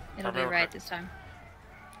 It'll be right this time.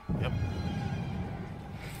 Yep.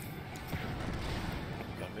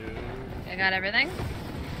 I got everything.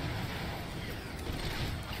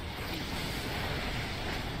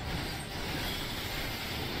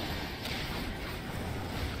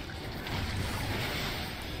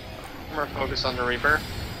 We're focused on the Reaper.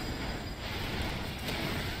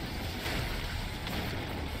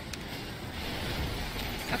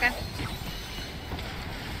 Okay.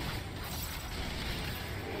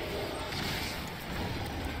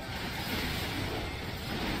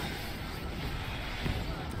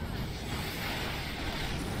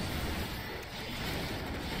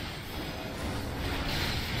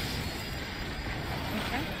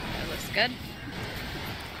 Okay, that looks good.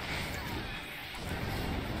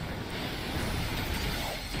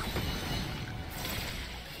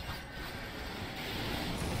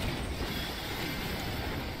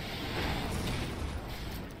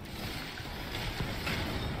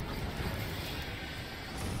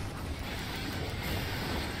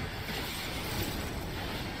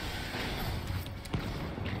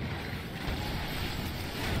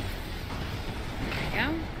 There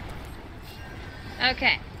we go.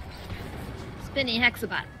 Okay. Spinny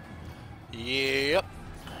hexabot. Yep.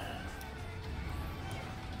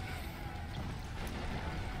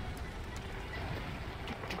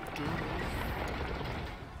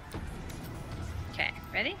 Okay,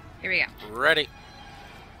 ready? Here we go. Ready.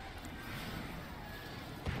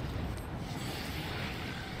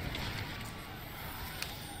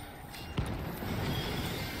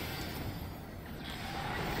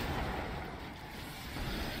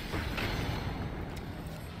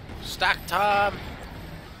 Stack time.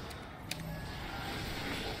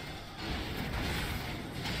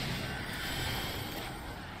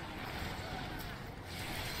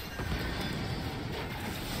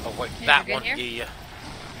 Oh wait, Okay, that we're one. good here?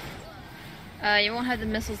 Yeah. You won't have the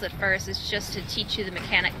missiles at first. It's just to teach you the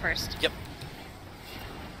mechanic first. Yep.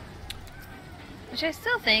 Which I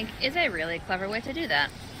still think is a really clever way to do that.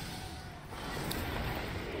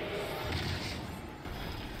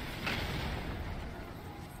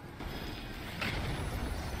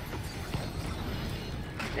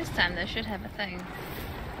 This time they should have a thing.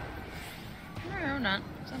 No, not.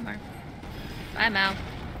 Somewhere. Bye, Mal.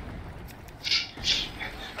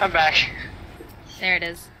 I'm back. There it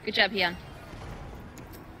is. Good job, Hyun.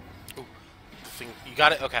 You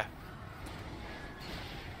got it? Okay.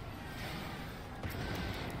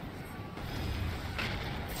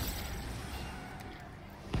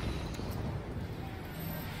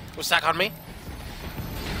 Go stack on me.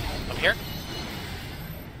 I'm here.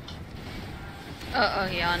 Uh-oh,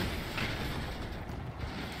 Yawn.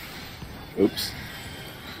 Oops.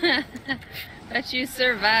 But you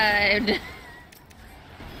survived.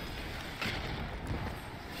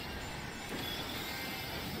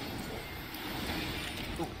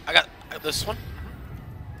 Ooh, I got this one.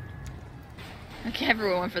 Okay,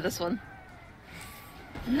 everyone went for this one.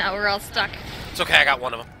 Now we're all stuck. It's okay, I got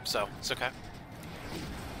one of them, so it's okay.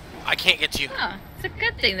 I can't get to you. Oh, it's a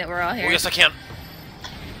good thing that we're all here. Oh, yes, I can.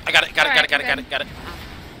 I got it, got it.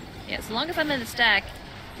 Yeah, as long as I'm in the stack,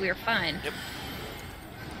 we're fine. Yep.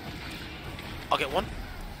 I'll get one.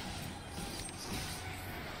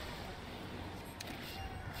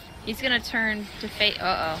 He's gonna turn to fate.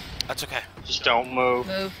 Uh-oh. That's okay. Just don't move.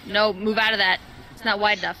 Move. No, move out of that. It's not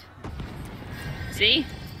wide enough. See?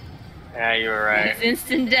 Yeah, you were right. It's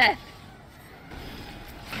instant death.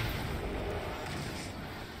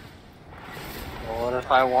 Well, what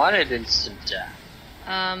if I wanted instant death?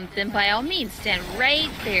 Then by all means, stand right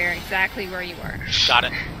there, exactly where you were. Got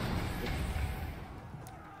it.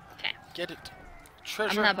 Okay. Get it.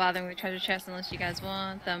 Treasure. I'm not bothering with treasure chests unless you guys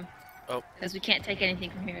want them. Oh. Because we can't take anything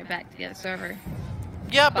from here back to the other server.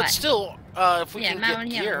 Yeah, but still, if we can Mountain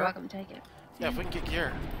get Hill, gear... you're welcome to take it. Yeah, if we can get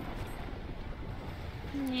gear.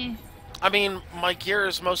 Yeah. I mean, my gear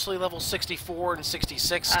is mostly level 64 and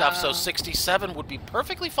 66 stuff, so 67 would be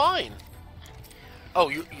perfectly fine. Oh,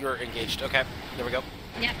 you're engaged. Okay, there we go.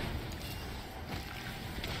 Yep.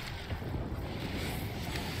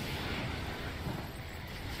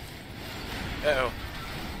 Uh-oh.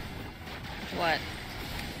 What?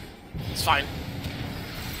 It's fine.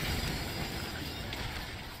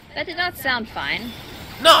 That did not sound fine.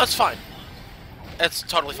 No, it's fine. It's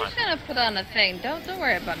totally I'm fine. just gonna put on a thing. Don't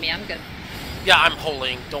worry about me. I'm good. Yeah, I'm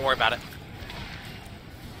holding. Don't worry about it.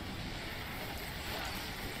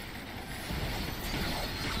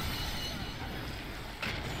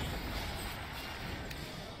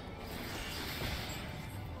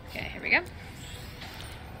 Okay, here we go.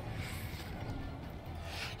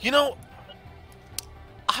 You know,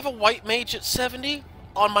 I have a white mage at 70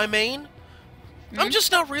 on my main. I'm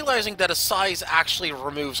just now realizing that a size actually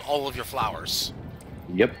removes all of your flowers.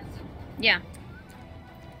 Yep. Yeah.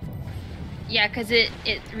 Yeah, because it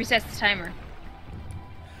resets the timer.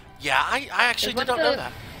 Yeah, I actually did not know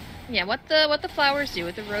that. Yeah, what the flowers do,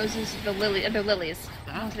 what the roses, the lilies.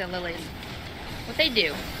 I don't say lilies. What they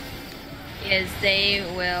do is they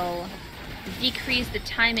will decrease the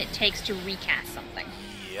time it takes to recast something.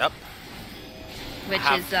 Yep. Which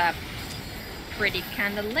is pretty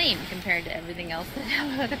kind of lame compared to everything else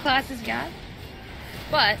that the classes got.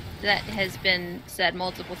 But that has been said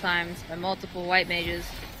multiple times by multiple white mages,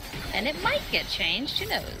 and it might get changed. Who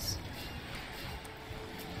knows?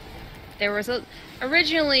 There was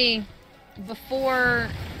originally before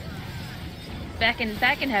back in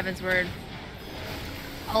Heavensward,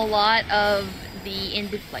 a lot of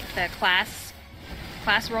the class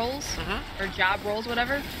roles or job roles,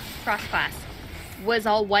 whatever, cross class, was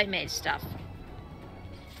all white mage stuff.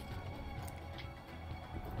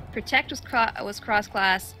 Protect was cross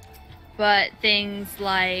class, but things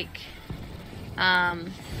like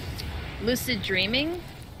lucid dreaming,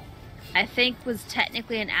 I think, was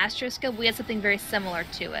technically an astro skill. We had something very similar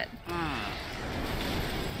to it.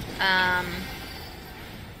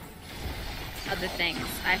 Other things,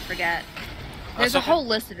 I forget. There's a whole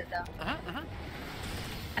list of it though.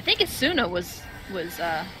 I think Asuna was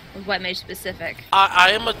white mage specific.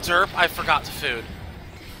 I am a derp. I forgot the food.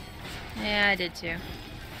 Yeah, I did too.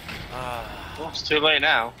 Well, it's too late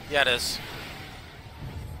now. Yeah, it is.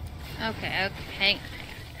 Okay, hang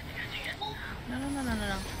on.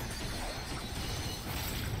 No.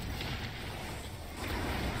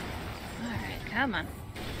 Alright, come on.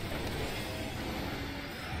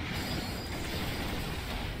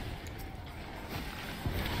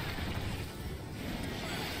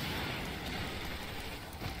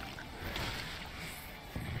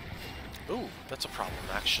 Ooh, that's a problem,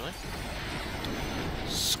 actually.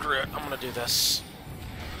 Screw it, I'm gonna do this.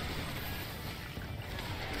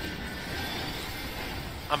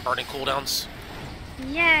 I'm burning cooldowns.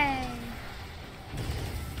 Yay!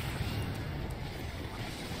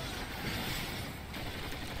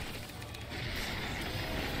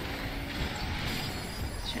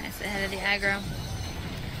 Trying to stay ahead of the aggro.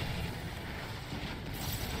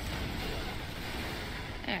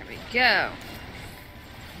 There we go.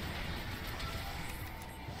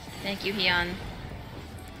 Thank you, Hyun.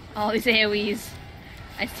 All these AoEs.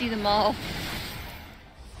 I see them all.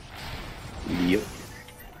 Yep.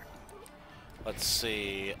 Let's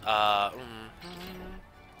see.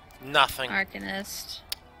 Nothing. Arcanist.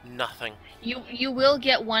 Nothing. You will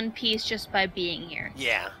get one piece just by being here.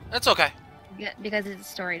 Yeah, that's okay. Because it's a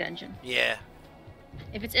story dungeon. Yeah.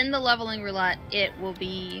 If it's in the leveling roulette, it will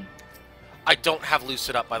be... I don't have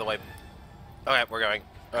Lucid up, by the way. Okay, we're going.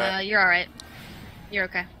 All right. You're alright. You're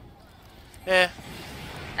okay. Yeah.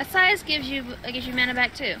 A size gives you mana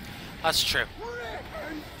back too. That's true.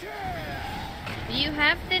 Do you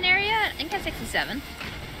have thin area? I think that's 67.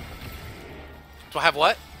 Do I have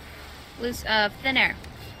what? Loose, thin air.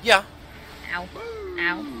 Yeah. Ow.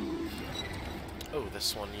 Ow. Oh,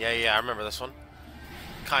 this one. Yeah, I remember this one.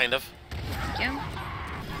 Kind of. Thank you.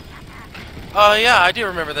 Oh, yeah, I do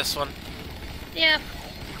remember this one. Yep.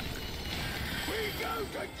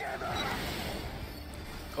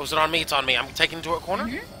 Oh, is it on me? It's on me. I'm taken into a corner?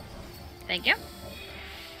 Mm-hmm. Thank you.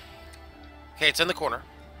 Okay, it's in the corner.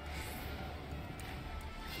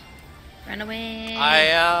 Run away.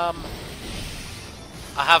 I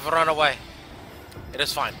have run away. It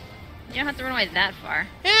is fine. You don't have to run away that far.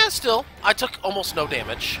 Yeah, still. I took almost no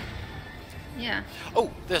damage. Yeah.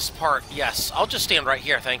 Oh, this part, yes. I'll just stand right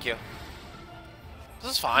here, thank you.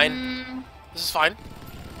 This is fine. This is fine.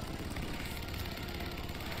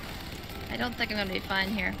 I don't think I'm gonna be fine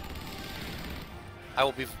here. I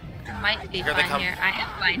will be... I might be Here they fine come. here. I am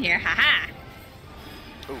fine here. Haha!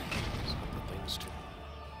 Ooh. Some things too.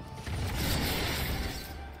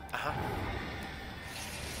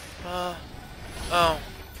 Oh.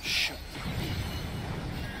 Shoot.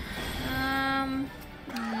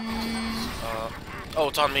 Oh,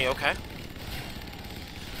 it's on me, okay.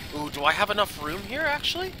 Ooh, do I have enough room here,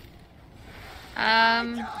 actually?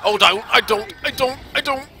 Oh, I don't!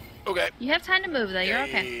 Okay. You have time to move, though. You're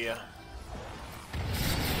okay. Yeah.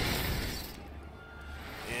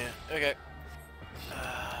 Yeah, okay.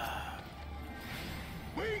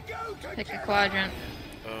 Pick a quadrant.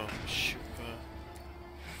 Oh, shoot.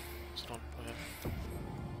 Is it on? Okay.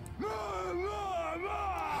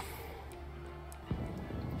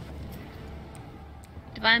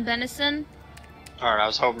 Divine Venison? Alright, I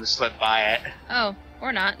was hoping to slip by it. Oh,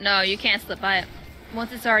 or not. No, you can't slip by it.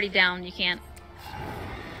 Once it's already down, you can't.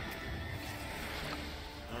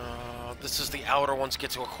 This is the outer ones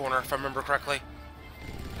get to a corner, if I remember correctly.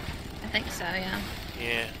 I think so, yeah.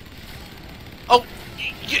 Yeah. Oh,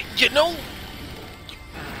 you know...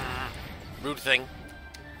 Rude thing.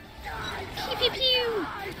 Pew pew pew!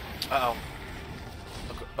 Uh-oh.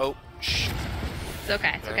 Okay. Oh, shh. It's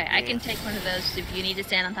okay, it's okay. I can take one of those if you need to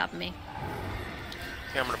stand on top of me.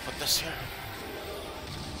 Okay, I'm gonna put this here.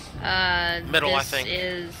 Middle, I think.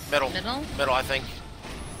 Is middle. Middle, I think.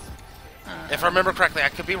 If I remember correctly, I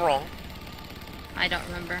could be wrong. I don't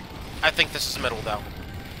remember. I think this is middle, though.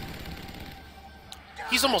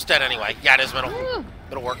 He's almost dead anyway. Yeah, it is middle. Woo.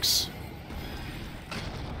 Middle works.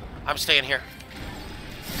 I'm staying here.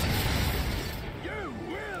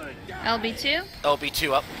 LB2?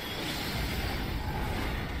 LB2 up.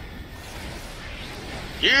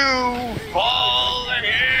 You fall in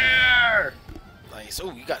here! Nice.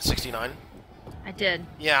 Oh, you got 69. I did.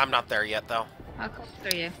 Yeah, I'm not there yet, though. How close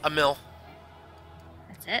are you? A mil.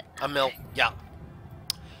 That's it? A mil. Yeah.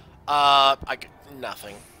 I got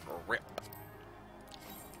nothing. Rip.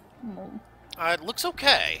 It looks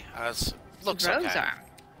okay. Looks Rose okay. arm.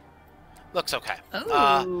 Looks okay.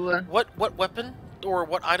 Ooh. What weapon or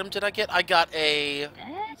what item did I get? I got a...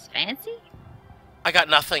 That's fancy. I got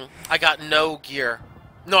nothing. I got no gear.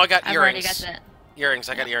 No, I got I've earrings. already got that. Earrings.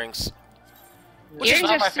 I got earrings. Earrings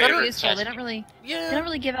not are my super favorite useful. They don't really. Yeah. They don't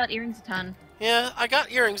really give out earrings a ton. Yeah, I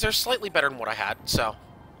got earrings. They're slightly better than what I had, so.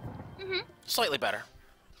 Slightly better.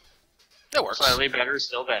 That works. Slightly better,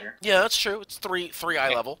 still better. Yeah, that's true. It's three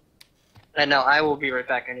eye level. And now I will be right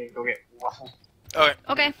back. I need to go get waffle. Okay.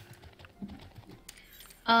 Okay.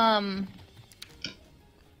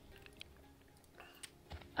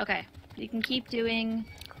 Okay. You can keep doing.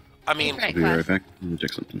 I mean, I'll be right back. I'm gonna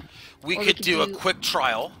check something. We could do a quick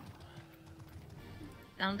trial.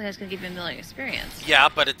 I don't think that's gonna give you a million experience. Yeah,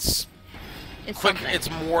 but it's quick. Something. It's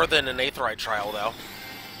more than an Aetheryte trial, though.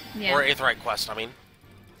 Yeah. Or Aetheryte quest. I mean,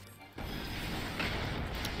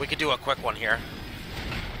 we could do a quick one here.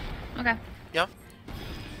 Okay. Yeah.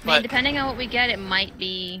 I mean, depending on what we get, it might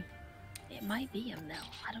be. It might be a mill.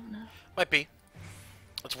 I don't know. Might be.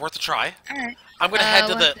 It's worth a try. All right. I'm gonna head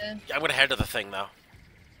to the. I'm gonna head to the thing though.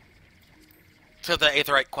 To the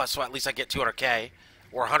Aetheryte quest, so at least I get 200k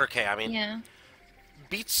or 100k. I mean. Yeah.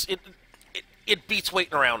 Beats it. It beats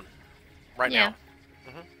waiting around right now.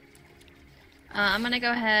 I'm gonna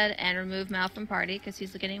go ahead and remove Mal from party because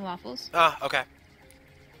he's getting waffles. Okay.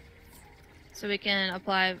 So we can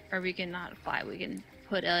apply, or we can not apply. We can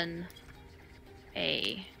put in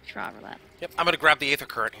a trial roulette. Yep. I'm gonna grab the Aether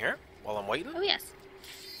current here while I'm waiting. Oh yes.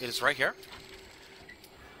 It is right here.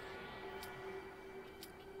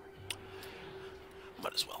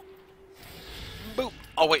 Might as well. Boop.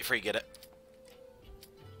 I'll wait for you to get it.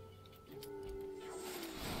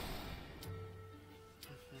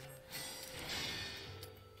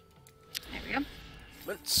 There we go.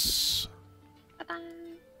 Let's... Bye-bye.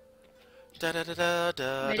 Da da da da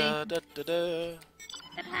da da da da da.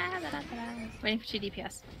 Waiting for 2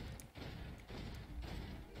 DPS.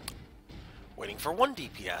 Waiting for 1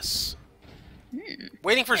 DPS. Hmm.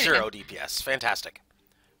 Waiting for There we 0 go. DPS. Fantastic.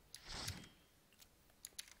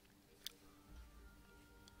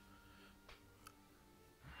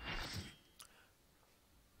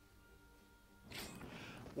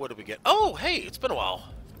 What do we get? Oh, hey, it's been a while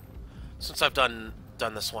since I've done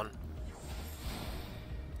this one.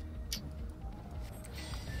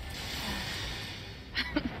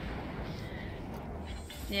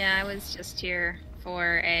 Yeah, I was just here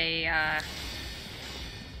for a,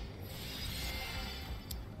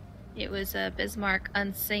 it was a Bismarck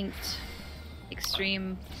unsynced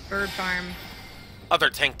extreme bird farm. Other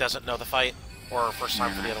tank doesn't know the fight, or first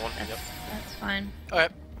time for the other one. That's, Yep. that's fine. Okay.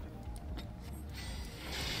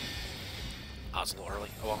 I was a little early.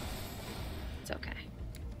 Oh well. It's okay.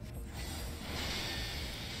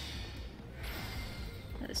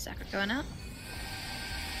 Another sucker going out.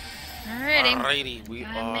 Alrighty. Alrighty, we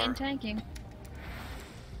I'm are... main tanking.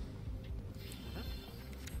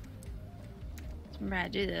 Let's remember how to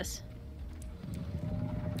do this.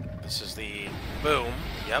 This is the boom.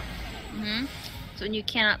 Yep. Mm-hmm. So when you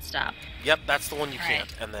cannot stop. Yep, that's the one you All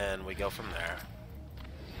can't. And then we go from there.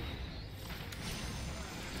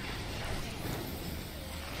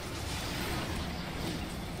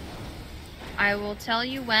 I will tell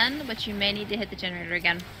you when, but you may need to hit the generator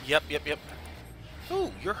again. Yep, yep, yep.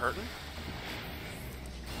 Ooh, you're hurting.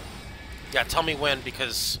 Yeah, tell me when,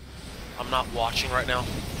 because I'm not watching right now.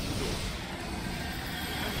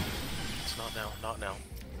 It's not now, not now.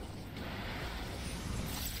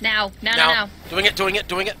 Now. Now. Doing it, doing it,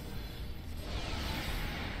 doing it.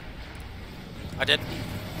 I did.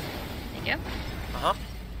 Thank you. Uh-huh.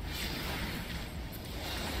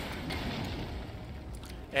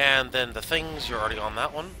 And then the things, you're already on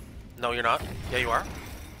that one. No, you're not. Yeah, you are.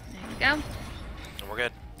 There you go. And we're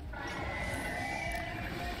good.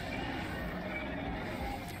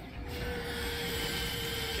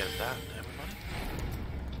 Get that, everybody.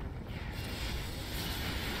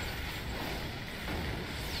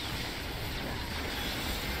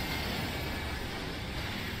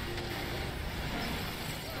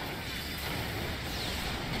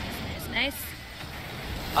 Nice.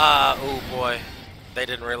 Oh boy. They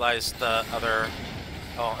didn't realize the other...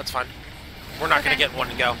 Oh, that's fine. We're not gonna get one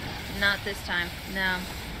to go. Not this time. No.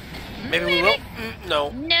 Maybe we will? No.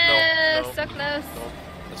 No, so close. No.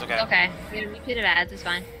 That's okay. Okay. You repeated ads, it's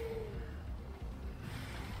fine.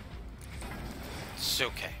 It's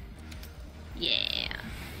okay. Yeah.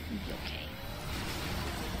 It's okay.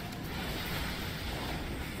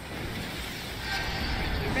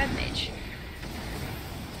 Red mage.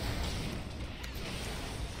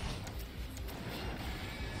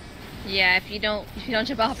 Yeah, if you don't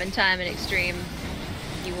jump off in time in extreme,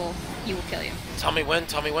 he will kill you. Tell me when,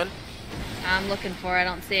 tell me when. I'm looking for it, I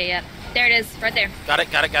don't see it yet. There it is, right there. Got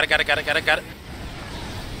it, got it, got it, got it, got it, got it, got it.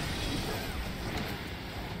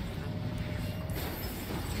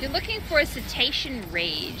 If you're looking for a Cetacean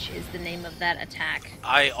Rage is the name of that attack.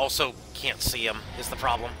 I also can't see him, is the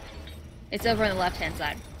problem. It's over on the left-hand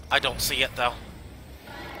side. I don't see it, though.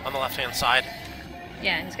 On the left-hand side.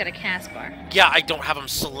 Yeah, he's got a cast bar. Yeah, I don't have him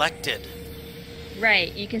selected.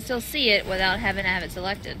 Right, you can still see it without having to have it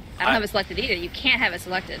selected. I don't have it selected either. You can't have it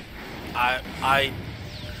selected. I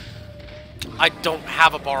don't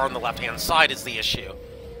have a bar on the left-hand side is the issue.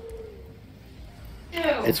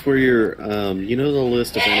 It's where you're, you know the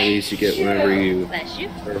list of enemies you get whenever you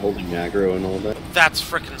start holding aggro and all that? That's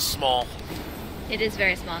frickin' small. It is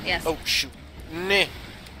very small, yes. Oh, shoot. Nah.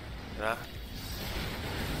 Yeah.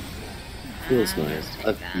 Feels nice.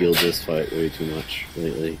 I feel this fight way too much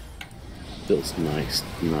lately. Feels nice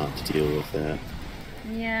not to deal with that.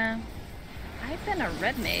 Yeah. I've been a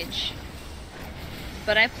red mage.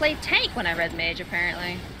 But I played tank when I red mage,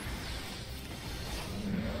 apparently.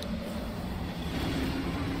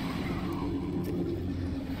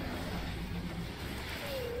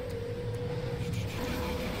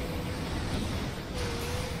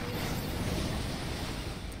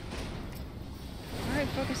 Why are we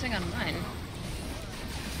focusing on mine?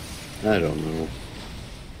 I don't know.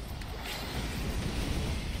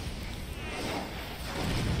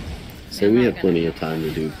 So we have plenty of time to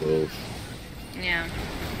do both. Yeah.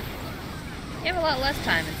 You have a lot less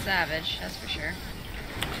time in Savage, that's for sure.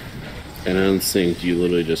 And unsynced, you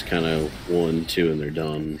literally just kind of 1, 2, and they're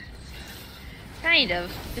done. Kind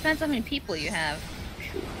of. Depends how many people you have.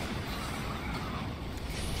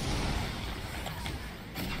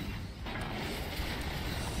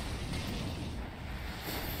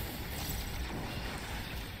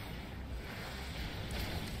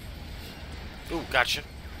 Ooh, gotcha.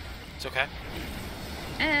 It's okay.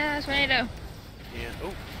 Tornado. Yeah.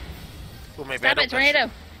 Ooh, maybe Stop I don't. it,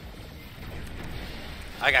 tornado.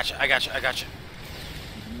 I gotcha. I gotcha. I gotcha.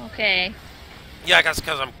 I'm okay. Yeah, I guess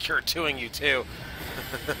because I'm cure 2ing you too.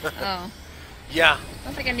 Oh. Yeah. I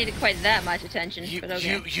don't think I needed quite that much attention, but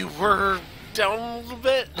okay. You were down a little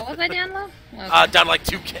bit. Oh, was I down low? Okay. Down like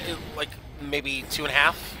 2K, like maybe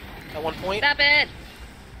 2.5 at one point. Stop it!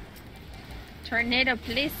 Tornado,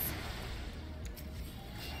 please.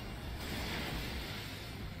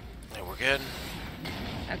 Yeah, we're good.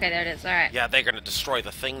 Okay, there it is. All right. Yeah, they're gonna destroy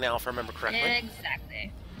the thing now, if I remember correctly.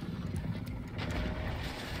 Exactly.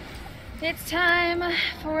 It's time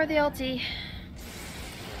for the ulti.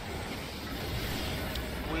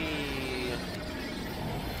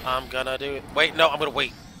 I'm gonna do it. Wait, no, I'm gonna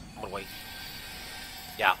wait. I'm gonna wait.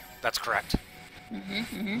 Yeah, that's correct.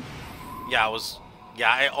 Yeah,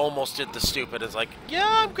 I almost did the stupid. It's like, yeah,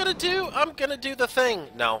 I'm gonna do the thing.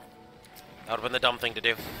 No, that would've been the dumb thing to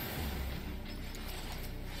do.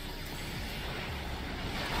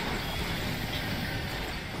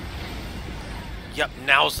 Yep,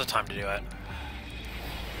 now's the time to do it.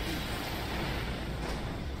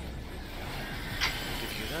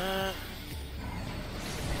 Give you that.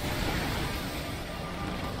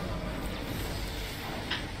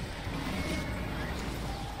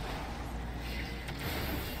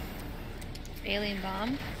 Alien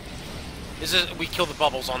bomb. Is it? We kill the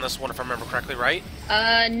bubbles on this one, if I remember correctly, right?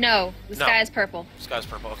 No. The sky is purple. Sky's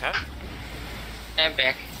purple. Okay. I'm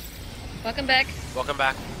back. Welcome back. Welcome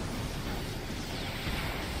back.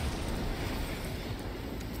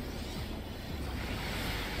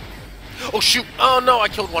 Oh shoot! Oh no, I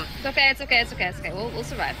killed one. It's okay. It's okay. It's okay. It's okay. We'll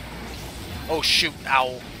survive. Oh shoot!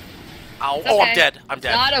 Ow! Ow! It's Oh, okay. I'm dead. I'm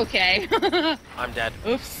dead. Not okay. I'm dead.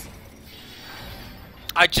 Oops.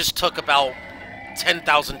 I just took about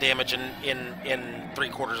 10,000 damage in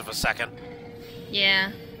 3/4 of a second.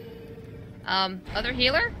 Yeah. Other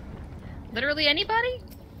healer? Literally anybody?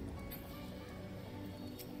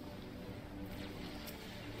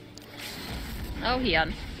 Oh,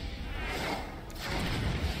 Hyun.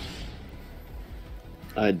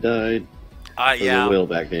 I died. Yeah. The whale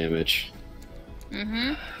back damage.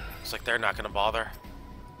 It's like they're not gonna bother.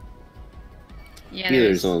 Yeah,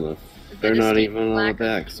 Healers on the. They're not even on the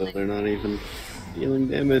back, so they're not even dealing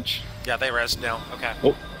damage. Yeah, they res now. Okay.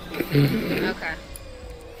 Oh.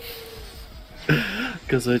 Okay.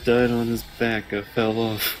 Because I died on his back, I fell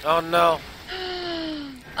off. Oh no.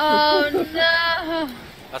 Oh no.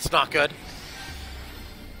 That's not good.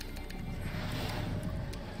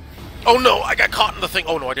 Oh no, I got caught in the thing.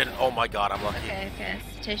 Oh no, I didn't. Oh my god, I'm lucky. Okay.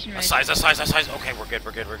 Station ready. Size. Okay, we're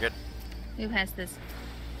good. Who has this?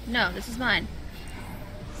 No, this is mine.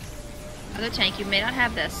 Other tank, you may not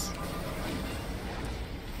have this.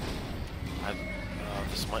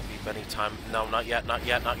 This might be Benny time. No, not yet.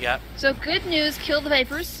 So good news, kill the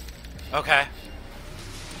vapors. Okay.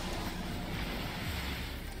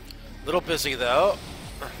 Little busy though.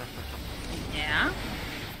 Yeah.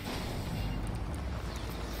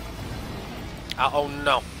 Oh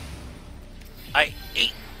no. I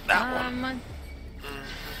ate that one.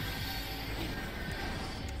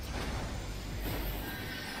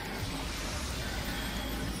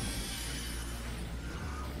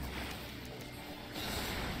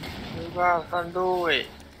 You guys can do it.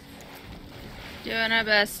 Doing our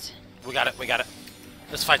best. We got it.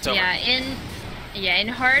 This fight's over. Yeah, in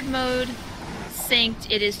hard mode, synced,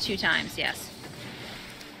 it is 2 times, yes.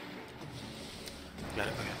 Got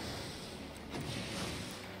it, okay.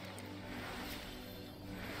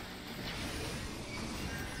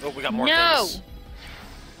 Oh, we got more things.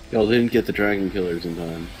 Y'all didn't get the dragon killers in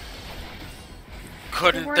time.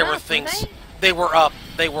 Couldn't. There were things. They were up.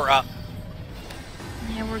 Yeah,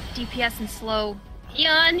 we're DPS and slow.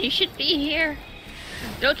 Hyun, you should be here.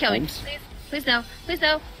 Don't kill me. Please no.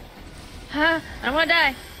 Huh? I don't want to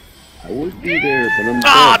die. I would be there, but I'm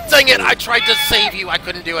dead. Dang it! I tried to save you. I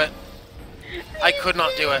couldn't do it. I could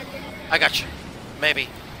not do it. I got you. Maybe.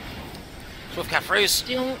 Swift cat freeze.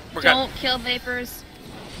 Don't kill vapors.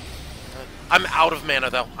 I'm out of mana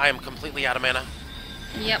though. I am completely out of mana.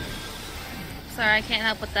 Yep. Sorry, I can't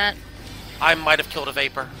help with that. I might have killed a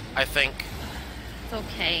vapor. I think. It's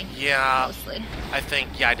okay. Yeah. Mostly. I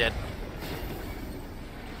think. Yeah, I did.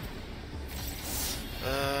 So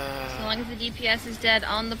long as the DPS is dead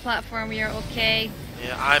on the platform, you're okay.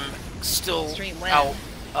 Yeah, I'm still out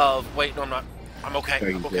of... Wait, no, I'm not. I'm okay.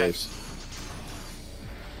 I'm okay. Okay,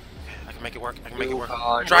 I can make it work. I can make it work.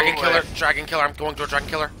 Dragon Killer. Dragon Killer. I'm going to a Dragon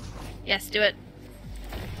Killer. Yes, do it.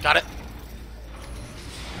 Got it.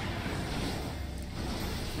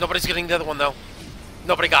 Nobody's getting the other one, though.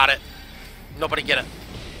 Nobody got it. Nobody get it.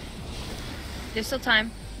 There's still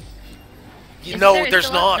time. No,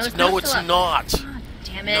 there's not. No, it's not. Oh,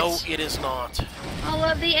 damn it. No, it is not. All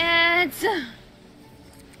of the ads.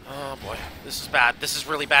 Oh, boy. This is bad. This is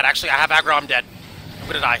really bad. Actually, I have aggro. I'm dead. I'm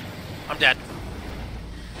gonna die. I'm dead.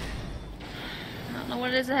 I don't know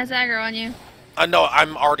what it is that has aggro on you. No,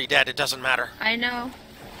 I'm already dead. It doesn't matter. I know.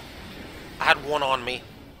 I had one on me.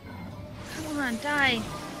 Come on, die.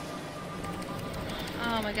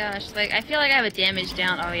 Oh my gosh. Like, I feel like I have a damage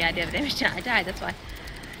down. Oh yeah, I do have a damage down. I died, that's why.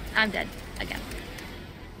 I'm dead. Again.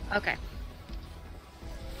 Okay.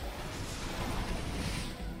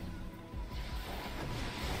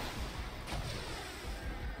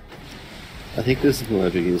 I think this is my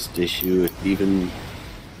biggest issue, even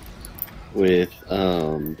with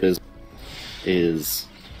business, is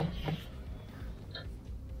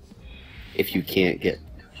if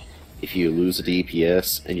you lose a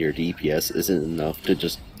DPS and your DPS isn't enough to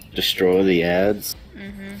just destroy the ads.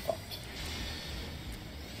 Mm-hmm.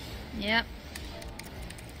 Yep.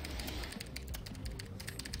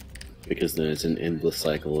 Because then it's an endless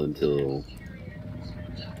cycle until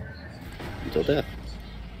death.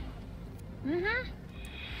 Mm-hmm.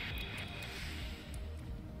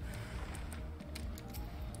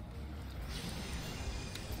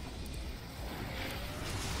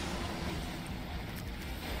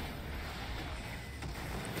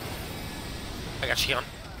 I got Shion.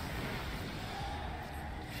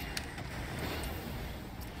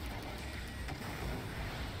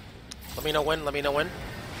 Let me know when. Let me know when.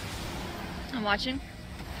 I'm watching.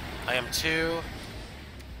 I am 2.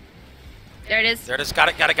 There it is. There it is. Got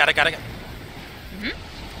it. Got it. Got it. Got it. Mm-hmm.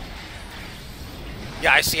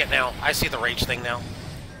 Yeah, I see it now. I see the rage thing now.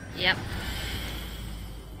 Yep.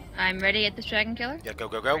 I'm ready at this Dragon Killer. Yeah, go,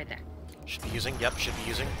 go, go. Right there. Should be using. Yep, should be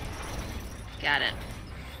using. Got it.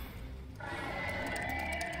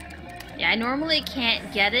 Yeah, I normally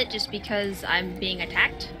can't get it just because I'm being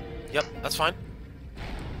attacked. Yep, that's fine.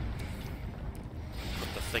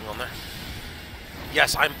 Put the thing on there.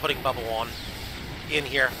 Yes, I'm putting bubble on in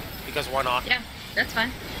here because why not? Yeah, that's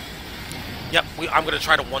fine. Yep, I'm gonna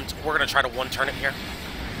try to we're gonna try to one turn it here.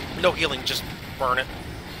 No healing, just burn it.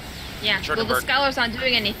 Yeah. Well, the Scholar's not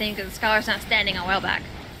doing anything because the Scholar's not standing a while back.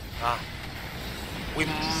 Ah. We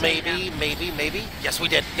maybe. Yes, we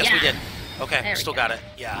did. Yes, we did. Okay, we still got it.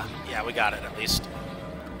 Yeah, yeah, we got it at least.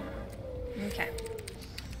 Okay.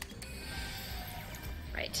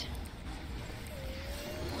 Right.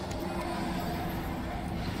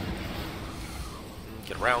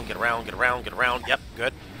 Get around, get around, get around, get around. Yep,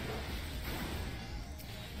 good.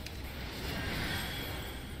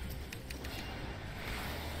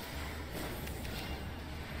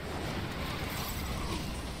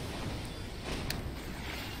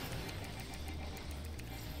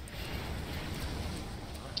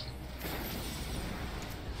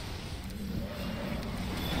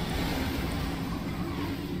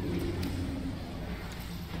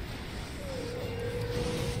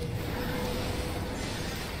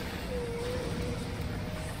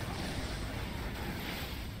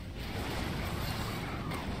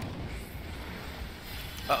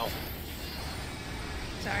 Uh-oh.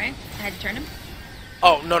 Sorry, I had to turn him.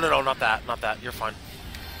 Oh, no, not that. Not that. You're fine.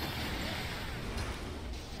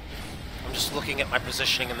 I'm just looking at my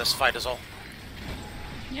positioning in this fight is all.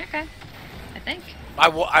 You're okay. I think.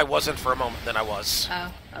 I wasn't for a moment, then I was.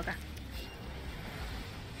 Oh, okay.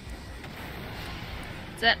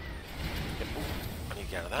 That's it. Yep. I need to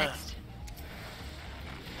get out of that. Next.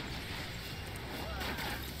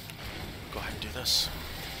 Go ahead and do this.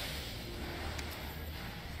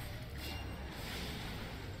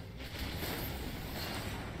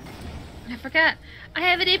 I forgot. I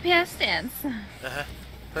have a DPS stance.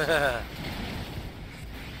 Uh-huh.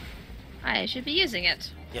 I should be using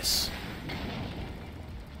it. Yes.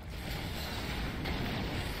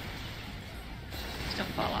 Just don't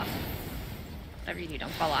fall off. Whatever you do,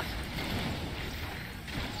 don't fall off.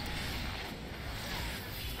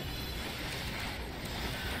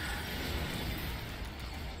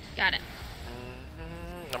 Got it.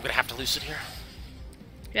 I'm gonna have to loose it here.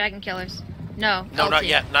 Dragon Killers. No. No, ulti. not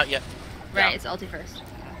yet. Not yet. Right, Yeah. it's ulti first.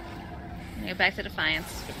 I'm gonna go back to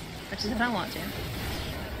Defiance. Which is if I want to.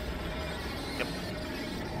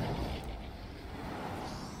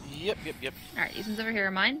 Yep. Yep. Alright, these ones over here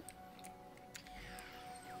are mine.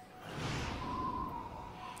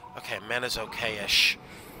 Okay, mana's okay-ish.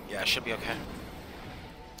 Yeah, should be okay.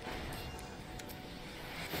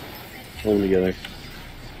 Hold them together.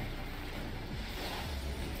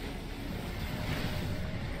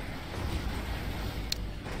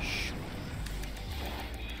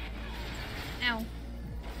 Ow.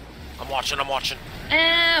 I'm watching, I'm watching.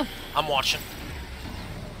 Ow! I'm watching.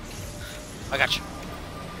 I got you.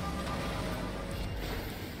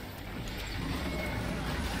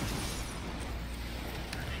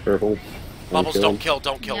 Purple. Bubbles, don't kill,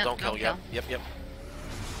 don't kill, Yep, don't kill. don't Yep, kill. yep, yep.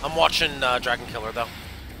 I'm watching Dragon Killer, though.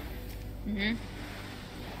 Mm-hmm.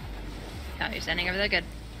 Oh, you're standing over there, good.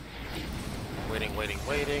 Waiting, waiting,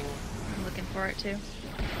 waiting. I'm looking for it, too.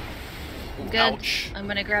 Ooh, Good. ouch. I'm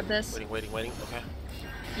gonna grab this. Waiting, waiting, waiting. Okay.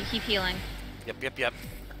 You keep healing. Yep, yep, yep.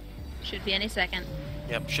 Should be any second.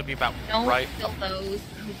 Yep, should be about Don't right. kill those.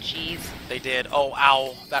 Oh, jeez. They did. Oh,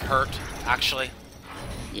 ow. That hurt, actually.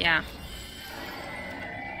 Yeah.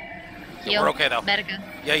 Yeah, we're okay, though. Medica.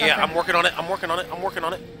 Yeah, yeah, I'm working on it. I'm working on it. I'm working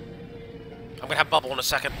on it. I'm gonna have bubble in a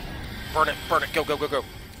second. Burn it, burn it. Go, go, go, go.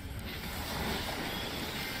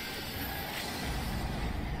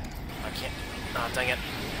 I can't. Oh, dang it.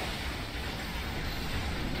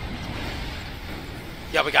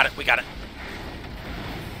 Yeah, we got it. We got it.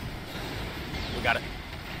 We got it.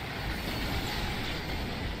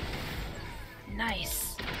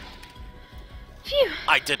 Nice. Phew.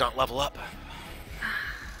 I did not level up.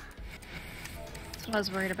 That's what I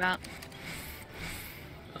was worried about.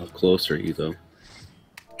 How close are you, though?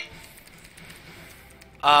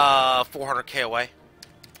 400k away.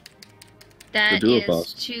 That do it, is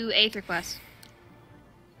boss. 2 Aether quests.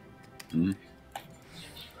 Hmm.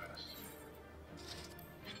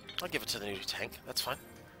 I'll give it to the new tank. That's fine.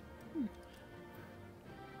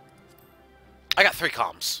 I got 3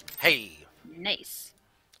 comms. Hey. Nice.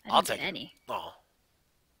 I I'll didn't take get it. any. Oh.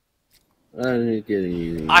 I didn't get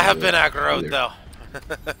anything. I have been aggroed, either. though.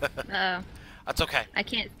 Oh. That's okay. I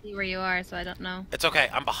can't see where you are, so I don't know. It's okay.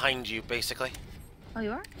 I'm behind you, basically. Oh,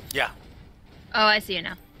 you are? Yeah. Oh, I see you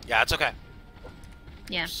now. Yeah, it's okay.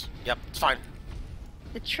 Yeah. Yep, it's fine.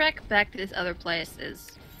 The trek back to this other place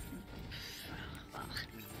is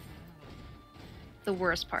the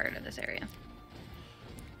worst part of this area.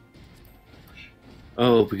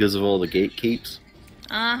 Oh, because of all the gatekeeps?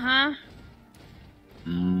 Uh-huh.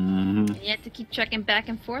 Mm-hmm. You have to keep checking back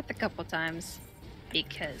and forth a couple times.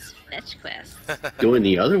 Because fetch quests. Going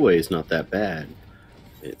the other way is not that bad.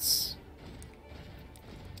 It's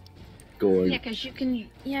going. Yeah, because you can...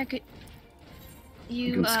 Yeah,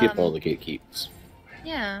 You can skip all the gatekeeps.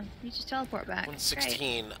 Yeah, you just teleport back.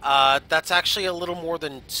 116. That's actually a little more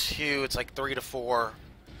than 2. It's like 3 to 4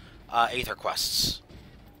 Aether quests.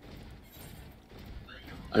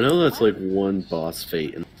 I know that's like one boss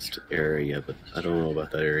fate in this area, but I don't know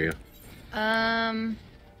about that area.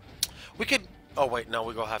 We could... Oh, wait, no,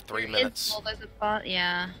 we go have 3 minutes. Well, there's a bot,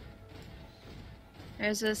 yeah.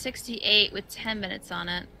 There's a 68 with 10 minutes on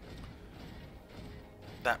it.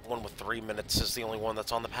 That one with 3 minutes is the only one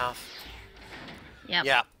that's on the path? Yep.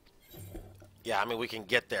 Yeah. Yeah, I mean, we can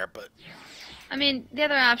get there, but... I mean, the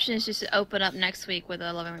other option is just to open up next week with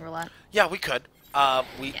a Loving Roulette. Yeah, we could.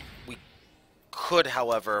 We could,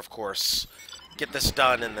 however, of course, get this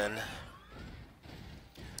done and then...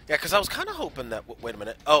 Yeah, because I was kind of hoping that... Wait a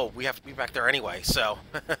minute. Oh, we have to be back there anyway, so...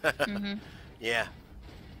 Mm-hmm. Yeah.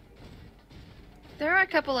 There are a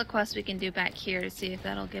couple of quests we can do back here to see if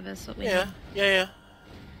that'll give us what we need. Yeah.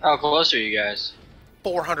 How close are you guys?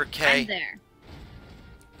 400k. I'm there.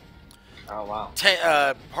 Oh,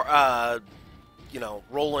 wow. You know,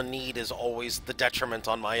 roll in need is always the detriment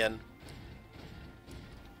on my end.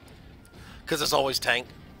 Because it's always tank.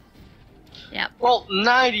 Yep. Well,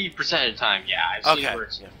 90% of the time, yeah. I've seen Okay. where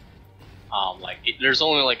it's, there's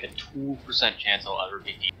only like a 2% chance it'll ever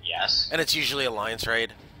be DPS. And it's usually Alliance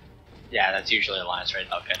raid. Yeah, that's usually Alliance raid.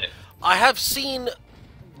 I'll get it. I have seen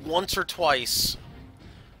once or twice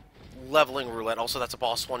leveling roulette. Also, that's a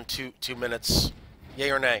boss one, 2 minutes.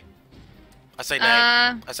 Yay or nay? I say nay.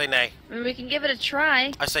 I say nay. I mean, we can give it a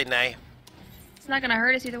try. I say nay. It's not gonna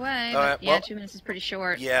hurt us either way. Alright, But yeah, well, 2 minutes is pretty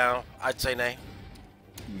short. Yeah, I'd say nay.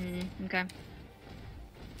 Okay.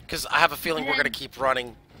 Because I have a feeling we're going to keep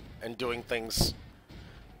running and doing things.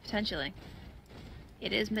 Potentially.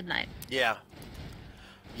 It is midnight. Yeah.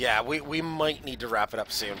 Yeah, we might need to wrap it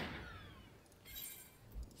up soon.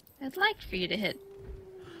 I'd like for you to hit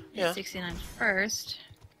 69 first.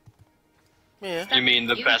 Yeah. You mean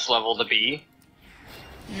the best level to be?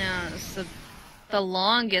 No, it's the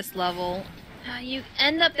longest level. You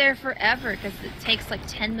end up there forever because it takes like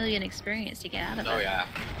 10 million experience to get out of it. Oh, yeah.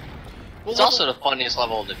 Well, It's also the funniest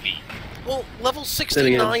level to beat. Well, level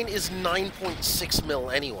 69 is 9.6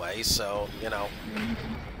 mil anyway, so, you know.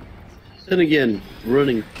 Then again,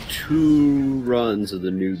 running 2 runs of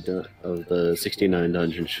the 69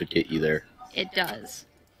 dungeon should get you there. It does.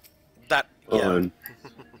 That, yeah.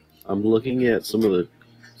 I'm looking at some of the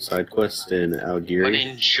side quests in But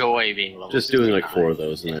Algiri. enjoy being level Just doing like 69. 4 of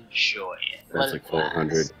those, and Enjoy it. that's like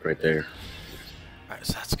 400 right there. Alright,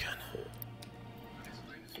 so that's good.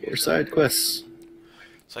 4 side quests.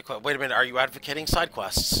 It's like, wait a minute, are you advocating side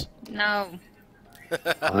quests? No.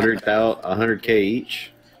 100k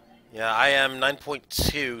each. Yeah, I am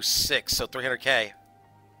 9.26, so 300k.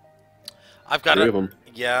 I've got 3 of them.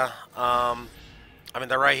 Yeah, I mean,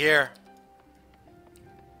 they're right here.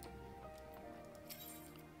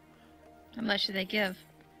 How much do they give?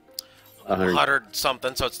 100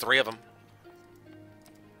 something, so it's 3 of them.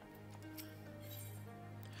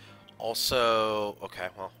 Also, okay,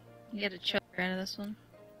 well. You get a choke out of this one.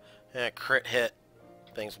 Yeah, crit hit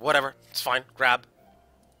things. Whatever. It's fine. Grab.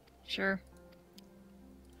 Sure.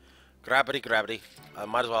 Gravity.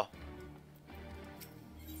 Might as well.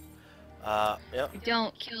 Yeah.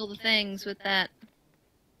 Don't kill the things with that.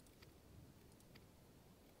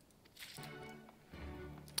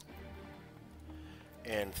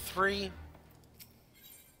 And 3.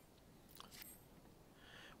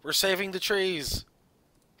 We're saving the trees.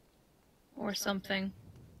 Or something.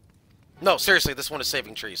 No, seriously, this one is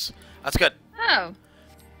saving trees. That's good. Oh.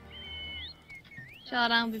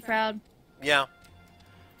 Shall I be proud? Yeah.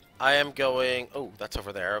 I am going... Oh, that's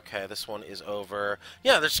over there. Okay, this one is over...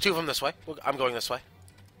 Yeah, there's 2 of them this way. I'm going this way.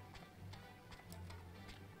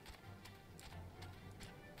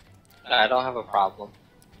 I don't have a problem.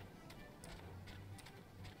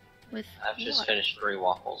 With I've just what? finished 3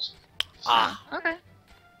 waffles. Ah. Okay.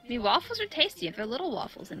 I mean, waffles are tasty. If they're little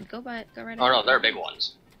waffles, then go right ahead. Oh no, they're big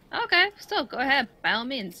ones. Okay, still, go ahead. By all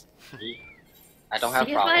means. I don't have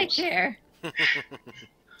See problems. if I care.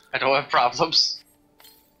 I don't have problems.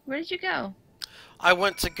 Where did you go? I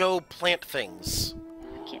went to go plant things.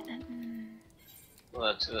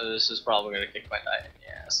 Well, this is probably going to kick my diet in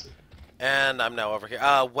the ass. And I'm now over here.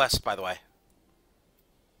 West, by the way.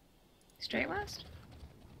 Straight west?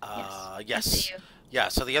 Yes. I see you. Yeah,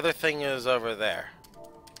 so the other thing is over there.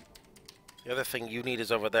 The other thing you need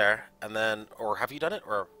is over there. And then, or have you done it?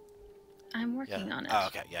 Or I'm working on it. Oh,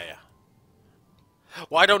 okay, yeah.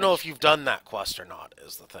 Well, I don't know if you've done that quest or not,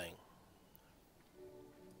 is the thing.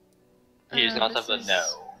 He's not of the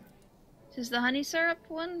know. Is the honey syrup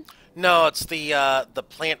one? No, it's the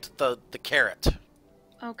plant, the carrot.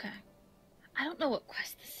 Okay. I don't know what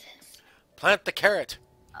quest this is. Plant the carrot.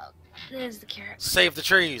 Oh, this is the carrot. Save the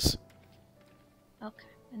trees. Okay.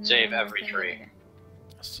 And Save then every thing tree. over.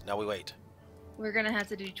 Yes, now we wait. We're gonna have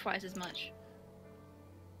to do twice as much.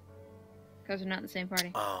 Because we're not in the same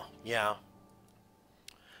party. Oh, yeah.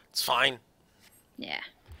 It's fine. Yeah.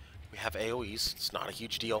 We have AoEs. It's not a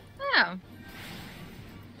huge deal. Oh.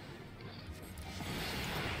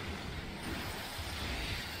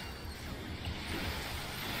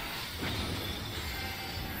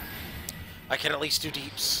 I can at least do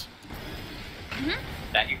deeps.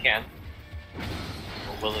 That you can.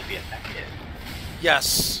 Or will it be effective?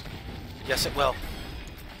 Yes. Yes, it will.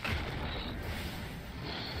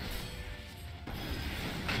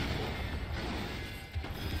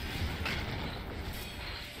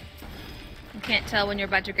 I can't tell when you're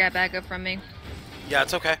about to grab back up from me. Yeah,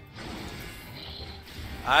 it's okay.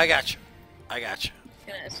 I got you. I'm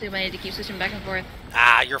gonna assume I need to keep switching back and forth.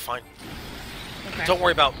 Ah, you're fine. Okay. Don't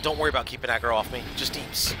worry about keeping aggro off me. Just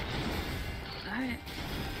deeps. Alright.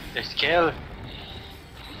 Just kill.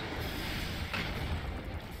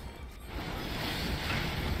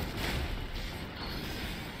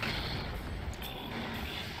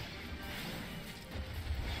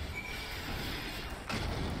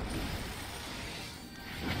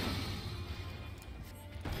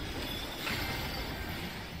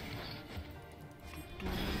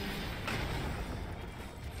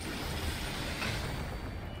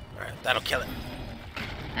 Alright, that'll kill it.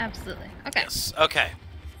 Absolutely. Okay. Yes. Okay.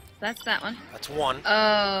 That's that one. That's one.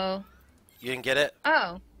 Oh. You didn't get it?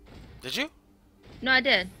 Oh. Did you? No, I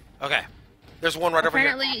did. Okay. There's one right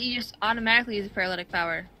Apparently, over here. you just automatically use paralytic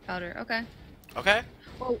powder. Okay. Okay.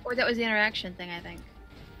 Or that was the interaction thing, I think.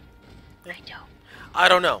 I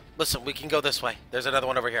don't know. Listen, we can go this way. There's another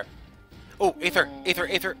one over here. Oh, Aether.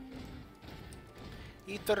 Aether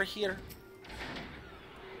here.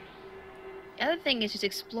 The other thing is just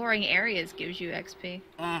exploring areas gives you XP.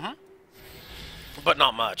 Mm-hmm. But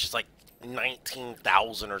not much. It's like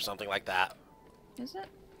 19,000 or something like that. Is it?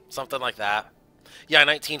 Something like that. Yeah,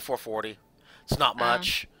 19,440. It's not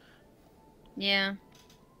much. Yeah.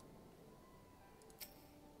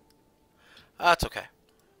 That's okay.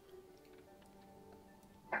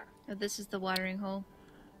 Oh, this is the watering hole.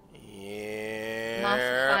 Yeah.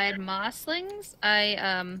 Mossified mosslings?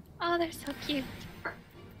 Oh, they're so cute.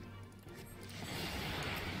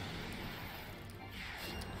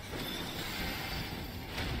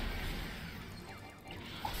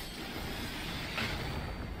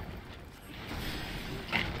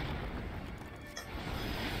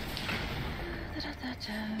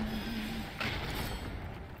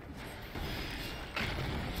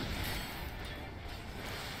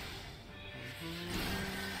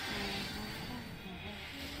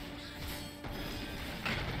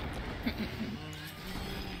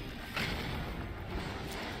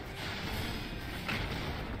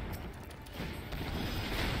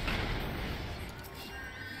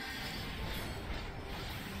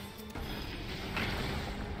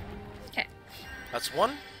 Okay. That's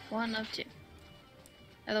one. One of two.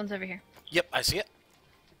 Other one's over here. Yep, I see it.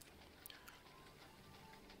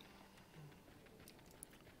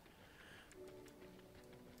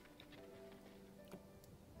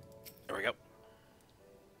 There we go.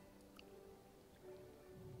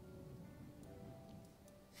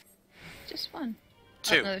 Just one.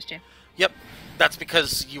 Two. Oh, no, there's two. Yep, that's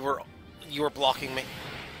because you were blocking me.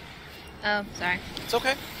 Oh, sorry. It's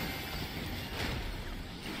okay.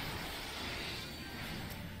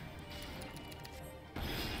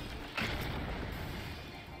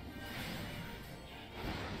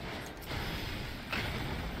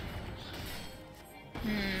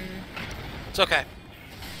 It's okay.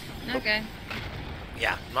 Okay.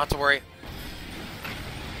 Yeah, not to worry.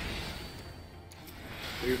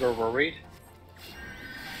 We were worried.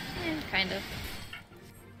 Kind of.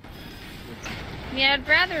 Yeah, I'd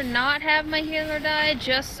rather not have my healer die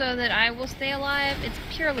just so that I will stay alive. It's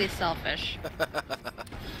purely selfish.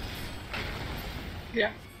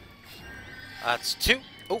 Yeah. That's two.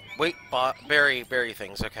 Oh, wait, berry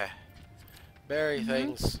things. Okay. Berry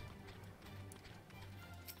things.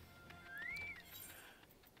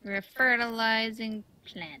 We're fertilizing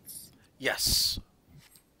plants. Yes.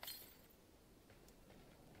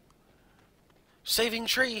 Saving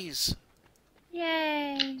trees.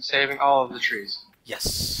 Yay! Saving all of the trees.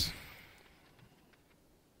 Yes.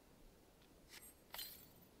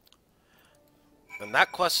 And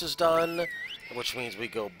that quest is done, which means we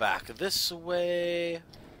go back this way.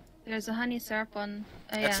 There's a honey syrup one.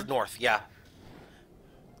 Oh, That's yeah. north, yeah.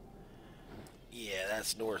 Yeah,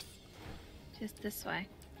 that's north. Just this way.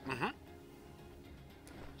 Mm-hmm.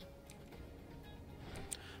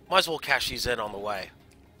 Might as well cash these in on the way.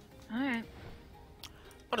 Alright.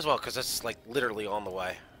 Might as well, because it's like literally on the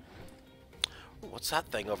way. Ooh, what's that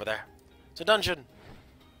thing over there? It's a dungeon.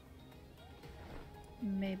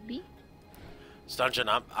 Maybe. It's a dungeon.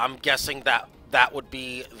 I'm guessing that would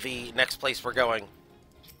be the next place we're going.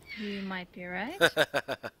 You might be right.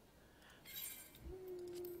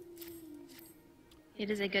 It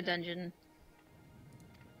is a good dungeon.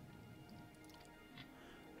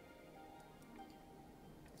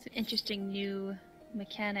 Some interesting new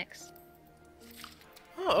mechanics.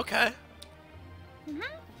 Oh, okay. Mm-hmm.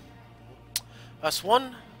 That's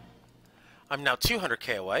one. I'm now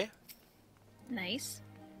 200k away. Nice.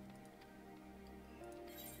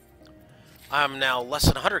 I'm now less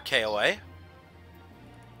than 100k away.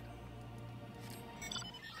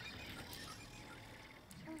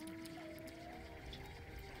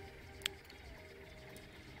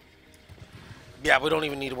 Yeah, we don't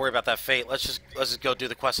even need to worry about that fate. Let's just go do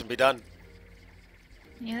the quest and be done.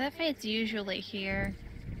 Yeah, that fate's usually here.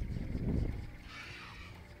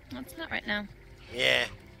 No, it's not right now. Yeah.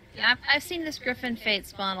 Yeah, I've seen this Griffin fate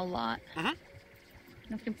spawn a lot.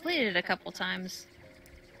 Mm-hmm. I've completed it a couple times.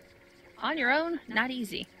 On your own, not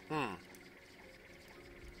easy. Hmm.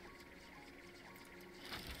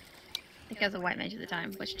 I think I was a white mage at the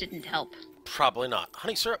time, which didn't help. Probably not.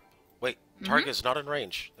 Honey syrup. Wait, target is not in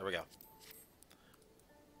range. There we go.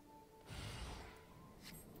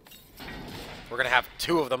 We're gonna have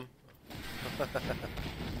two of them.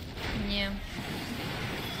 Yeah.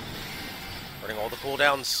 Running all the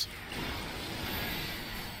cooldowns.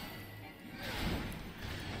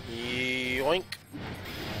 Yoink.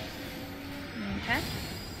 Okay.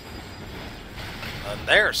 And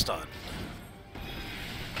they're stunned.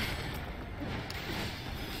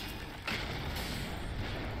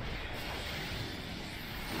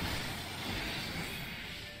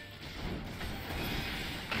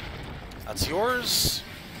 That's yours.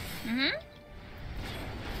 Mm-hmm.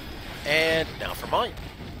 And now for mine.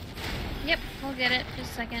 Yep, we'll get it.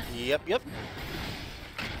 Just a second. Yep, yep.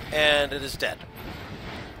 And it is dead.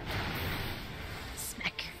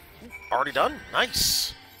 Smack. Already done.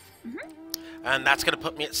 Nice. Mm-hmm. And that's going to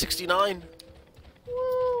put me at 69.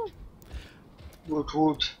 Woot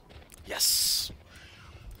woot. Yes.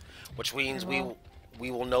 Which means we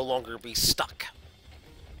will no longer be stuck.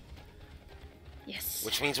 Yes.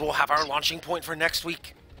 Which means we'll have our launching point for next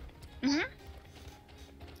week. Mhm.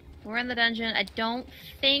 We're in the dungeon. I don't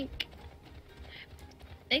think.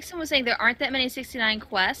 I think someone was saying there aren't that many 69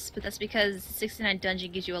 quests, but that's because 69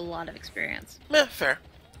 dungeon gives you a lot of experience. Meh, fair.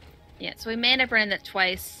 Yeah, so we may end up running that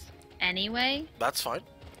twice anyway. That's fine.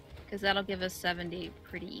 Because that'll give us 70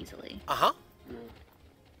 pretty easily. Uh-huh.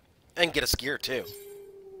 And get us gear, too.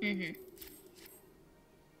 Mm-hmm.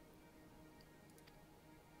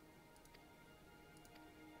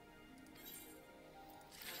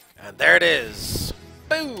 And there it is.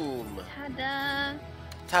 Boom. Ta-da.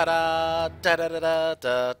 Ta-da.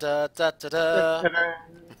 Da-da-da-da-da-da-da-da.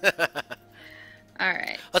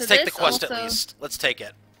 Alright. Let's so take the quest also... at least. Let's take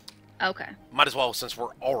it. Okay. Might as well since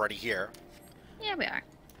we're already here. Yeah, we are.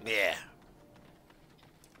 Yeah.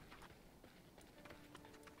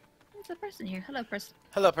 There's a person here. Hello, person.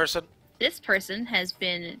 Hello, person. This person has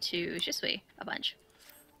been to Shisui a bunch.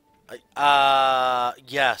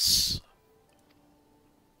 Yes.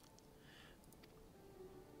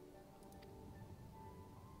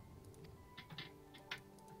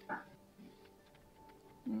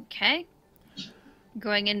 Okay.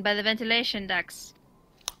 Going in by the ventilation ducts.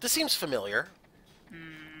 This seems familiar.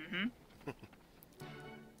 Mm-hmm.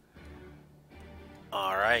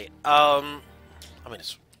 Alright. I mean,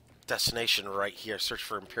 it's destination right here. Search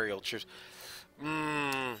for Imperial troops.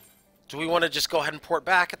 Do we want to just go ahead and port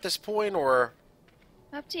back at this point, or?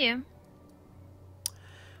 Up to you.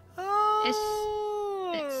 We're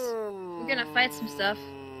gonna fight some stuff.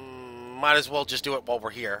 Might as well just do it while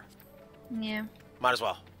we're here. Yeah. Might as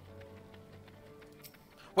well.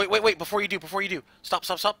 Wait, before you do.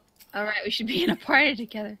 Stop. Alright, we should be in a party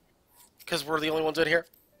together. Because we're the only ones in here?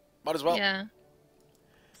 Might as well. Yeah.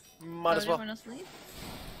 Might as well. Did everyone else leave?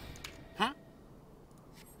 Hmm?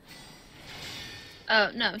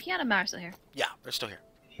 Oh, no, he and Amara are still here. Yeah, they're still here.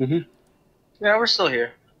 Mm-hmm. Yeah, we're still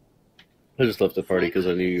here. I just left the party because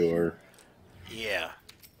I knew you were. Yeah.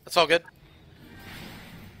 That's all good.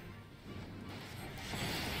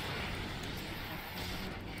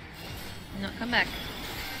 No, come back.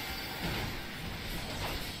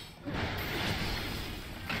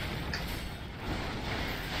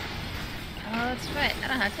 Oh, that's right. I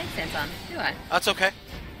don't have tank stance on, do I? That's okay.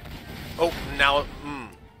 Oh, now...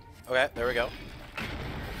 Okay, there we go.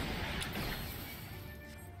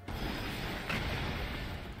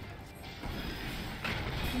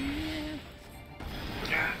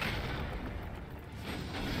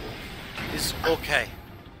 He's okay.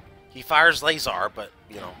 He fires laser, but,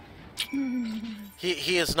 you know...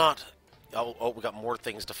 He is not... Oh, we got more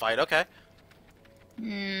things to fight. Okay.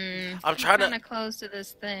 I'm trying to... kind of close to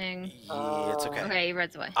this thing. Yeah, it's okay. Okay, he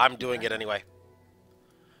runs away. I'm doing it anyway.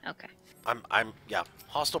 Okay. Yeah.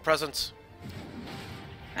 Hostile presence.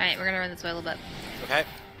 Alright, we're gonna run this way a little bit. Okay.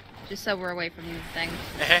 Just so we're away from the thing.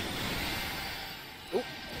 Ooh.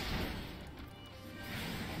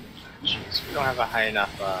 Jeez, we don't have a high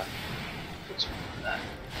enough, for that.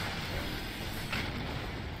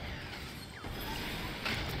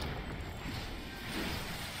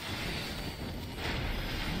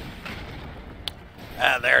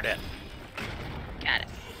 There it is. Got it.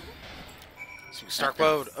 So Stark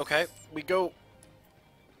mode. Okay, we go.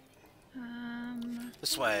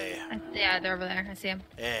 This way. Yeah, they're over there. I see them.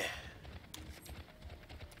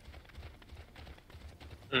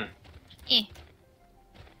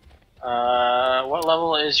 What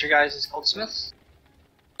level is your guys' goldsmiths?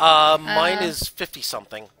 Mine is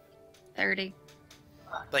 50-something. 30.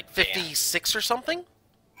 Like 56 or something?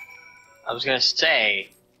 I was gonna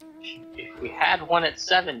say, if we had one at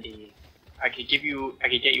 70, I could get you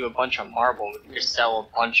a bunch of marble. We could just sell a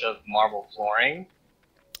bunch of marble flooring.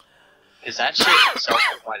 Cause that shit sells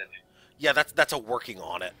for quite a bit. Yeah, that's a working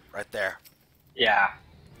on it right there. Yeah.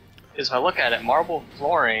 Because if I look at it, marble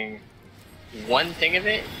flooring, one thing of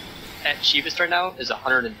it at cheapest right now is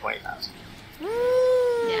 120,000.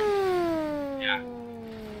 Yeah.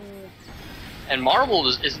 And marble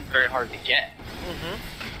isn't very hard to get.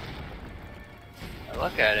 I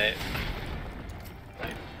look at it.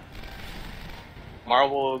 Like,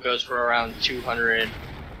 marble goes for around 200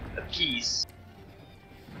 a piece.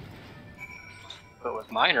 But with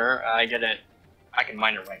miner, I can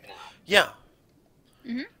mine it right now. Yeah.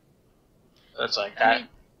 So it's like I that. mean,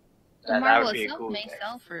 that marble would be a itself cool may thing.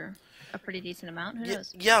 sell for a pretty decent amount. Who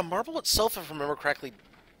knows? Yeah, marble itself, if I remember correctly,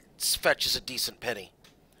 fetches a decent penny.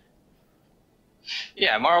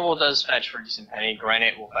 Yeah, marble does fetch for a decent penny.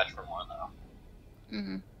 Granite will fetch for more though.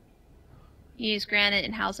 You use granite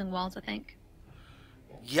in housing walls, I think.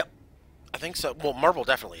 Yep. I think so. Well, marble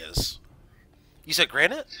definitely is. You said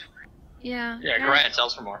granite? Yeah. Yeah, granite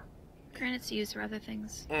sells for more. Granite's used for other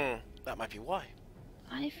things. That might be why.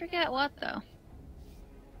 I forget what, though.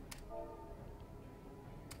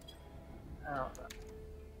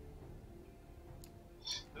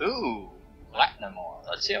 Ooh, platinum ore.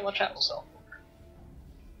 Let's see how much that will sell for.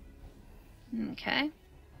 Okay.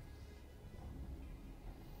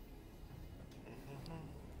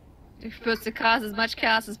 You're supposed to cause as much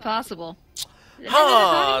chaos as possible.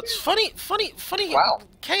 Huh, it's funny Wow.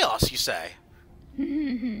 chaos, you say.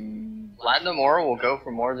 Platinum ore will go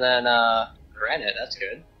for more than granite. That's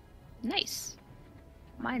good. Nice.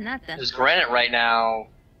 Mind that then. Because granite right now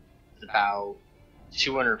is about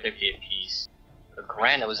 250 a piece. The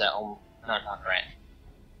granite was at not granite.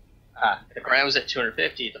 The granite was at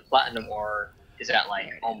 250. The platinum ore is at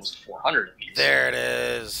like almost 400 a piece. There it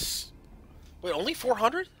is. Wait, only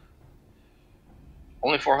 400?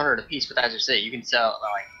 Only 400 a piece, but as you say, you can sell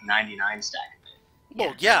like 99 stack.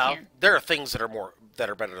 Well, yeah, there are things that are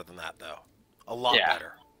better than that though. A lot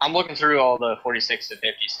better. I'm looking through all the 46 to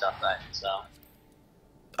 50 stuff that I can sell.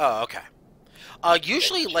 Oh, okay.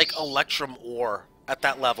 Usually, like, Electrum ore at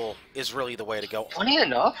that level is really the way to go. Funny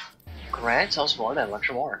enough, granite sells more than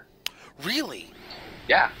Electrum ore. Really?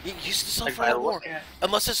 Yeah. It used to sell Like, for a lot more.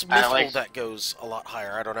 Unless it's Mithril that goes a lot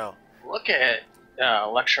higher, I don't know. Look at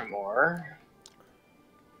Electrum ore.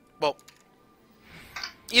 Well,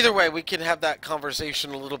 either way, we can have that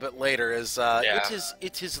conversation a little bit later, as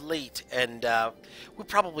it is late, and we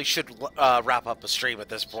probably should wrap up a stream at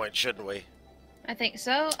this point, shouldn't we? I think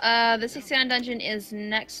so. The 69 dungeon is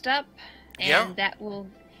next up, and that will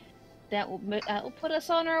put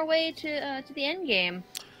us on our way to the end game.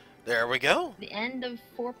 There we go. The end of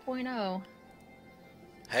 4.0.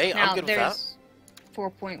 Hey, now, I'm good with that.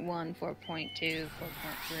 4.1, 4.2, 4.3,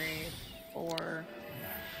 4.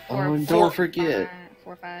 Oh, and don't forget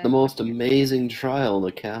the most amazing trial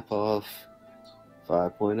to cap off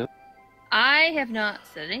 5.0. I have not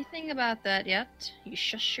said anything about that yet. You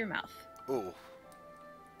shush your mouth. Ooh.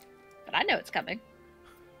 But I know it's coming.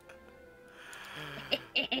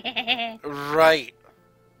 Right.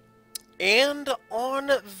 And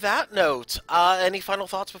on that note, any final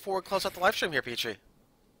thoughts before we close out the live stream here, Petrie?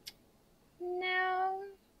 No.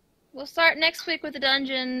 We'll start next week with the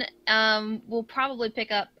dungeon. We'll probably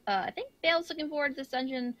pick up, I think Bale's looking forward to this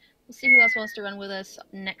dungeon. We'll see who else wants to run with us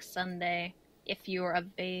next Sunday, if you're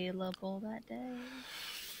available that day.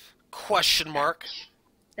 Question mark.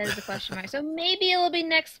 That is a question mark. So maybe it'll be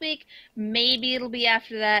next week, maybe it'll be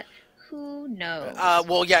after that. Who knows?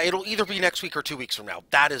 Well, yeah, it'll either be next week or 2 weeks from now.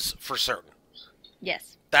 That is for certain.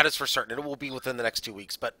 Yes. That is for certain. It will be within the next 2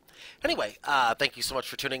 weeks. But anyway, thank you so much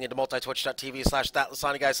for tuning into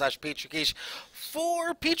multitwitch.tv/thatlasaniaguy/PetrieKish.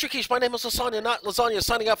 For PetrieKish, my name is Lysanya, not Lysanya.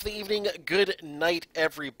 Signing off for the evening. Good night,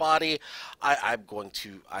 everybody. I'm going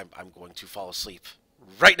to fall asleep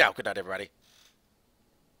right now. Good night, everybody.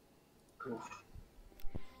 Oof.